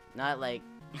 though. Not like...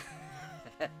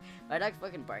 My dog's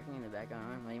fucking barking in the background.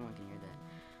 I don't know if anyone can hear that.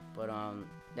 But,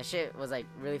 that shit was, like,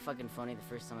 really fucking funny the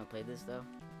first time I played this, though.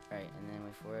 Alright, and then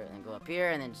wait for it, and then go up here,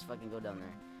 and then just fucking go down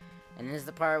there. And this is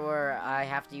the part where I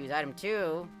have to use item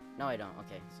 2. No, I don't.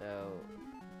 Okay, so...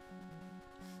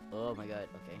 Oh my god,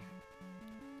 okay.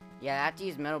 Yeah, I have to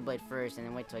use Metal Blade first, and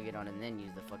then wait till I get on, and then use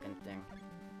the fucking thing.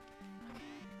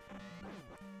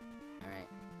 Alright.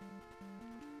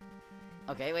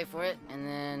 Okay, wait for it, and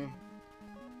then...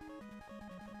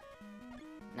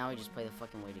 Now we just play the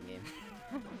fucking waiting game.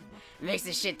 It makes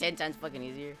this shit 10 times fucking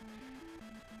easier.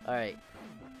 Alright.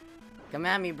 Come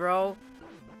at me, bro.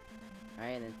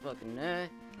 Alright, and then fucking... Oh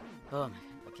my god.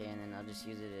 Okay, and then I'll just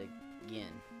use it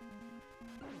again.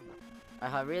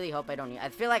 I really hope I don't need... I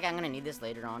feel like I'm gonna need this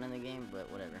later on in the game,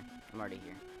 but whatever. I'm already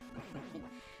here.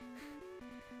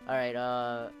 Alright,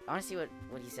 I wanna see what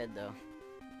he said, though.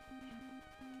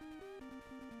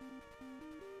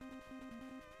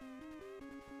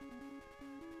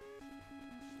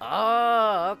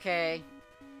 Oh, okay.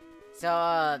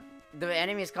 So, the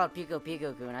enemy is called Pico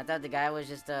Pico Kun. I thought the guy was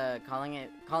just,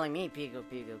 calling me Pico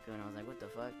Pico Kun. I was like, what the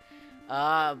fuck?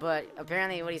 But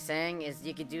apparently what he's saying is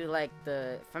you could do, like,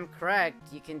 if I'm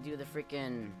correct, you can do the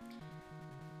freaking,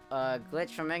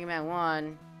 glitch from Mega Man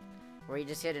 1, where you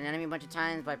just hit an enemy a bunch of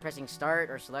times by pressing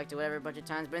start or select or whatever a bunch of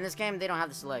times. But in this game, they don't have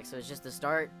the select, so it's just the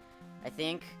start, I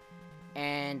think.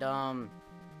 And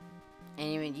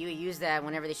you use that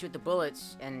whenever they shoot the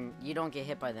bullets, and you don't get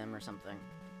hit by them or something.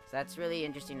 So that's really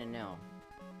interesting to know.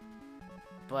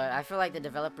 But I feel like the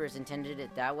developers intended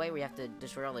it that way, where you have to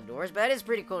destroy all the doors. But that is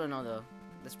pretty cool to know, though.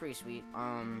 That's pretty sweet.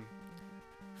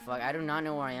 Fuck, I do not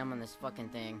know where I am on this fucking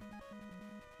thing.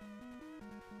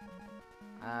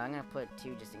 I'm gonna put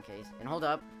 2 just in case. And hold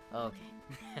up. Oh, okay.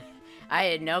 I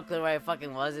had no clue where I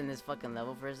fucking was in this fucking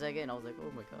level for a second. I was like,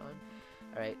 oh my god.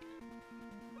 Alright.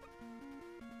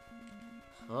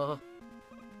 Oh. Alright,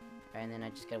 and then I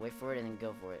just gotta wait for it and then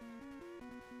go for it.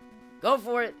 Go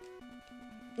for it!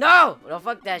 No! No,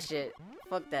 fuck that shit.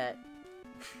 Fuck that.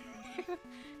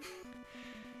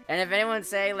 And if anyone's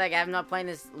saying, like, I'm not playing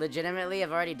this legitimately,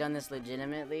 I've already done this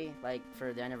legitimately, like,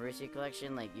 for the Anniversary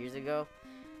Collection, like, years ago.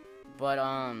 But,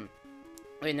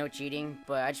 with no cheating.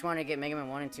 But I just wanted to get Mega Man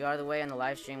 1 and 2 out of the way on the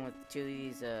live stream with 2 of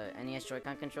these, NES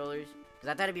Joy-Con controllers. Because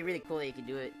I thought it'd be really cool that you could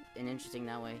do it and interesting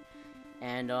that way.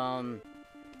 And,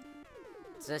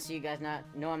 so you guys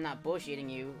know I'm not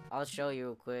bullshitting you, I'll show you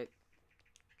real quick.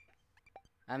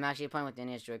 I'm actually playing with the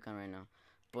NES Joy-Con right now.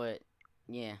 But,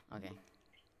 yeah, okay.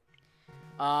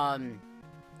 Fuck,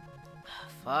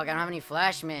 I don't have any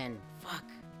Flashman. Fuck.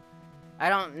 I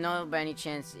don't know by any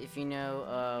chance if you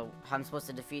know, how I'm supposed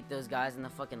to defeat those guys in the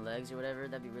fucking legs or whatever.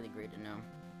 That'd be really great to know.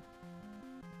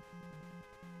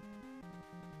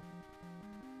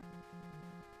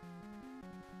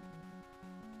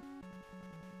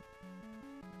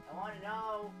 I want to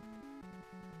know.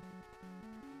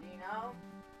 Do you know?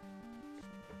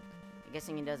 I'm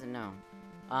guessing he doesn't know.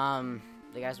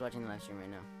 The guy's watching the live stream right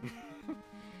now.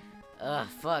 Ugh,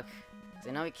 fuck. So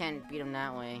I know we can't beat him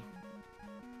that way.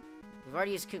 We've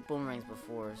already used Kook Boomerangs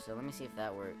before, so let me see if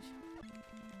that works.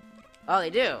 Oh,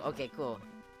 they do? Okay, cool.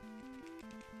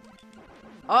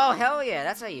 Oh, hell yeah,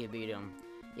 that's how you beat him.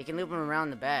 You can loop him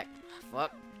around the back.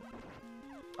 Fuck.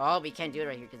 Oh, but you can't do it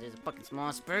right here because there's a fucking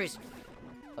small spruce.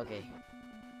 Okay.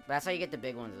 But that's how you get the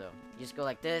big ones, though. You just go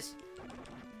like this.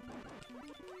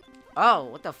 Oh,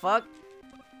 what the fuck?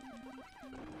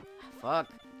 Fuck.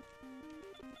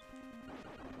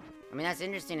 I mean, that's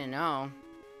interesting to know.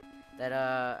 That,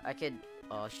 I could...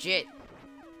 Oh, shit. God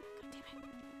damn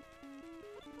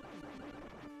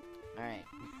it.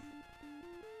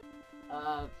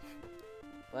 Alright.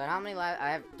 But how many lives?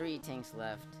 I have 3 tanks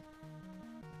left.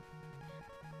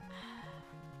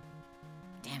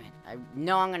 Damn it. I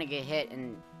know I'm gonna get hit,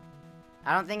 and...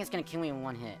 I don't think it's gonna kill me in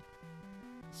 1 hit.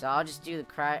 So I'll just do the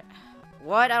crash...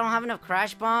 What? I don't have enough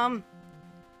crash bomb?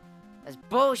 That's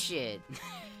bullshit.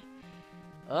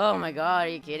 Oh my god, are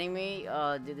you kidding me?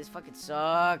 Oh, dude, this fucking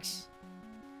sucks.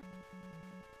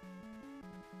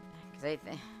 Cause I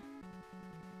think...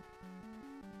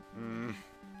 I'm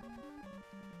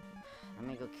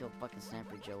gonna go kill fucking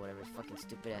Sniper Joe, whatever his fucking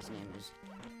stupid ass name is.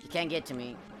 He can't get to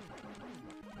me.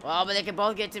 Oh, but they can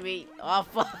both get to me. Oh,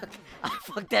 fuck. I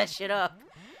fucked that shit up.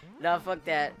 No, fuck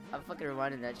that. I'm fucking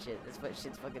reminding that shit. This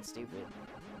shit's fucking stupid.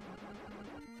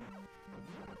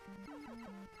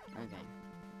 Okay.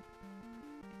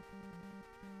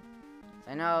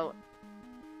 So I know...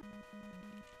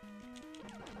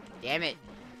 Damn it.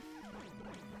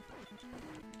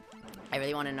 I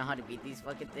really want to know how to beat these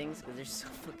fucking things, because they're so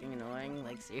fucking annoying.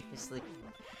 Like, seriously.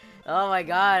 Oh my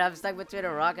god, I'm stuck between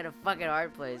a rock and a fucking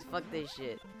hard place. Fuck this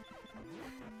shit.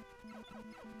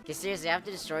 Okay, seriously, I have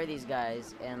to destroy these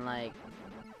guys, and like...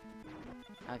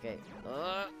 Okay.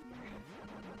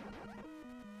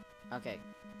 Okay.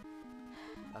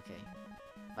 Okay.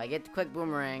 If I get the quick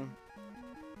boomerang,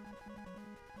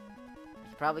 I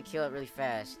can probably kill it really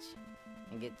fast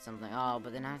and get something. Oh,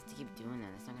 but then I have to keep doing that.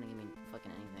 That's not gonna give me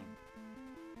fucking anything.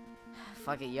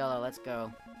 Fuck it, YOLO, let's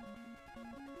go.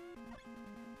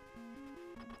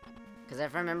 Because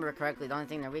if I remember correctly, the only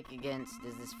thing they're weak against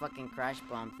is this fucking crash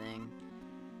bomb thing.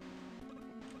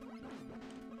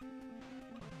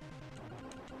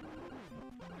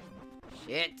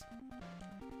 Shit.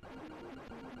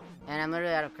 And I'm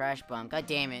literally out of crash bomb. God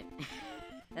damn it.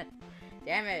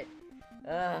 Damn it.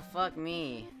 Ugh, fuck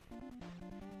me.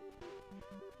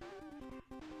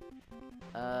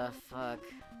 Fuck.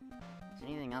 Is there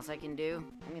anything else I can do?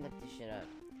 Let me look this shit up.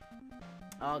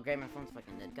 Oh, great, my phone's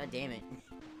fucking dead. God damn it.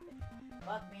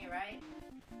 Fuck me, right?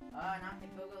 Oh, now I have to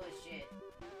Google this shit.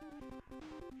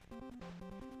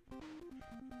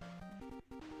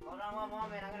 Hold on one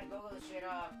moment, I'm gonna Google this shit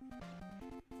up.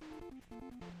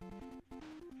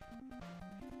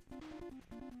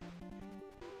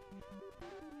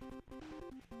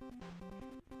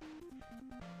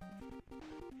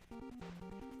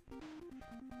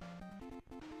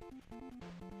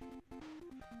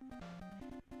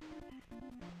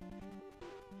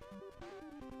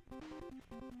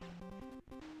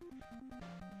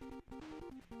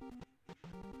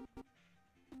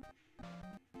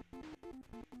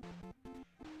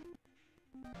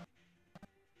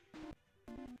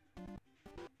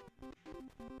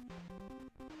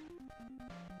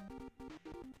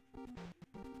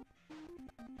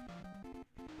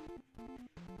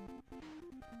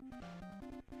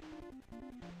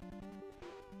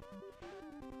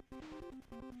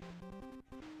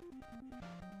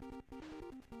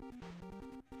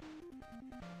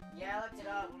 Yeah, I looked it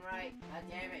up, I'm right. God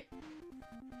damn it.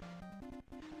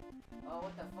 Oh,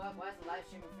 what the fuck? Why is the live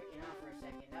stream freaking out for a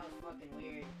second? That was fucking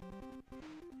weird.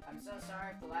 I'm so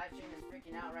sorry if the live stream is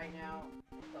freaking out right now.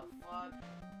 What the fuck?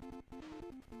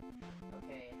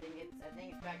 Okay, I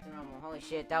think it's back to normal. Holy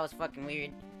shit, that was fucking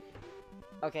weird.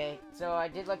 Okay, so I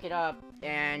did look it up,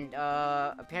 and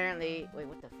apparently... Wait,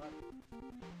 what the fuck?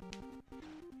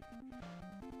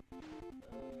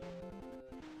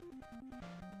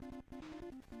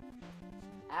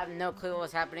 I have no clue what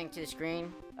was happening to the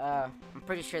screen. I'm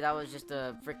pretty sure that was just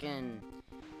a freaking...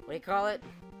 What do you call it?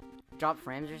 Drop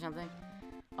frames or something?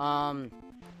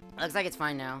 Looks like it's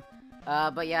fine now.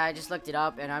 But yeah, I just looked it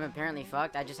up, and I'm apparently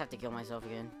fucked. I just have to kill myself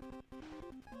again.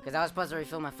 Because I was supposed to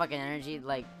refill my fucking energy,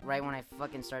 like, right when I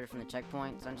fucking started from the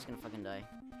checkpoint, so I'm just gonna fucking die.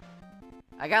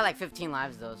 I got, like, 15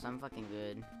 lives, though, so I'm fucking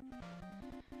good.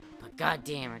 But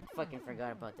goddamn, I fucking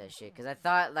forgot about that shit. Because I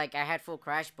thought, like, I had full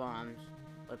crash bombs.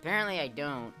 But apparently I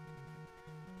don't.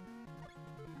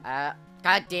 God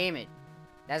damn it.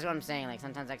 That's what I'm saying, like,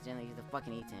 sometimes I accidentally use the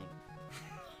fucking E-tank.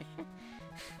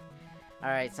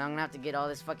 Alright, so I'm gonna have to get all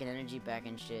this fucking energy back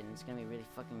and shit, and it's gonna be really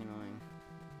fucking annoying.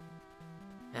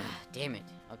 Damn it.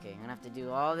 Okay, I'm gonna have to do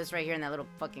all this right here in that little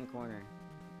fucking corner.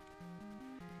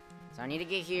 So I need to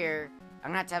get here. I'm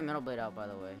gonna have to have Metal Blade out, by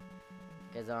the way.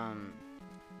 Because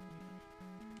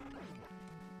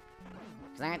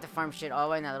Cause I have to farm shit all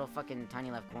the way in that little fucking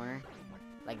tiny left corner.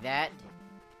 Like that.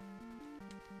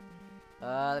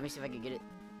 Let me see if I can get it.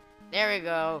 There we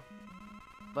go.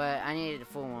 But I needed a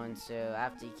full one, so I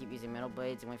have to keep using metal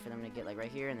blades and wait for them to get like right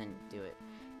here and then do it.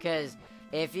 Cause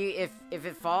if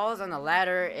it falls on the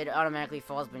ladder, it automatically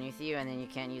falls beneath you, and then you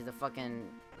can't use the fucking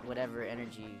whatever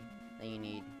energy that you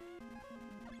need.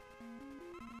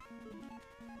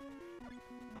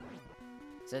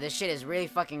 So this shit is really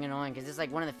fucking annoying, because it's like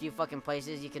one of the few fucking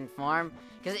places you can farm.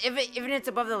 Because if it's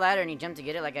above the ladder and you jump to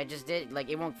get it, like I just did, like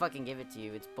it won't fucking give it to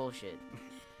you. It's bullshit.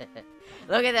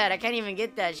 Look at that, I can't even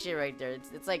get that shit right there.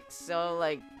 It's like so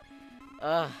like,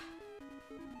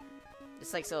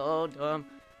 it's like so old, dumb.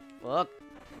 Fuck.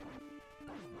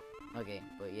 Okay,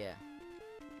 but yeah.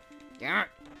 Damn it.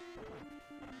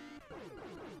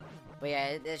 But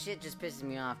yeah, that shit just pisses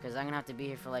me off, because I'm gonna have to be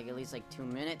here for like at least like 2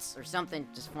 minutes or something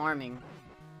just farming.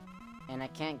 And I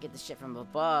can't get the shit from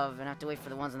above, and I have to wait for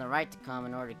the ones on the right to come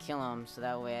in order to kill them, so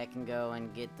that way I can go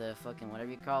and get the fucking whatever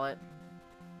you call it.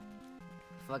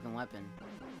 Fucking weapon.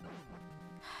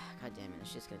 God damn it,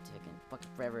 this shit's gonna take fucking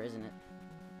forever, isn't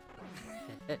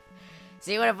it?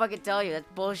 See what I fucking tell you? That's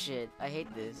bullshit. I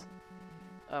hate this.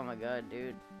 Oh my god,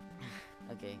 dude.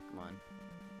 Okay, come on.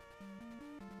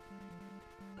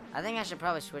 I think I should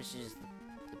probably switch to just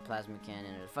the plasma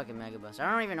cannon or the fucking mega bus.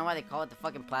 I don't even know why they call it the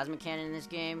fucking plasma cannon in this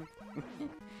game.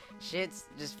 Shit's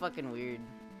just fucking weird.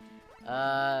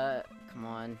 Come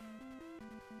on.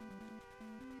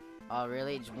 Oh,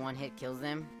 really? Just one hit kills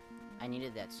them? I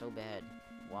needed that so bad.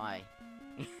 Why?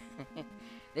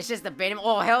 This is the bait.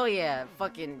 Oh, hell yeah!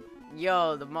 Fucking,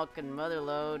 yo, the fucking mother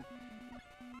load.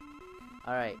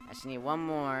 Alright, I just need one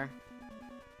more.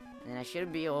 And I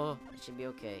should be, I should be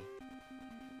okay.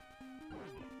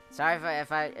 Sorry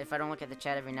if I don't look at the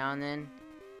chat every now and then.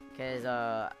 Because,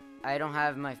 I don't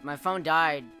have my phone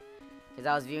died. Because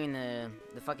I was viewing the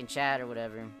fucking chat or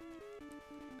whatever.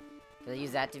 Because I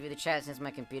use that to view the chat since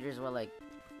my computer's, what, like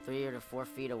 3 or 4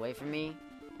 feet away from me.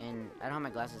 And I don't have my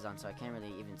glasses on, so I can't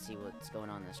really even see what's going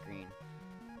on the screen.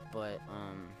 But,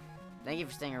 thank you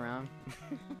for staying around.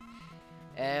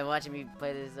 And watching me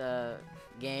play this,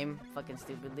 game fucking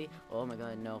stupidly. Oh my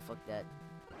god, no, fuck that.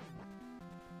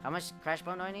 How much crash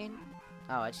bomb do I need?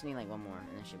 Oh, I just need like one more,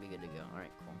 and then should be good to go.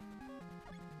 Alright, cool.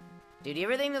 Dude, do you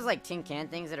ever think those, like, tin can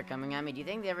things that are coming at me, do you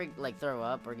think they ever, like, throw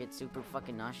up or get super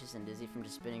fucking nauseous and dizzy from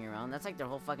just spinning around? That's, like, their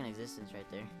whole fucking existence right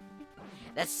there.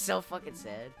 That's so fucking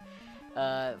sad.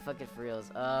 Fucking for reals.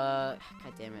 God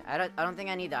damn it. I don't think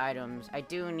I need the items. I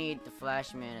do need the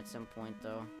Flash Man at some point,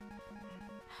 though.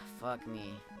 Fuck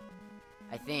me.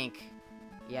 I think.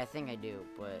 Yeah, I think I do,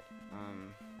 but,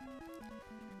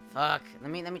 fuck.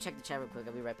 Let me check the chat real quick.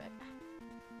 I'll be right back.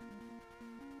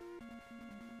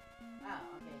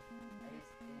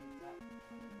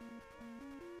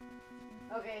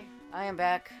 Okay, I am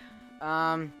back.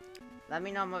 Let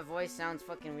me know if my voice sounds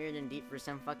fucking weird and deep for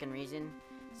some fucking reason.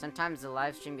 Sometimes the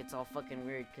live stream gets all fucking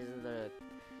weird because of the,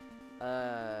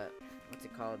 what's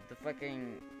it called? The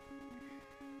fucking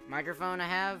microphone I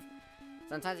have.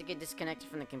 Sometimes it gets disconnected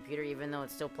from the computer even though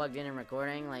it's still plugged in and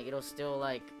recording. Like, it'll still,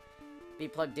 like, be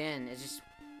plugged in. It's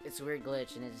a weird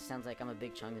glitch and it just sounds like I'm a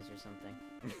big chungus or something.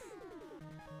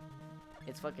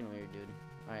 It's fucking weird, dude.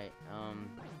 Alright,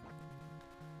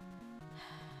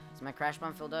 is my crash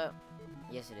bomb filled up?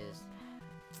 Yes, it is.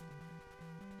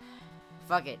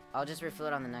 Fuck it. I'll just refill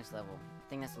it on the next level. I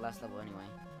think that's the last level anyway.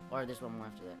 Or there's one more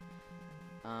after that.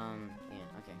 Yeah,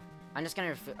 okay. I'm just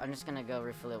gonna go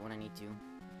refill it when I need to.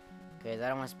 Because I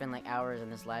don't want to spend like hours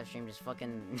on this live stream just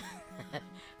fucking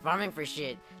farming for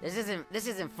shit. This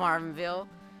isn't Farmville.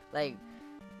 Like,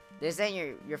 this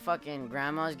ain't your fucking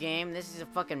grandma's game. This is a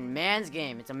fucking man's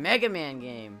game. It's a Mega Man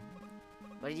game.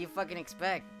 What did you fucking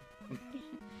expect?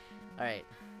 Alright.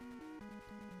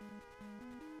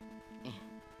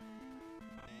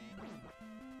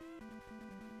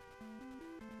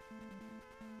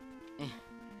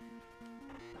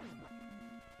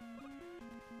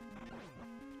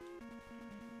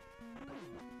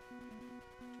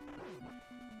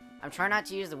 I'm trying not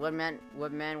to use the woodman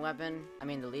weapon. I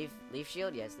mean the leaf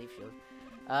shield. Yes, leaf shield.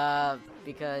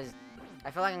 Because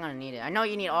I feel like I'm gonna need it. I know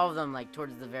you need all of them like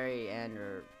towards the very end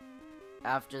or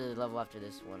after the level after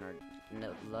this one or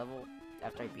no level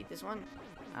after I beat this one.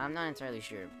 I'm not entirely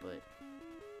sure, but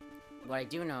what I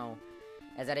do know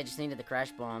is that I just needed the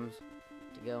crash bombs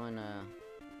to go and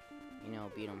you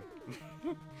know, beat them.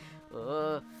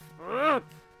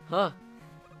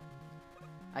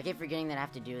 I keep forgetting that I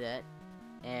have to do that.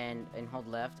 And hold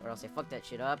left, or I'll say fuck that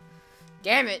shit up.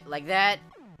 Damn it, like that.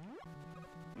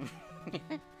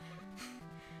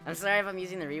 I'm sorry if I'm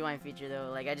using the rewind feature though.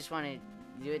 Like I just want to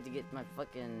do it to get my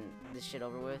fucking this shit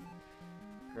over with?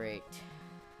 Great.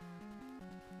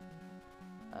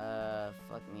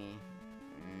 Fuck me.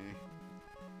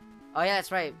 Oh yeah,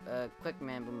 that's right. Quick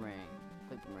man boomerang.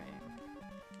 Quick boomerang.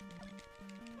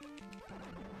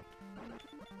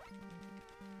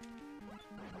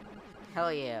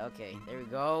 Hell yeah, okay. There we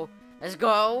go. Let's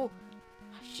go!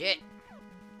 Shit!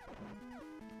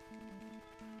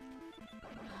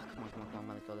 Come on, come on, come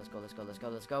on. Let's go, let's go, let's go, let's go,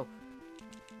 let's go.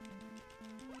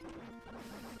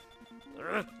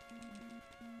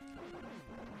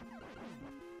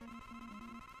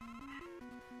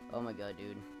 Oh my god,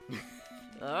 dude.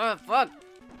 Oh, fuck!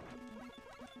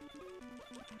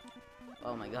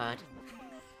 Oh my god.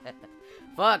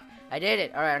 Fuck! I did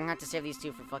it! Alright, I'm gonna have to save these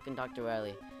two for fucking Dr.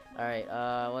 Wily. Alright,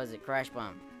 what is it? Crash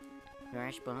bomb.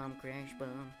 Crash bomb, crash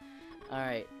bomb.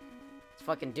 Alright. Let's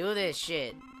fucking do this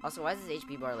shit. Also, why is this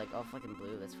HP bar like all fucking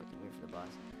blue? That's fucking weird for the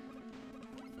boss.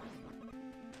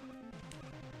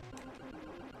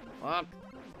 Fuck.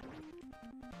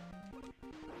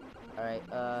 Alright,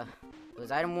 it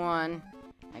was item 1.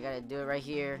 I gotta do it right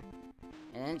here.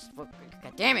 And then just fuck.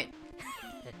 God damn it!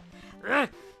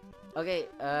 Okay,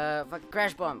 fucking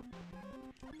crash bomb.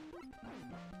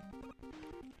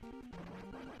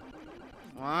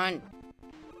 1.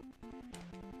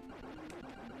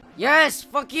 Yes!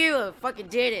 Fuck you! I fucking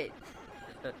did it!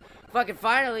 Fucking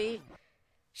finally!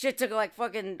 Shit took like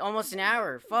fucking almost an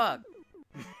hour. Fuck.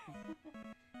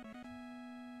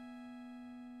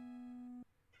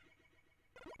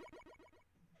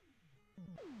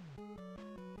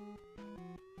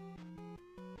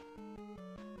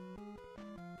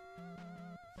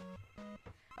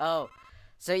 Oh,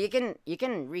 so you can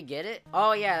re-get it?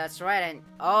 Oh yeah, that's right.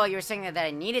 Oh, you were saying that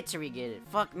I needed to re-get it.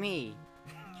 Fuck me.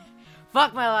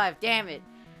 Fuck my life, damn it.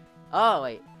 Oh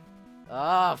wait.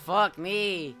 Oh, fuck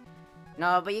me.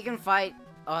 No, but you can fight.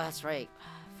 Oh, that's right.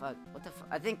 Fuck. What the fuck?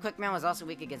 I think Quick Man was also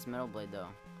weak against Metal Blade though.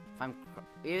 If I'm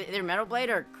either Metal Blade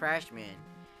or Crash Man.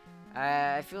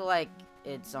 I feel like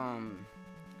it's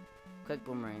Quick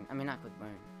Boomerang. I mean not Quick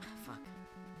Boomerang. Fuck.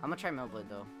 I'm gonna try Metal Blade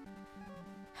though.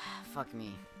 Fuck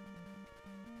me.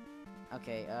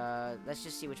 Okay, let's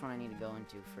just see which one I need to go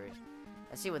into first.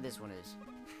 Let's see what this one is.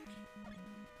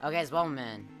 Okay, it's Bubble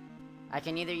Man. I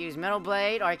can either use Metal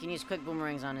Blade or I can use Quick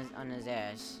Boomerangs on his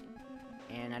ass.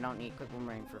 And I don't need Quick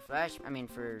Boomerang for Flash. I mean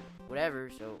for whatever.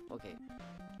 So okay.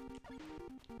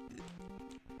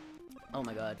 Oh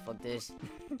my god, fuck this.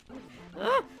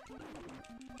 Ah!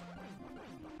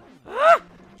 Ah!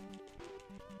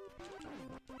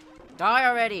 Die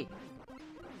already!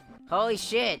 Holy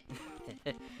shit!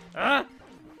 Because,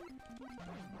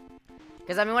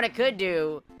 I mean, what I could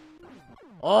do...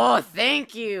 Oh,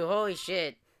 thank you! Holy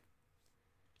shit.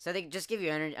 So they just give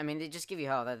you energy. I mean, they just give you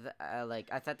health.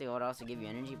 I thought they would also give you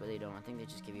energy, but they don't. I think they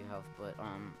just give you health. But,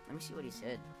 let me see what he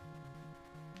said.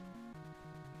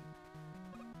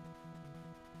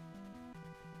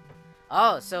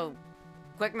 Oh, so...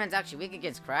 Quickman's actually weak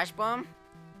against Crash Bomb?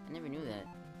 I never knew that.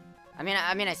 I mean,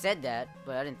 I said that,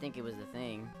 but I didn't think it was the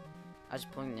thing. I was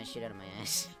just pulling that shit out of my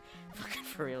ass. Fucking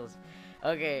for reals.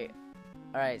 Okay.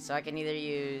 Alright, so I can either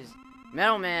use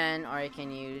Metal Man or I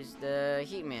can use the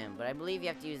Heat Man. But I believe you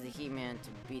have to use the Heat Man to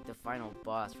beat the final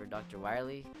boss for Dr.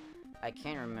 Wily. I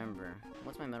can't remember.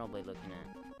 What's my Metal Blade looking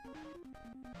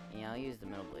at? Yeah, I'll use the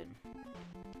Metal Blade.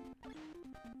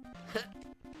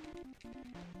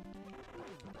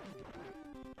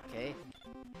 Okay.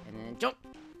 And then jump!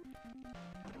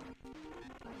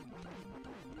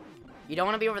 You don't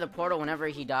want to be over the portal whenever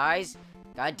he dies.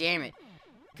 God damn it.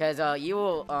 Because, you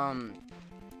will,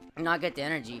 not get the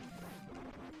energy.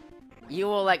 You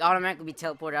will, like, automatically be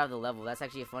teleported out of the level. That's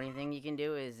actually a funny thing you can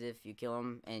do, is if you kill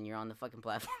him and you're on the fucking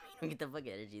platform, you don't get the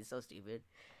fucking energy. It's so stupid.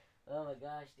 Oh my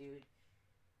gosh, dude.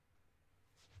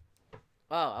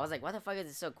 Oh, I was like, why the fuck is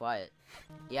it so quiet?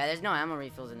 Yeah, there's no ammo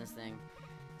refills in this thing.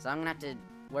 So I'm gonna have to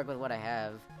work with what I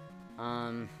have.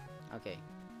 Okay.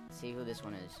 Let's see who this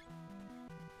one is.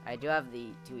 I do have the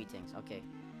 2 E-Tanks. Okay.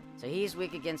 So he's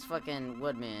weak against fucking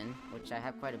Woodman, which I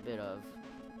have quite a bit of.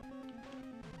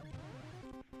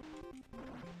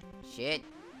 Shit.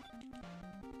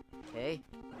 Okay.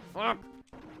 Fuck.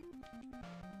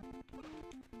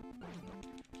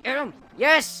 Get him!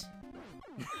 Yes!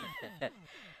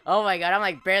 Oh my god, I'm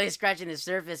like barely scratching the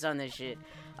surface on this shit.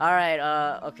 Alright,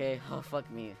 okay. Oh, fuck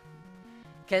me.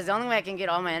 Because the only way I can get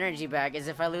all my energy back is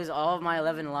if I lose all of my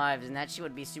 11 lives, and that shit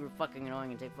would be super fucking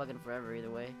annoying and take fucking forever either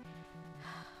way.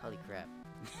 Holy crap.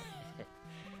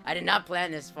 I did not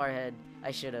plan this far ahead.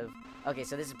 I should have. Okay,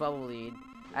 so this is Bubble Lead.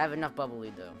 I have enough Bubble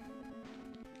Lead, though.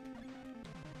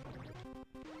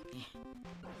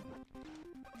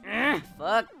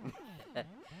 Fuck.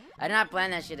 I did not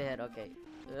plan that shit ahead. Okay.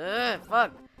 Ugh,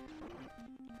 fuck.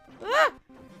 Ah!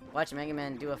 Watch Mega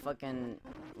Man do a fucking,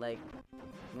 like,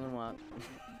 moonwalk.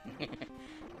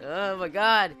 Oh my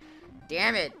god.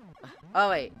 Damn it. Oh,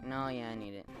 wait. No, yeah, I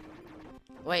need it.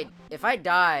 Wait, if I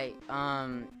die,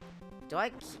 do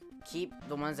I keep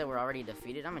the ones that were already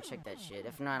defeated? I'm gonna check that shit.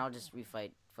 If not, I'll just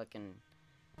refight fucking,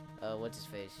 what's his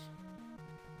face?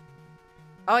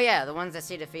 Oh yeah, the ones that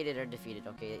say defeated are defeated.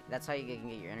 Okay, that's how you can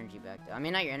get your energy back. I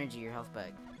mean, not your energy, your health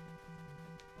back.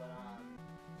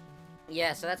 But,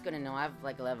 yeah, so that's good to know. I have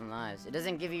like 11 lives. It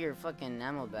doesn't give you your fucking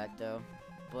ammo back though,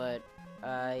 but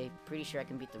I'm pretty sure I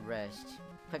can beat the rest.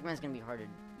 Quickman's gonna be hard to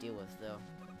deal with though.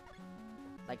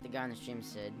 Like the guy on the stream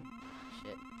said.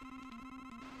 Shit.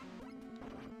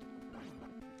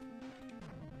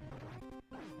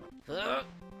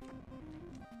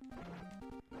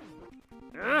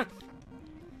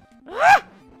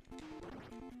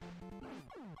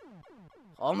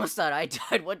 Almost thought I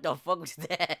died. What the fuck was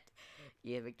that?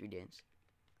 Yeah, victory dance.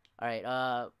 Alright,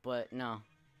 but no.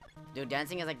 Dude,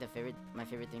 dancing is like my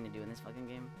favorite thing to do in this fucking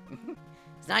game.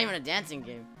 It's not even a dancing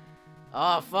game.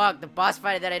 Oh, fuck. The boss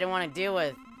fight that I didn't want to deal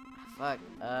with. Fuck.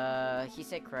 He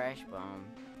said crash bomb.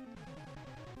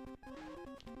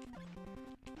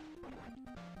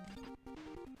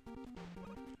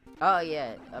 Oh,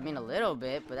 yeah. I mean, a little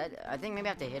bit, but I think maybe I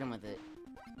have to hit him with it.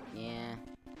 Yeah.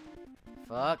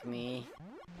 Fuck me.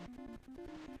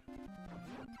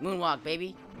 Moonwalk,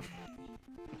 baby.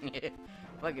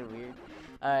 Fucking weird.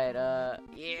 Alright,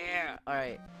 yeah.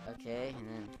 Alright. Okay, and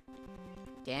then...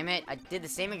 Damn it. I did the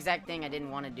same exact thing I didn't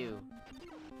want to do.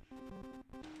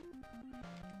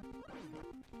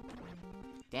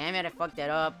 Damn it, I fucked that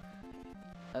up.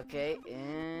 Okay,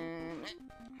 and...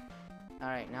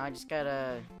 Alright, now I just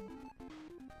gotta...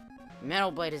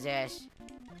 Metal blade his ass.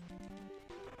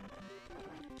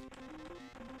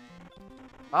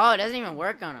 Oh, it doesn't even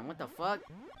work on him. What the fuck?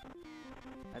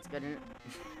 That's good.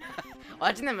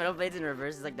 Watching the metal blades in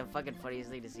reverse is like the fucking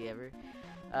funniest thing to see ever.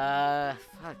 Fuck.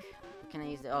 What can I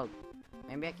use? Oh,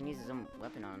 maybe I can use some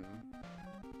weapon on him.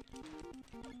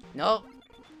 Nope.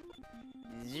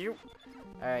 Zero.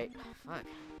 Alright. Fuck.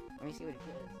 Let me see what it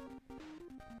does.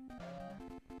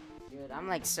 Dude, I'm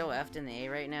like so effed in the A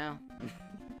right now.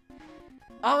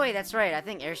 Oh wait, that's right. I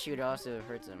think air shooter also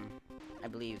hurts him. I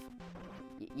believe.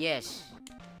 Yes.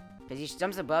 Because he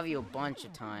jumps above you a bunch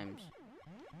of times.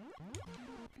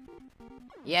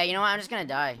 Yeah, you know what? I'm just gonna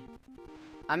die.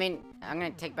 I mean, I'm gonna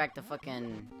take back the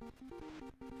fucking...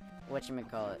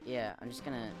 Whatchamacallit. Yeah, I'm just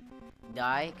gonna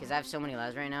die. Because I have so many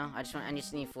lives right now. I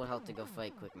just need full health to go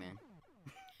fight quick, man.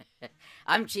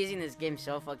 I'm cheesing this game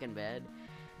so fucking bad.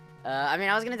 I mean,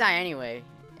 I was gonna die anyway.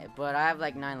 But I have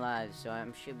like 9 lives, so I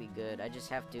should be good. I just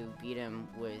have to beat him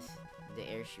with the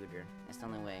air shooter. That's the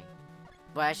only way.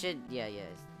 But I should, yeah,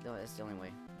 no, that's the only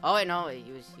way. Oh wait, no,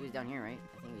 he was down here, right?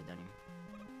 I think he was down here.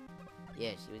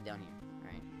 Yes, he was down here. All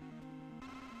right.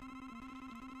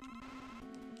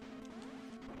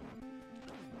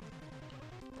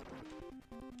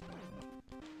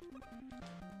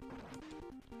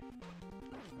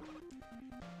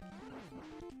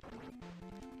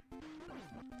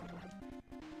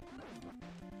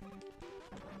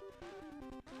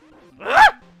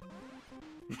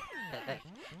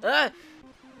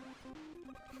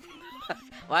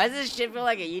 Why does this shit feel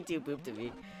like a YouTube poop to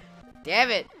me?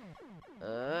 Damn it!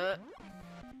 Damn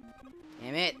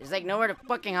it! There's like nowhere to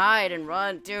fucking hide and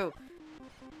run too.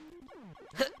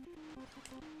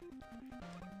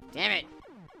 Damn it!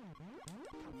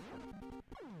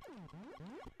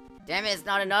 Damn it! It's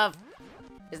not enough.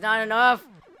 It's not enough.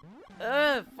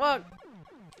 Fuck!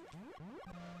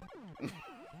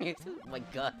 Oh my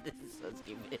god, this is so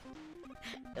stupid.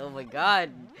 Oh my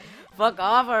god. Fuck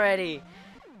off already.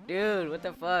 Dude, what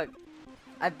the fuck?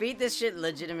 I beat this shit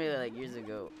legitimately like years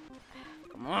ago.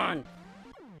 Come on.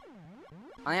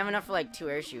 I only have enough for like 2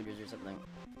 air shooters or something.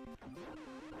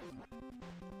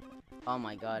 Oh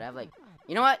my god, I have like...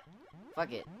 You know what?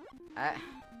 Fuck it.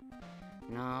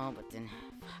 No, but then...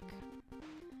 Fuck.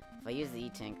 If I use the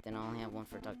E-Tank, then I'll only have one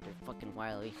for Dr. fucking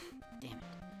Wily. Damn it.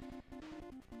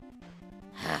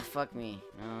 Fuck me.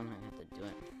 No, I'm gonna have to do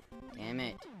it. Damn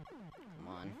it. Come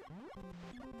on.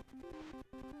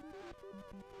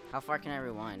 How far can I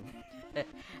rewind?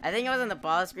 I think I was on the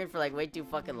pause screen for like way too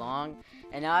fucking long.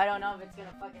 And now I don't know if it's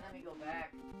gonna fucking let me go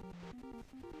back.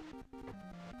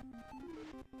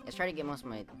 Let's try to get most of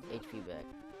my HP back.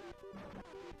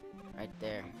 Right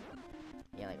there.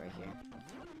 Yeah, like right here.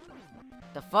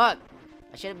 The fuck?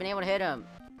 I should have been able to hit him.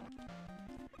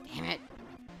 Damn it.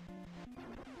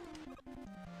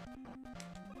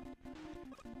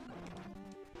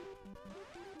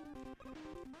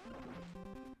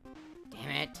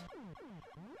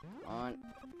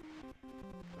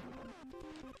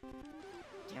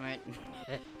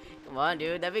 Come on,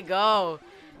 dude. Let me go.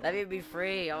 Let me be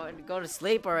free. I want to go to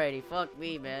sleep already. Fuck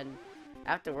me, man.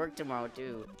 I have to work tomorrow,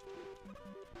 too.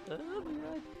 Oh, my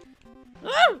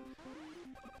God.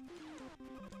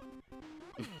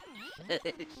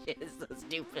 Shit is so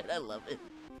stupid. I love it.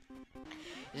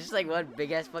 It's just like one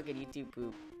big-ass fucking YouTube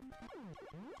poop.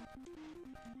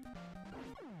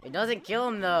 It doesn't kill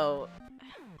him, though.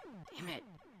 Damn it.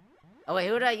 Oh, wait.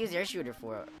 Who did I use air shooter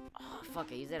for? Oh, fuck.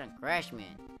 I used that on Crash Man.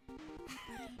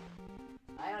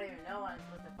 I don't even know what I'm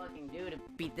supposed to fucking do to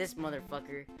beat this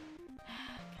motherfucker.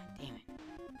 God damn it.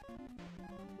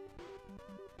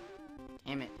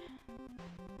 Damn it.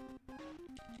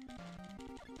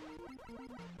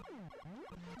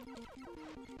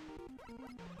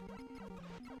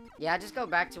 Yeah, I'll just go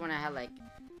back to when I had, like,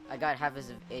 I got half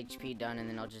his HP done, and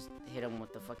then I'll just hit him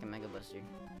with the fucking Mega Buster.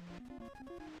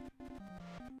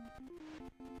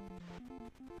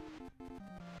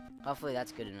 Hopefully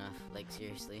that's good enough, like,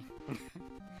 seriously.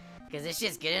 Because this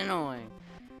shit's getting annoying.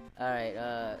 Alright,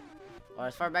 or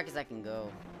as far back as I can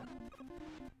go.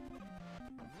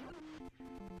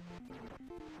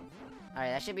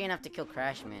 Alright, that should be enough to kill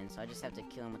Crash Man, so I just have to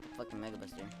kill him with the fucking Mega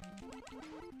Buster.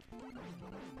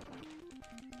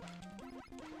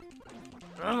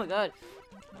 Oh my God!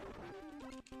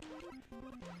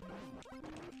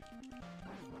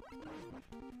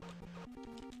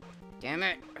 Damn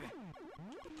it!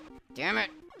 Damn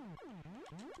it!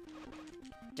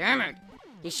 Damn it!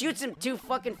 He shoots him too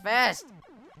fucking fast!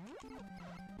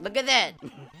 Look at that!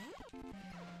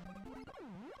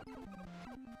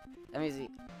 Let me see.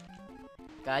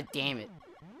 God damn it.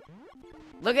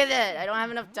 Look at that! I don't have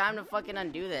enough time to fucking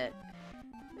undo that.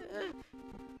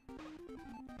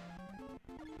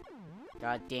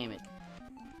 God damn it.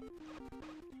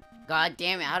 God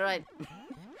damn it, how do I...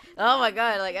 Oh my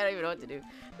God, like, I don't even know what to do.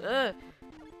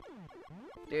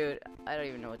 Dude, I don't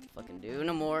even know what to fucking do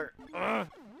no more.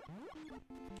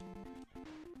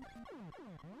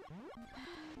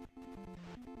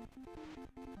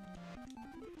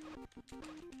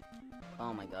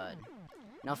 Oh my God.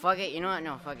 No, fuck it. You know what?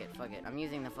 No, fuck it. Fuck it. I'm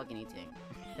using the fucking E-Tank.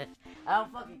 I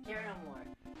don't fucking care no more.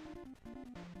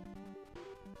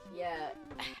 Yeah,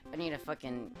 I need to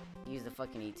fucking use the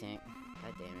fucking E-Tank.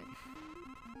 God damn it.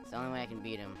 It's the only way I can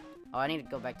beat him. Oh, I need to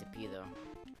go back to pee, though.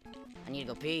 I need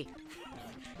to go pee.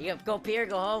 You gotta go pee or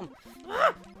go home.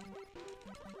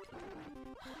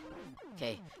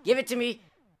 Okay, give it to me.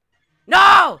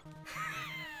 No!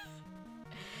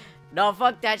 No,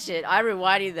 fuck that shit. I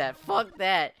rewinded that. Fuck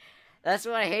that. That's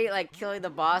what I hate, like, killing the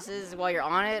bosses while you're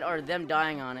on it, or them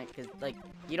dying on it, because, like,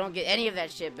 you don't get any of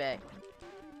that shit back.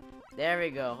 There we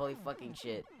go. Holy fucking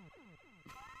shit.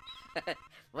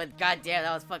 But goddamn,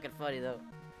 that was fucking funny, though.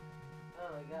 Oh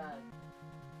my God.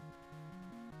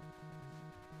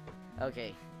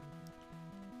 Okay.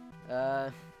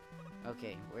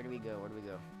 Okay. Where do we go? Where do we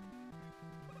go?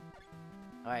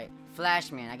 Alright.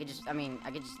 Flash Man. I could just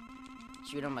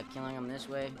shoot him by killing him this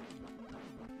way.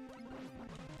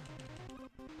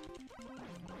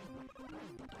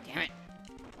 Damn it.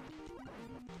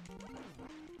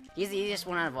 He's the easiest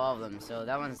one out of all of them, so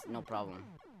that one's no problem.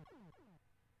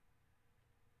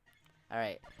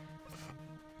 Alright.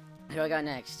 Who do I got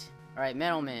next? Alright,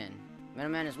 Metal Man.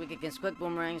 Metal Man is weak against quick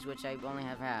boomerangs, which I only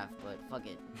have half, but fuck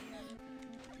it.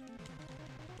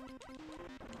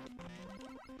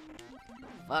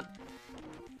 Fuck.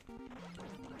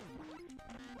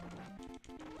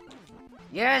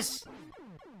 Yes!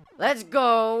 Let's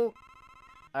go!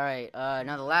 Alright,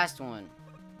 now the last one.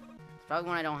 It's probably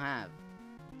one I don't have.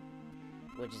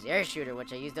 Which is Air Shooter,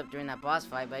 which I used up during that boss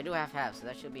fight, but I do have half, so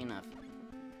that should be enough.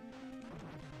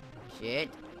 Shit.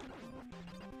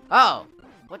 Oh!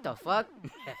 What the fuck?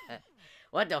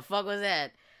 What the fuck was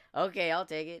that? Okay, I'll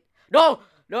take it. No!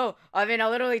 No! I mean, I'll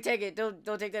literally take it. Don't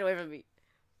take that away from me.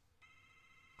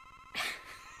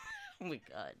 Oh my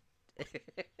God.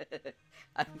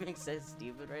 I'm being so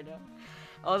stupid right now.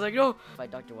 I was like, no!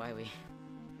 Fight Dr. Wily.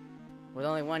 With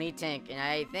only one E-Tank, and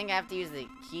I think I have to use the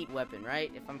heat weapon,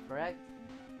 right? If I'm correct?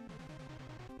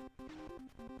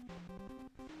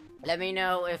 Let me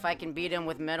know if I can beat him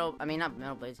with metal... I mean, not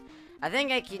metal blades. I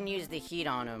think I can use the heat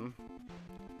on him.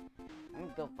 I'm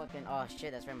gonna go fucking... Oh,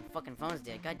 shit, that's right. My fucking phone's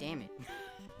dead. God damn it.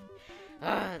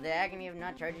 The agony of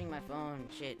not charging my phone.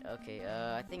 Shit, okay.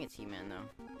 I think it's He-Man,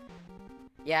 though.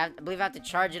 Yeah, I believe I have to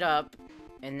charge it up,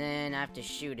 and then I have to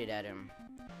shoot it at him.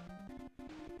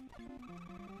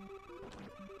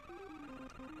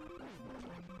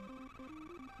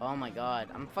 Oh my God.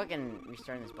 I'm fucking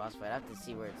restarting this boss fight. I have to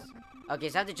see where it's... Okay,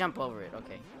 so I have to jump over it.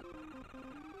 Okay.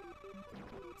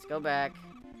 Let's go back.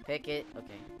 Pick it.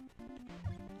 Okay.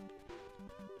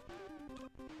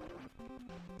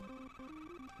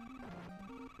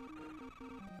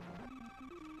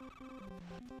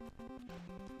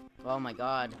 Oh my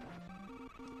god.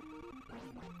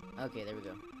 Okay, there we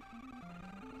go.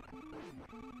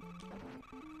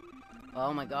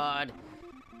 Oh my god.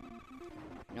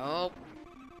 Nope.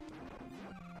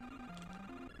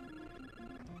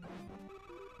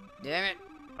 Damn it.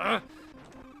 Ugh.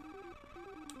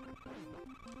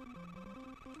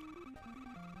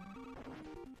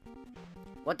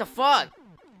 What the fuck?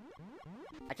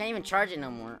 I can't even charge it no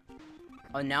more.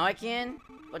 Oh, now I can?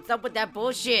 What's up with that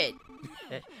bullshit?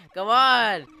 Come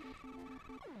on.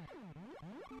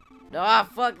 No,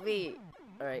 fuck me.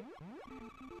 Alright.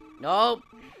 Nope.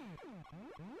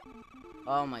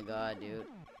 Oh my god, dude.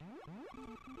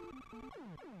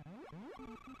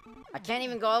 I can't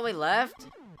even go all the way left?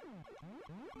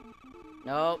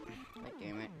 Nope. God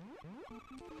damn it.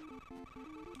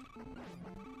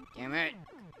 Damn it.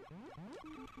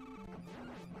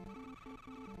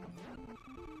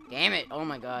 Damn it. Oh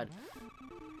my god.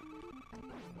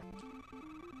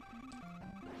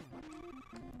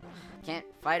 Can't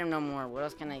fight him no more. What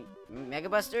else can I... Mega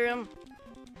Buster him?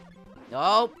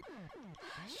 Nope.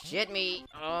 Shit me.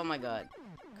 Oh my god.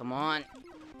 Come on.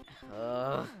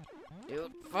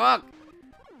 Dude, fuck.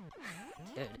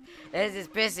 Dude, this is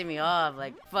pissing me off.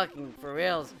 Like, fucking for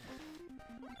reals.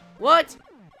 What?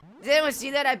 Did anyone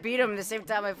see that? I beat him the same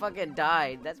time I fucking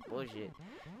died. That's bullshit.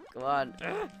 Come on.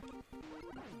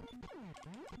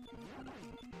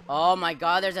 Oh my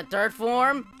god, there's a third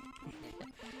form?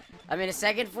 I mean, a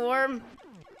second form?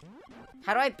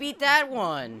 How do I beat that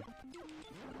one?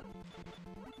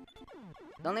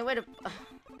 The only way to...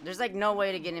 there's like no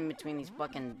way to get in between these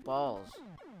fucking balls.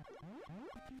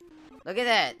 Look at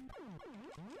that.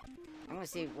 I'm gonna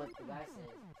see what the guy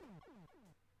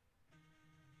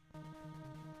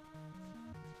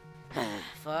says.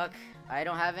 Fuck. I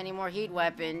don't have any more heat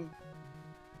weapon.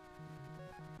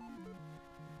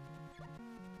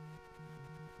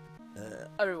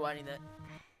 I'm rewinding that.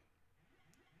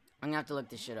 I'm gonna have to look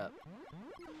this shit up.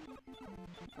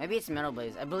 Maybe it's Metal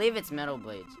Blades. I believe it's Metal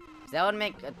Blades. So that would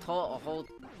make a whole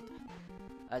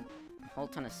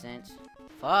ton of sense.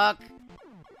 Fuck.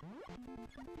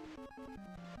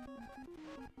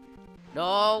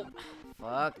 No.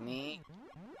 Fuck me.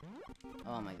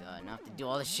 Oh my god. Now I have to do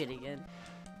all this shit again.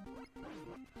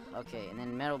 Okay, and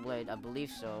then Metal Blade. I believe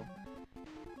so.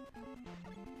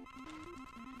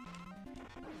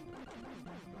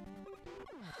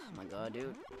 Oh my god,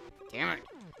 dude. Damn it.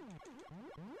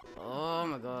 Oh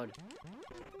my god.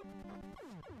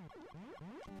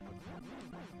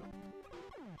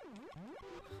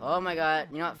 Oh my god.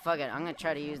 You know what? Fuck it. I'm gonna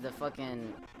try to use the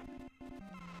fucking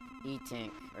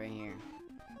E-Tank right here.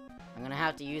 I'm gonna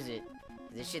have to use it.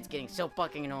 This shit's getting so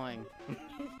fucking annoying.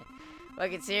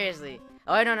 Fucking seriously.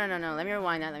 Oh, no. Let me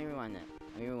rewind that. Let me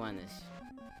rewind this.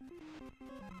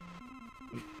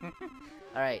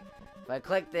 Alright. If I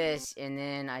click this, and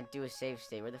then I do a save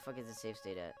state. Where the fuck is the save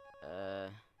state at?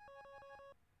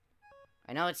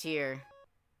 I know it's here.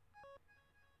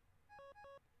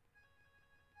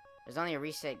 There's only a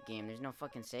reset game. There's no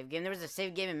fucking save game. There was a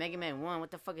save game in Mega Man 1.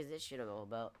 What the fuck is this shit all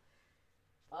about?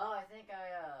 Oh, I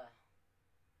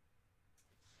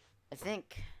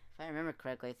think, if I remember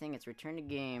correctly, I think it's return to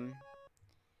game.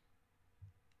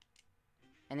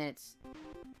 And then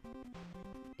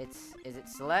is it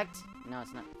select? No,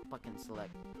 it's not fucking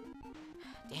select.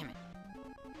 Damn it.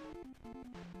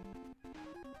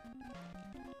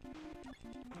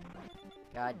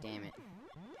 God damn it.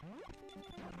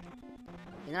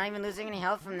 You're not even losing any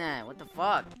health from that. What the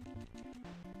fuck?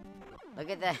 Look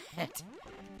at that.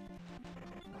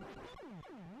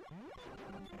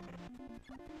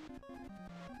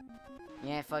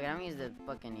 Yeah, fuck it. I'm gonna use the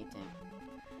fucking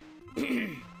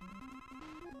E-Tank.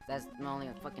 That's my only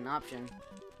fucking option.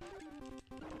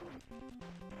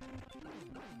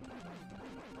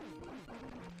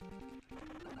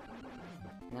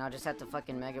 Now I'll just have to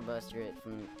fucking Mega Buster it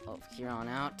from here on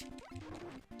out.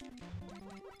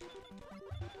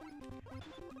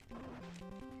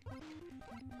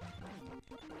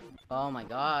 Oh my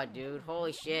god, dude.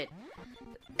 Holy shit.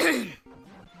 This is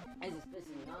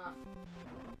pissing me off.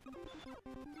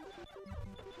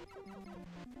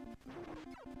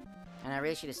 And I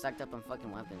really should have sucked up on fucking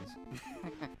weapons.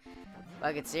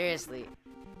 Fucking seriously.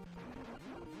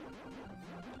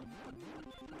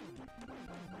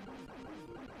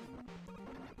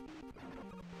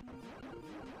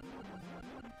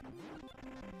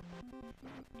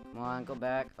 Come on, go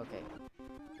back. Okay.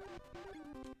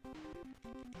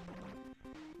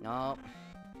 No.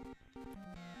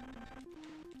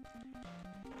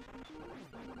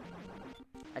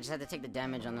 I just had to take the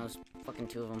damage on those fucking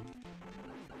two of them.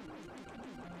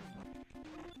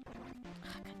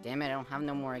 God damn it, I don't have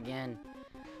no more again.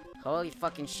 Holy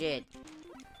fucking shit.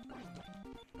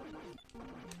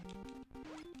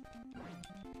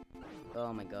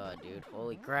 Oh my god, dude.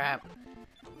 Holy crap.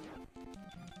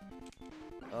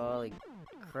 Holy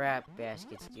crap,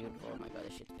 baskets, dude. Oh my god,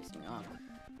 this shit's pissing me off.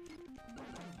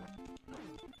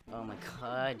 Oh my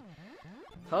god.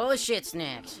 Holy shit,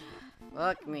 snacks.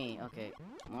 Fuck me. Okay.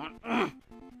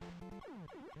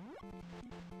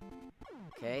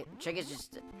 Okay, chick is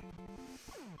just...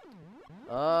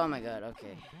 Oh my god,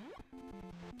 okay.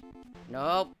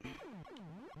 Nope.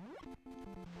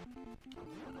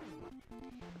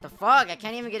 What the fuck? I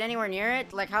can't even get anywhere near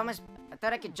it? Like, how much... I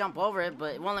thought I could jump over it,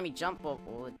 but it won't let me jump over...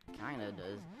 Well, it kinda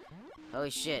does. Holy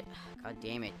shit. God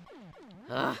damn it.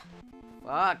 Ugh.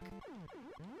 Fuck.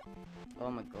 Oh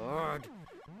my god.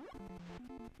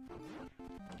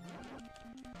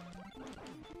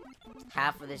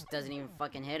 Half of this doesn't even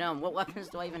fucking hit him. What weapons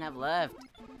do I even have left?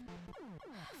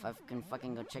 If I can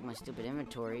fucking go check my stupid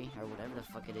inventory, or whatever the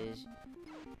fuck it is.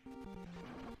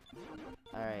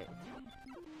 Alright.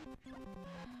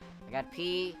 I got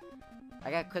P. I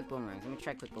got quick boomerangs. Let me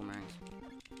try quick boomerangs.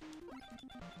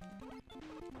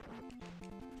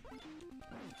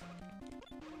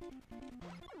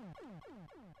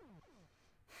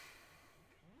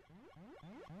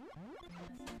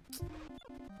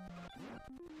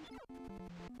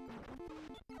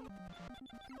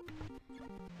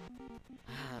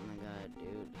 Oh my god,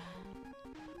 dude.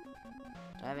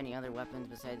 Do I have any other weapons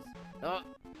besides... Oh!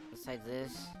 Besides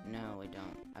this? No, I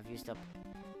don't. I've used up...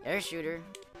 Air shooter.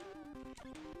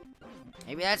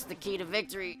 Maybe that's the key to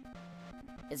victory.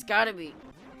 It's gotta be.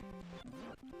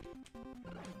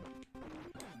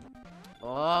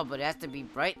 Oh, but it has to be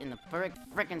right in the perfect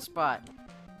frickin' spot.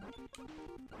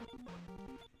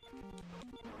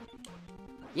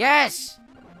 Yes!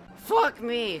 Fuck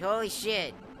me! Holy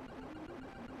shit!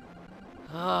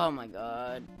 Oh my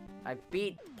god. I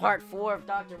beat part 4 of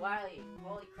Dr. Wily.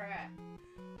 Holy crap.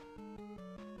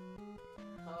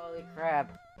 Holy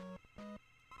crap.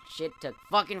 Shit took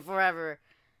fucking forever.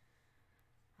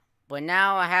 But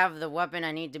now I have the weapon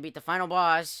I need to beat the final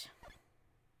boss.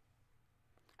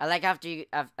 I like after you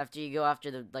go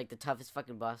after the the toughest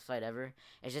fucking boss fight ever.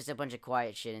 It's just a bunch of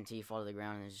quiet shit until you fall to the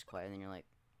ground and it's just quiet and then you're like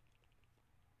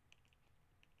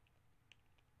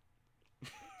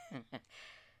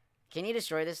Can you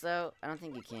destroy this though? I don't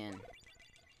think you can.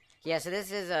 Yeah, so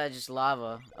this is just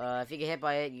lava. If you get hit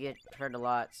by it, you get hurt a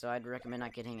lot, so I'd recommend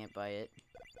not getting hit by it.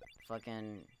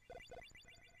 Fucking...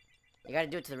 You gotta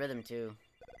do it to the rhythm, too.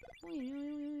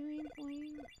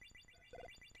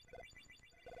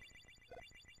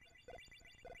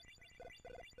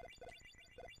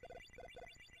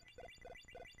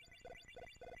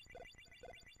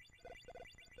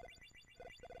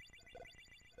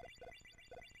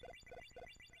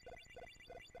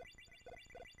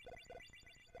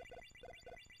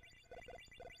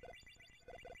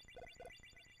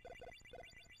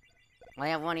 I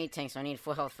have 1 E-tank, so I need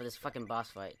full health for this fucking boss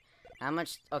fight. How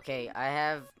much? Okay,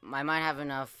 I might have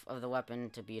enough of the weapon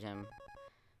to beat him.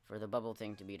 For the bubble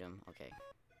thing to beat him. Okay.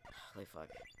 Holy fuck.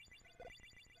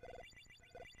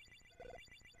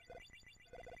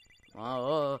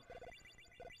 Oh.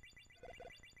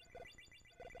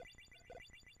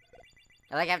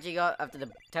 I like after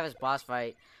the toughest boss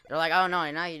fight, they're like, oh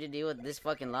no, now you have to deal with this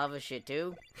fucking lava shit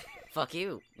too? Fuck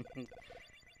you.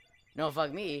 No,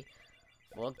 fuck me.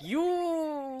 Fuck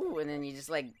you! And then you just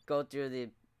like go through the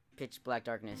pitch black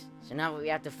darkness. So now we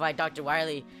have to fight Dr.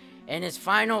 Wily in his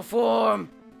final form.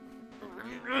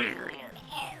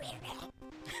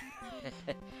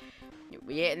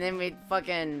 Yeah, and then we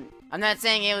fucking... I'm not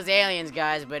saying it was aliens,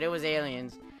 guys, but it was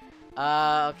aliens.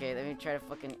 Okay, let me try to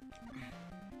fucking...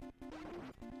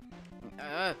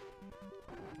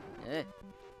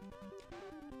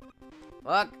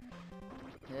 Fuck.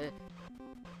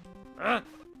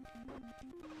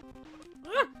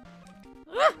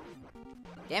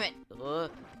 Damn it.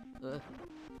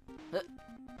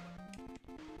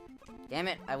 Damn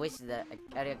it, I wasted that.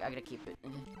 I gotta keep it.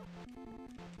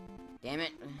 Damn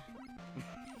it.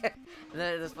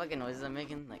 Those fucking noises I'm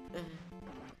making, like...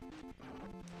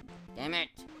 Damn it.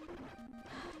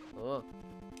 Oh.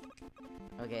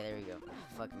 Okay, there we go.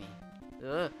 Fuck me.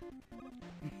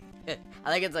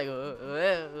 I think it's like...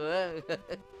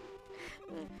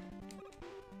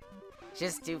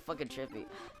 Just too fucking trippy.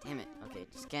 Damn it. Okay,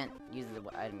 just can't use the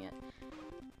item yet.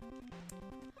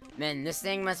 Man, this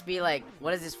thing must be like...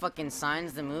 What is this fucking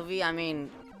Signs, the movie? I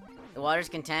mean... The water's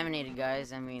contaminated,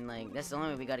 guys. I mean, like... That's the only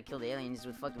way we gotta kill the aliens,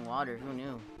 with fucking water. Who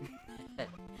knew?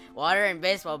 Water and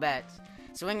baseball bats.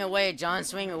 Swing away, John,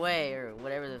 swing away. Or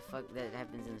whatever the fuck that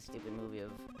happens in the stupid movie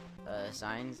of...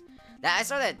 Signs. I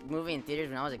saw that movie in theaters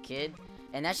when I was a kid.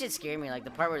 And that shit scared me, like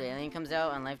the part where the alien comes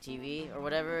out on live TV or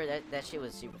whatever, that shit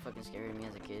was super fucking scary to me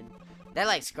as a kid. That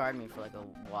like scarred me for like a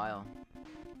while.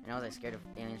 And I was like scared of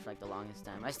aliens for like the longest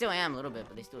time. I still am a little bit,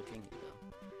 but they still treat me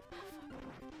though.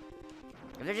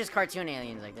 If they're just cartoon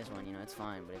aliens like this one, you know, it's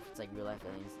fine. But if it's like real life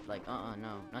aliens, like,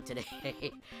 no, not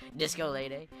today. Disco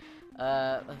lady.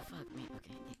 Fuck me,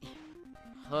 okay.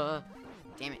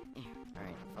 Damn it.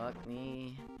 Alright, fuck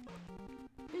me.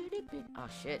 Oh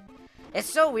shit. It's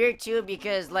so weird too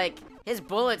because like his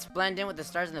bullets blend in with the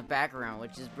stars in the background,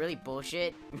 which is really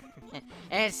bullshit.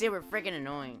 And it's super freaking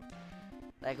annoying.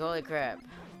 Like holy crap.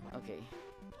 Okay.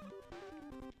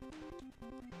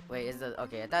 Wait,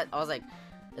 okay, I was like,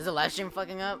 is the live stream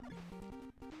fucking up?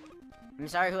 I'm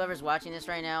sorry whoever's watching this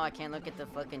right now, I can't look at the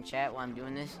fucking chat while I'm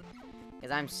doing this.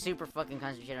 Because I'm super fucking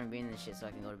concentrated on being this shit so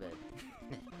I can go to bed.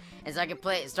 And so I can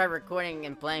start recording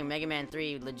and playing Mega Man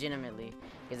 3 legitimately.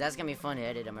 Because that's gonna be fun to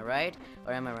edit, am I right?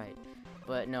 Or am I right?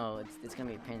 But no, it's gonna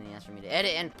be a pain in the ass for me to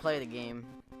edit and play the game.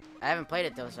 I haven't played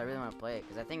it though, so I really want to play it.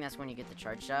 Because I think that's when you get the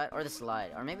charge shot, or the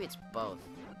slide. Or maybe it's both.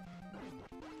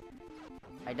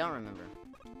 I don't remember.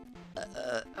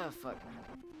 Oh fuck.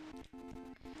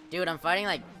 Dude, I'm fighting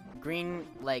like green,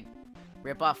 like,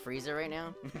 rip-off Frieza right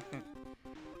now.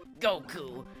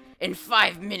 Goku, in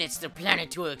 5 minutes the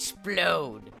planet will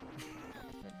explode.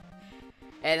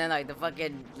 And then like the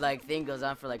fucking like thing goes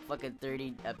on for like fucking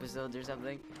 30 episodes or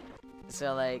something.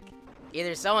 So like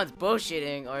either someone's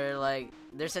bullshitting or like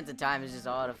their sense of time is just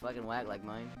all out of fucking whack like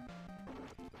mine.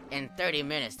 In 30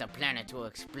 minutes the planet will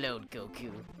explode,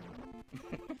 Goku.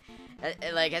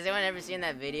 Like, has anyone ever seen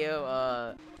that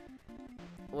video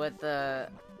with Kaiser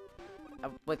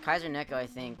Neko, I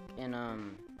think, in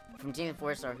from Team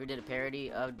 4-Star, who did a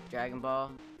parody of Dragon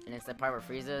Ball, and it's the part where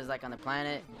Frieza is like on the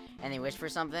planet and they wish for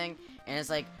something, and it's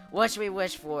like, what should we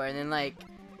wish for? And then like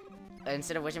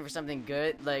instead of wishing for something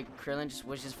good, like Krillin just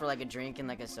wishes for like a drink and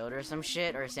like a soda or some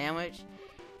shit or a sandwich,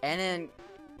 and then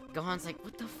Gohan's like,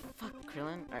 what the fuck,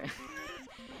 Krillin?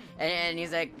 And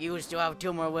he's like, you still have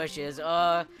 2 more wishes.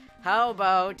 How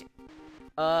about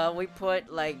we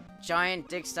put like giant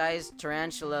dick-sized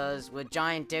tarantulas with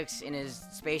giant dicks in his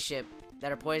spaceship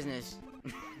that are poisonous.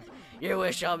 Your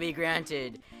wish shall be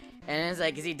granted. And it's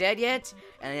like, is he dead yet?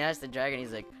 And he asks the dragon,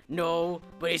 he's like, no,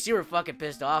 but he's super fucking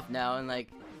pissed off now. And like,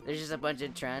 there's just a bunch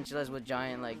of tarantulas with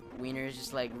giant like wieners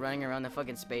just like running around the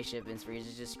fucking spaceship, and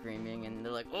Frieza's just screaming, and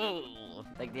they're like, oh,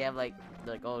 like they have like,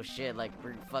 they're like, oh shit, like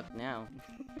we're fucked now.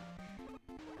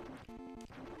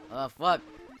 Oh fuck.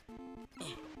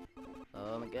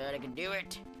 Oh my god, I can do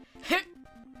it.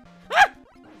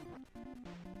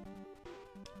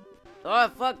 Oh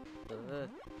fuck.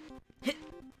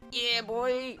 Yeah,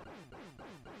 boy.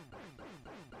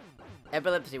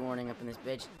 Epilepsy warning up in this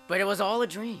bitch. But it was all a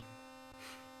dream.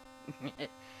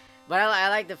 But I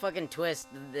like the fucking twist,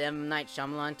 the M. Night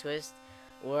Shyamalan twist,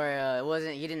 where it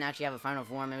wasn't, he didn't actually have a final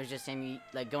form. It was just him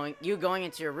like going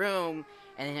into your room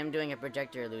and then him doing a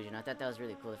projector illusion. I thought that was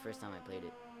really cool the first time I played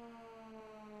it.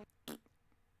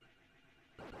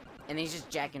 And he's just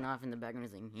jacking off in the background.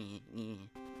 He's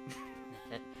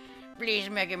like, please,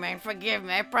 Mega Man, forgive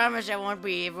me. I promise I won't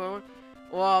be evil.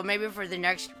 Well, maybe for the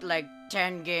next, like,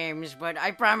 10 games, but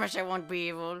I promise I won't be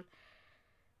evil.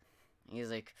 He's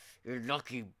like, you're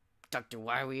lucky, Dr.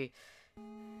 Wily.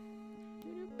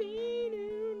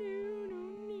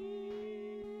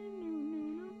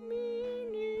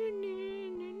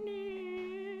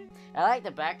 I like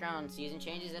the background season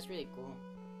changes. That's really cool.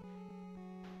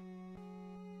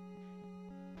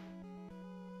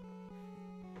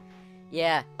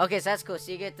 Yeah. Okay, so that's cool.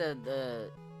 So you get the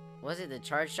was it the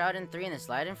charge shot in 3 and the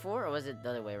slide in 4, or was it the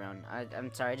other way around?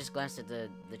 I'm sorry, I just glanced at the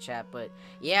chat, but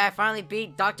yeah, I finally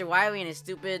beat Dr. Wily in his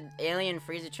stupid alien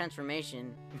Frieza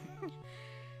transformation.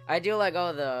 I do like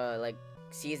all the like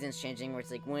seasons changing, where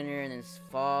it's like winter and then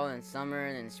fall and summer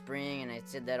and then spring, and I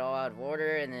said that all out of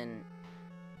order, and then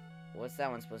what's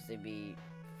that one supposed to be?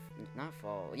 Not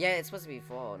fall. Yeah, it's supposed to be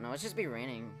fall. No, it's just be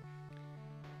raining.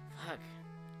 Fuck.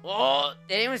 Oh,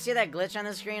 did anyone see that glitch on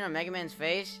the screen on Mega Man's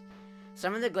face?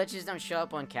 Some of the glitches don't show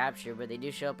up on capture, but they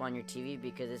do show up on your TV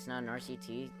because it's not an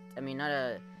RCT. I mean, not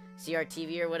a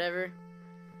CRTV or whatever.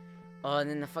 Oh, and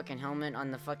then the fucking helmet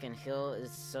on the fucking hill is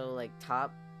so, like,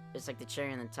 top. It's like the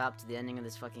cherry on the top to the ending of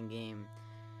this fucking game.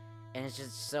 And it's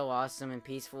just so awesome and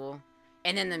peaceful.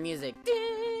 And then the music.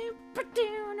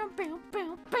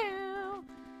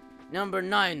 Number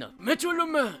 9, Metal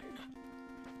Man.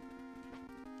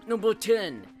 Number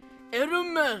 10,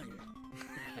 Iron Man.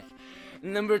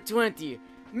 Number 20,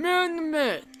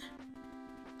 Man.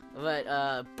 But,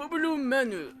 Bubbaloo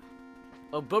Manu.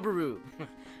 Oh, Bubbaroo.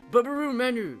 Bubbaroo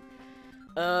Manu.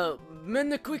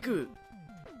 Menakwiku.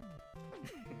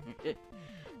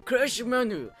 Crash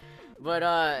Bandicoot. But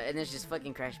and it's just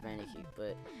fucking Crash Bandicoot.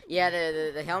 But yeah,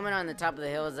 the helmet on the top of the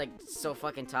hill is like so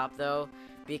fucking top though,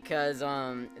 because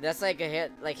that's like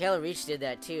like Halo Reach did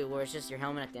that too, where it's just your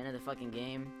helmet at the end of the fucking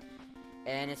game,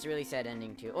 and it's a really sad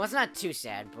ending too. Well, it's not too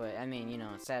sad, but I mean, you know,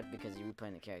 it's sad because you're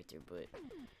replaying the character.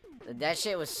 But that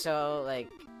shit was so like,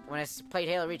 when I played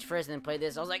Halo Reach first and then played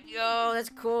this, I was like, yo, that's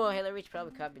cool. Halo Reach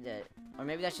probably copied that, or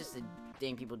maybe that's just the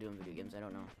thing people do in video games. I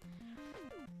don't know.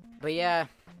 But yeah.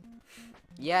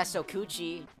 Yeah, so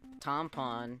Coochie,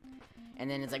 Tampon, and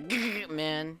then it's like,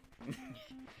 man,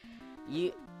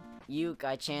 you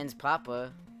Guy Chan's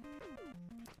Papa,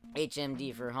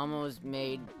 HMD for homos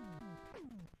made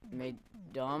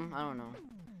dumb, I don't know,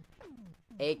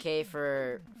 AK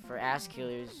for ass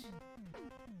killers.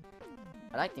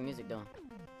 I like the music though.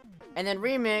 And then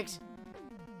remix.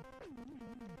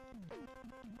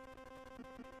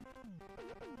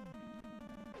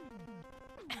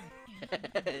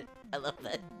 I love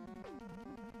that.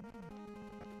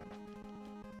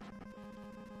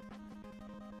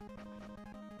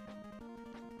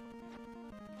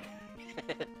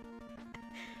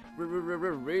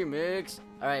 Remix.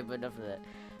 Alright, but enough of that.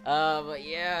 But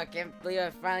yeah, I can't believe I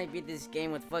finally beat this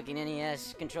game with fucking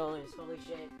NES controllers. Holy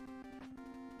shit.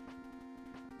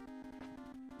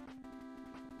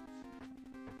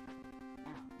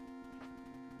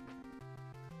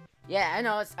 Yeah, I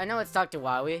know it's Dr.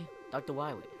 Wowie. Dr.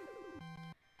 Wowie.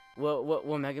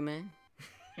 What Mega Man?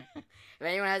 If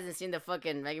anyone hasn't seen the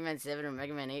fucking Mega Man 7 or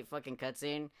Mega Man 8 fucking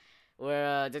cutscene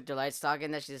where Dr. Light's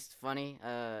talking, that's just funny.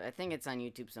 I think it's on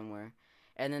YouTube somewhere.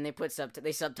 And then they put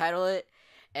they subtitle it,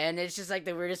 and it's just like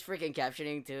the weirdest freaking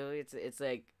captioning too. It's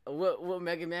like what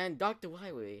Mega Man? Dr.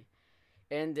 Wowie.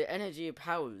 And the energy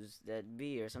powers that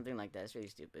be, or something like that. It's really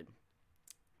stupid.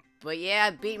 But yeah,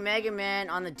 I beat Mega Man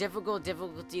on the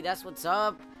difficulty. That's what's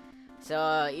up.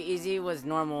 So easy was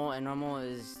normal, and normal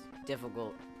is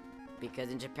difficult,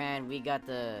 because in Japan we got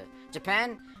the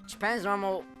Japan's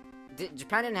normal.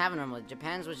 Japan didn't have a normal.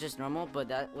 Japan's was just normal, but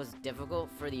that was difficult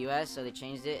for the US, so they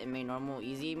changed it and made normal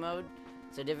easy mode.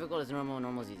 So difficult is normal,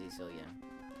 normal is easy. So yeah.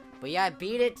 But yeah, I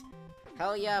beat it.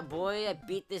 Hell yeah, boy! I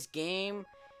beat this game,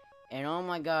 and oh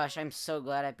my gosh, I'm so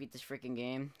glad I beat this freaking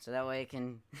game. So that way I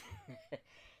can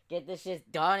get this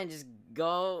shit done and just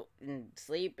go and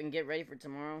sleep and get ready for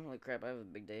tomorrow. Holy crap, I have a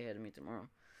big day ahead of me tomorrow.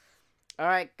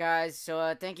 Alright, guys,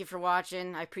 so thank you for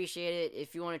watching. I appreciate it.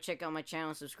 If you want to check out my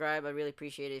channel, subscribe. I'd really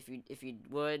appreciate it if you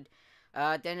would.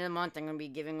 At the end of the month, I'm going to be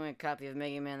giving away a copy of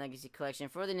Mega Man Legacy Collection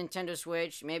for the Nintendo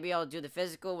Switch. Maybe I'll do the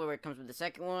physical where it comes with the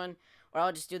second one, or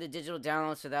I'll just do the digital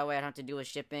download, so that way I don't have to do with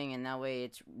shipping, and that way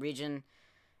it's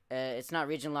it's not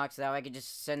region locked, so that way I could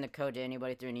just send the code to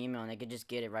anybody through an email, and they could just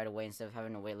get it right away instead of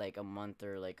having to wait like a month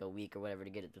or like a week or whatever to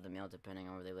get it through the mail, depending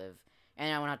on where they live.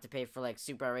 And I won't have to pay for like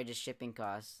super outrageous shipping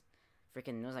costs.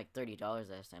 Freaking, it was like $30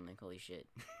 last time. Like, holy shit.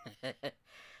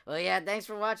 Well, yeah, thanks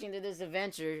for watching to this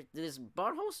adventure, to this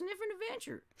butthole sniffing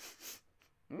adventure.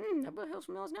 That butthole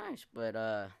smells nice.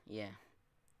 But yeah.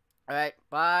 Alright,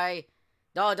 bye.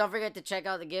 No, don't forget to check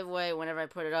out the giveaway whenever I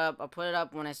put it up. I'll put it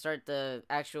up when I start the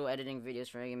actual editing videos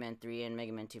for Mega Man 3 and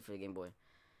Mega Man 2 for the Game Boy.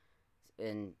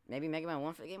 And maybe Mega Man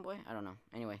 1 for the Game Boy? I don't know.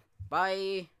 Anyway,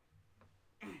 bye.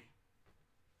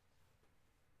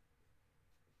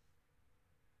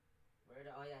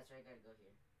 Oh yeah, that's right, I gotta go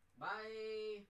here. Bye!